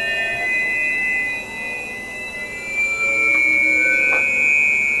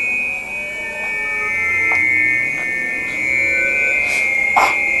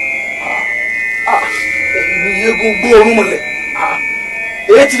 egun gbóòórùn mọ́lẹ̀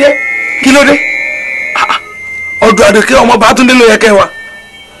èyí ti dé kí ló dé ọ̀dọ̀ àdùkẹ́ ọmọ Bátúndé ló yẹ kẹ́ wa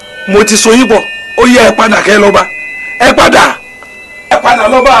mo ti so yín pọ̀ ó yẹ ẹ padà kẹ́ lọ́ba ẹ padà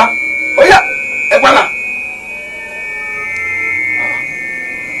lọ́ba ó yá ẹ padà.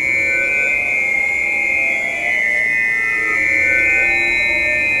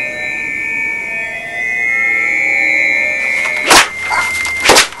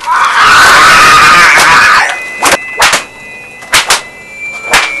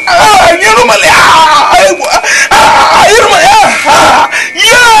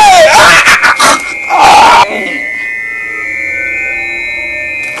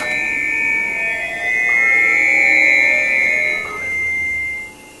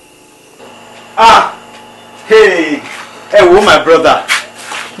 Ẹ wo my brother,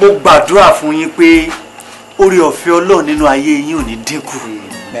 mo gbàdúrà fún yín pé oore ọ̀fẹ́ Ọlọ́run nínú ayé yín ò ní dínkù.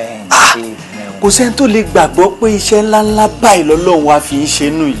 Kò sẹ́ni tó lè gbàgbọ́ pé iṣẹ́ ńláńlá báyìí lọ́lọ́run wá fi ń ṣe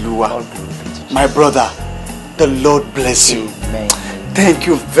nínú ìlú wa. My brother, the Lord bless you. Thank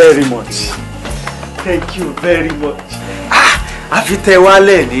you very much. Thank you very much. Àfi tẹ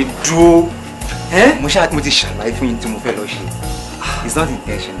wálẹ̀ ní dúró. Mo ti ṣàlàyé fún yín tí mo fẹ́ lọ ṣe. It's not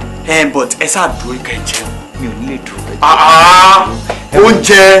intentional. But ẹ ṣáà dúró kẹ́ jẹun. Mi ò ní lè dúró.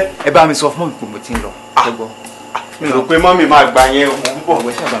 Oúnjẹ. Ẹ bá mi sọ fún mọ́mì pé mo ti ń lọ. Mi rò pé mọ́mì máa gbà yẹn o. Mo ń bọ̀.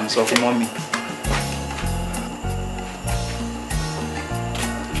 Ọ̀gbẹ́ ṣàbà mi sọ fún mọ́mì.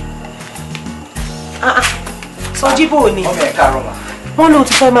 Sọjí bò ni. Mọ́mì ẹ káàárọ̀ mà. Wọ́n ló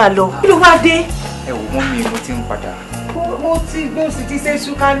ti fẹ́ máa lọ. Kí ló wá dé? Ẹ wò mọ́mì mo ti ń padà. Mo sì ti ṣe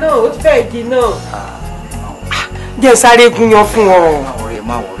ṣúkà náà, ó ti fẹ́ di náà. Jẹ́ sáré gúnyán fún ọ. Ẹ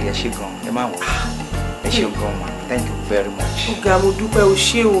má wọrí, ẹ ṣé gan, ẹ má wọrí. Ẹ ṣé gan ma, thank you very much. Ọ̀gá mo dúpẹ́ o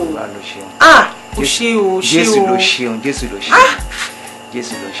ṣé o. Olúwa ló ṣeun. O ṣé o, ṣé o. Jésù ló ṣeun, Jésù ló ṣeun.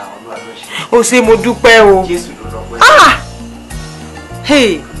 Jésù ló ṣeun, Olúwa ló ṣeun. O ṣé mo dúpẹ́ o. Jésù ló lọ́pẹ́.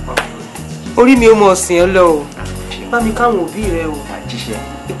 Hey! Orí mi ò mọ̀ ọ̀sìn ọ lọ o. Bá mi káwọn òbí rẹ o.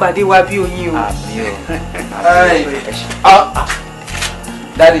 Ìpàdé wa bí oyin o. Àmín o.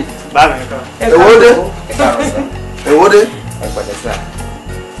 Daddy. Bá mi kọ́. Èwo dé? Èwo dé? Ẹ padà sá.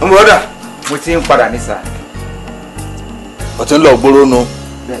 Ń bọ̀ dà. Mo ti ń padà ní sá. Ó ti ń lọ gbóró nu.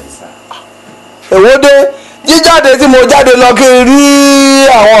 Bẹ́ẹ̀ sá. Èwo dé? Jíjáde tí mo jáde lọ kí n rí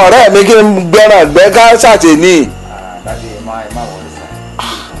àwọn ọ̀rẹ́ mi kí n gbẹ́ràn gbẹ́ ká ṣàtì ní. Daddy ẹ má wọlé sá.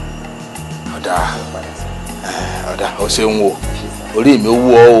 Ọ̀dà ó ṣeun o orí mi ó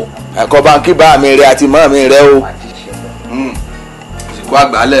wú ọ o ẹ̀kọ́ báńkì bá mi rẹ àti mọ́ mi rẹ o òsìkò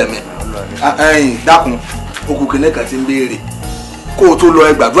àgbálẹ̀ mi dákun okùn kìnìún kan ti ń béèrè kó o tó lọ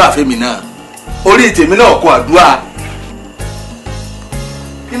ẹ gbàdúrà fẹ́mi náà orí tèmi náà kọ àdúrà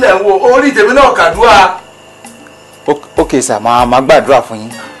kílẹ̀ ń wo orí tèmi náà kàdúrà. Ok sà, máa gbàdúrà fún yín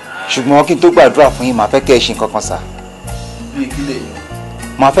ṣùgbọ́n kí n tó gbàdúrà fún yín màá fẹ́ kẹ́ ẹ ṣe nǹkan kan sà. bí kílẹ̀ yìí.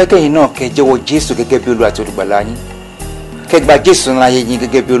 Màá fẹ́ kẹ́yìn náà kẹ́ jẹ́wọ́ Jésù gẹ́gẹ́ bí Olúwa àti olùgbàlà yín kẹ́ gba Jésù nínú ayé yín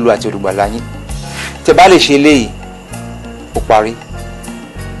gẹ́gẹ́ bí Olúwa àti olùgbàlà yín tẹ́ bá lè ṣe eléyìí ó parí.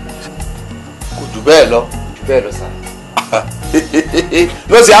 Kò jù bẹ́ẹ̀ lọ. Jù bẹ́ẹ̀ lọ sà.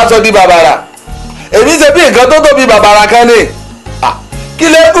 ló ṣe aṣọ di bàbàrà èmi ṣe bí nǹkan tó tóbi bàbàrà kan ni kí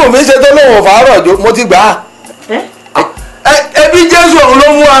lẹ́kùn mi ṣe tó lóun fàárọ̀ jó mo ti gbà á. ẹbí Jésù ọ̀hún ló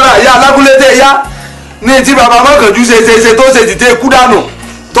mú ara ìyá alákúlété yá ní tí bàbá mọ́kànjú ṣe tó ṣe tìtẹ́ kú dànù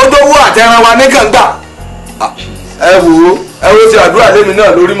tó dówó àtẹran wa ní kàngbà. ẹ wo ti àdúrà lémi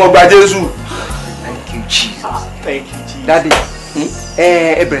náà lórí mo gba Jésù. Thank you Jesus. Thank you Jesus. Daddy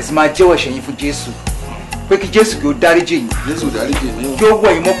ẹ bẹ̀rẹ̀ sí máa jẹ́wọ́ ẹ̀ṣẹ̀ yín fún Jésù pé kí Jésù kí ó dáríjì yín. Jésù dáríjì mí. kí ó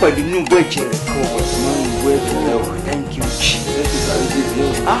wẹ̀ yín mọ́ pẹ̀lú inú ìbú ẹ̀jẹ̀ rẹ̀. Thank you Jesus. Jésù dáríjì mí.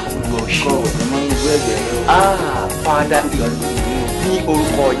 Father ní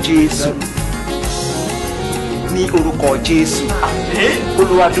orúkọ Jésù. Ní orúkọ Jésù.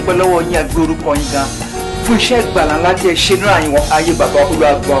 Olúwa dúpẹ́ lọ́wọ́ yín, a gbé orúkọ yín gan fún iṣẹ́ ìgbàlà ńlá tí ẹ ṣe nínú ayé bàbá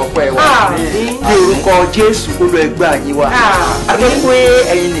Olúwa gba ọpẹ́ wa. Ní orúkọ Jésù Olúwa ẹ gbà yín wa. A gbọ́ pé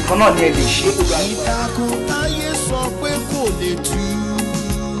ẹ̀yin nìkan náà ni ẹ lè ṣe.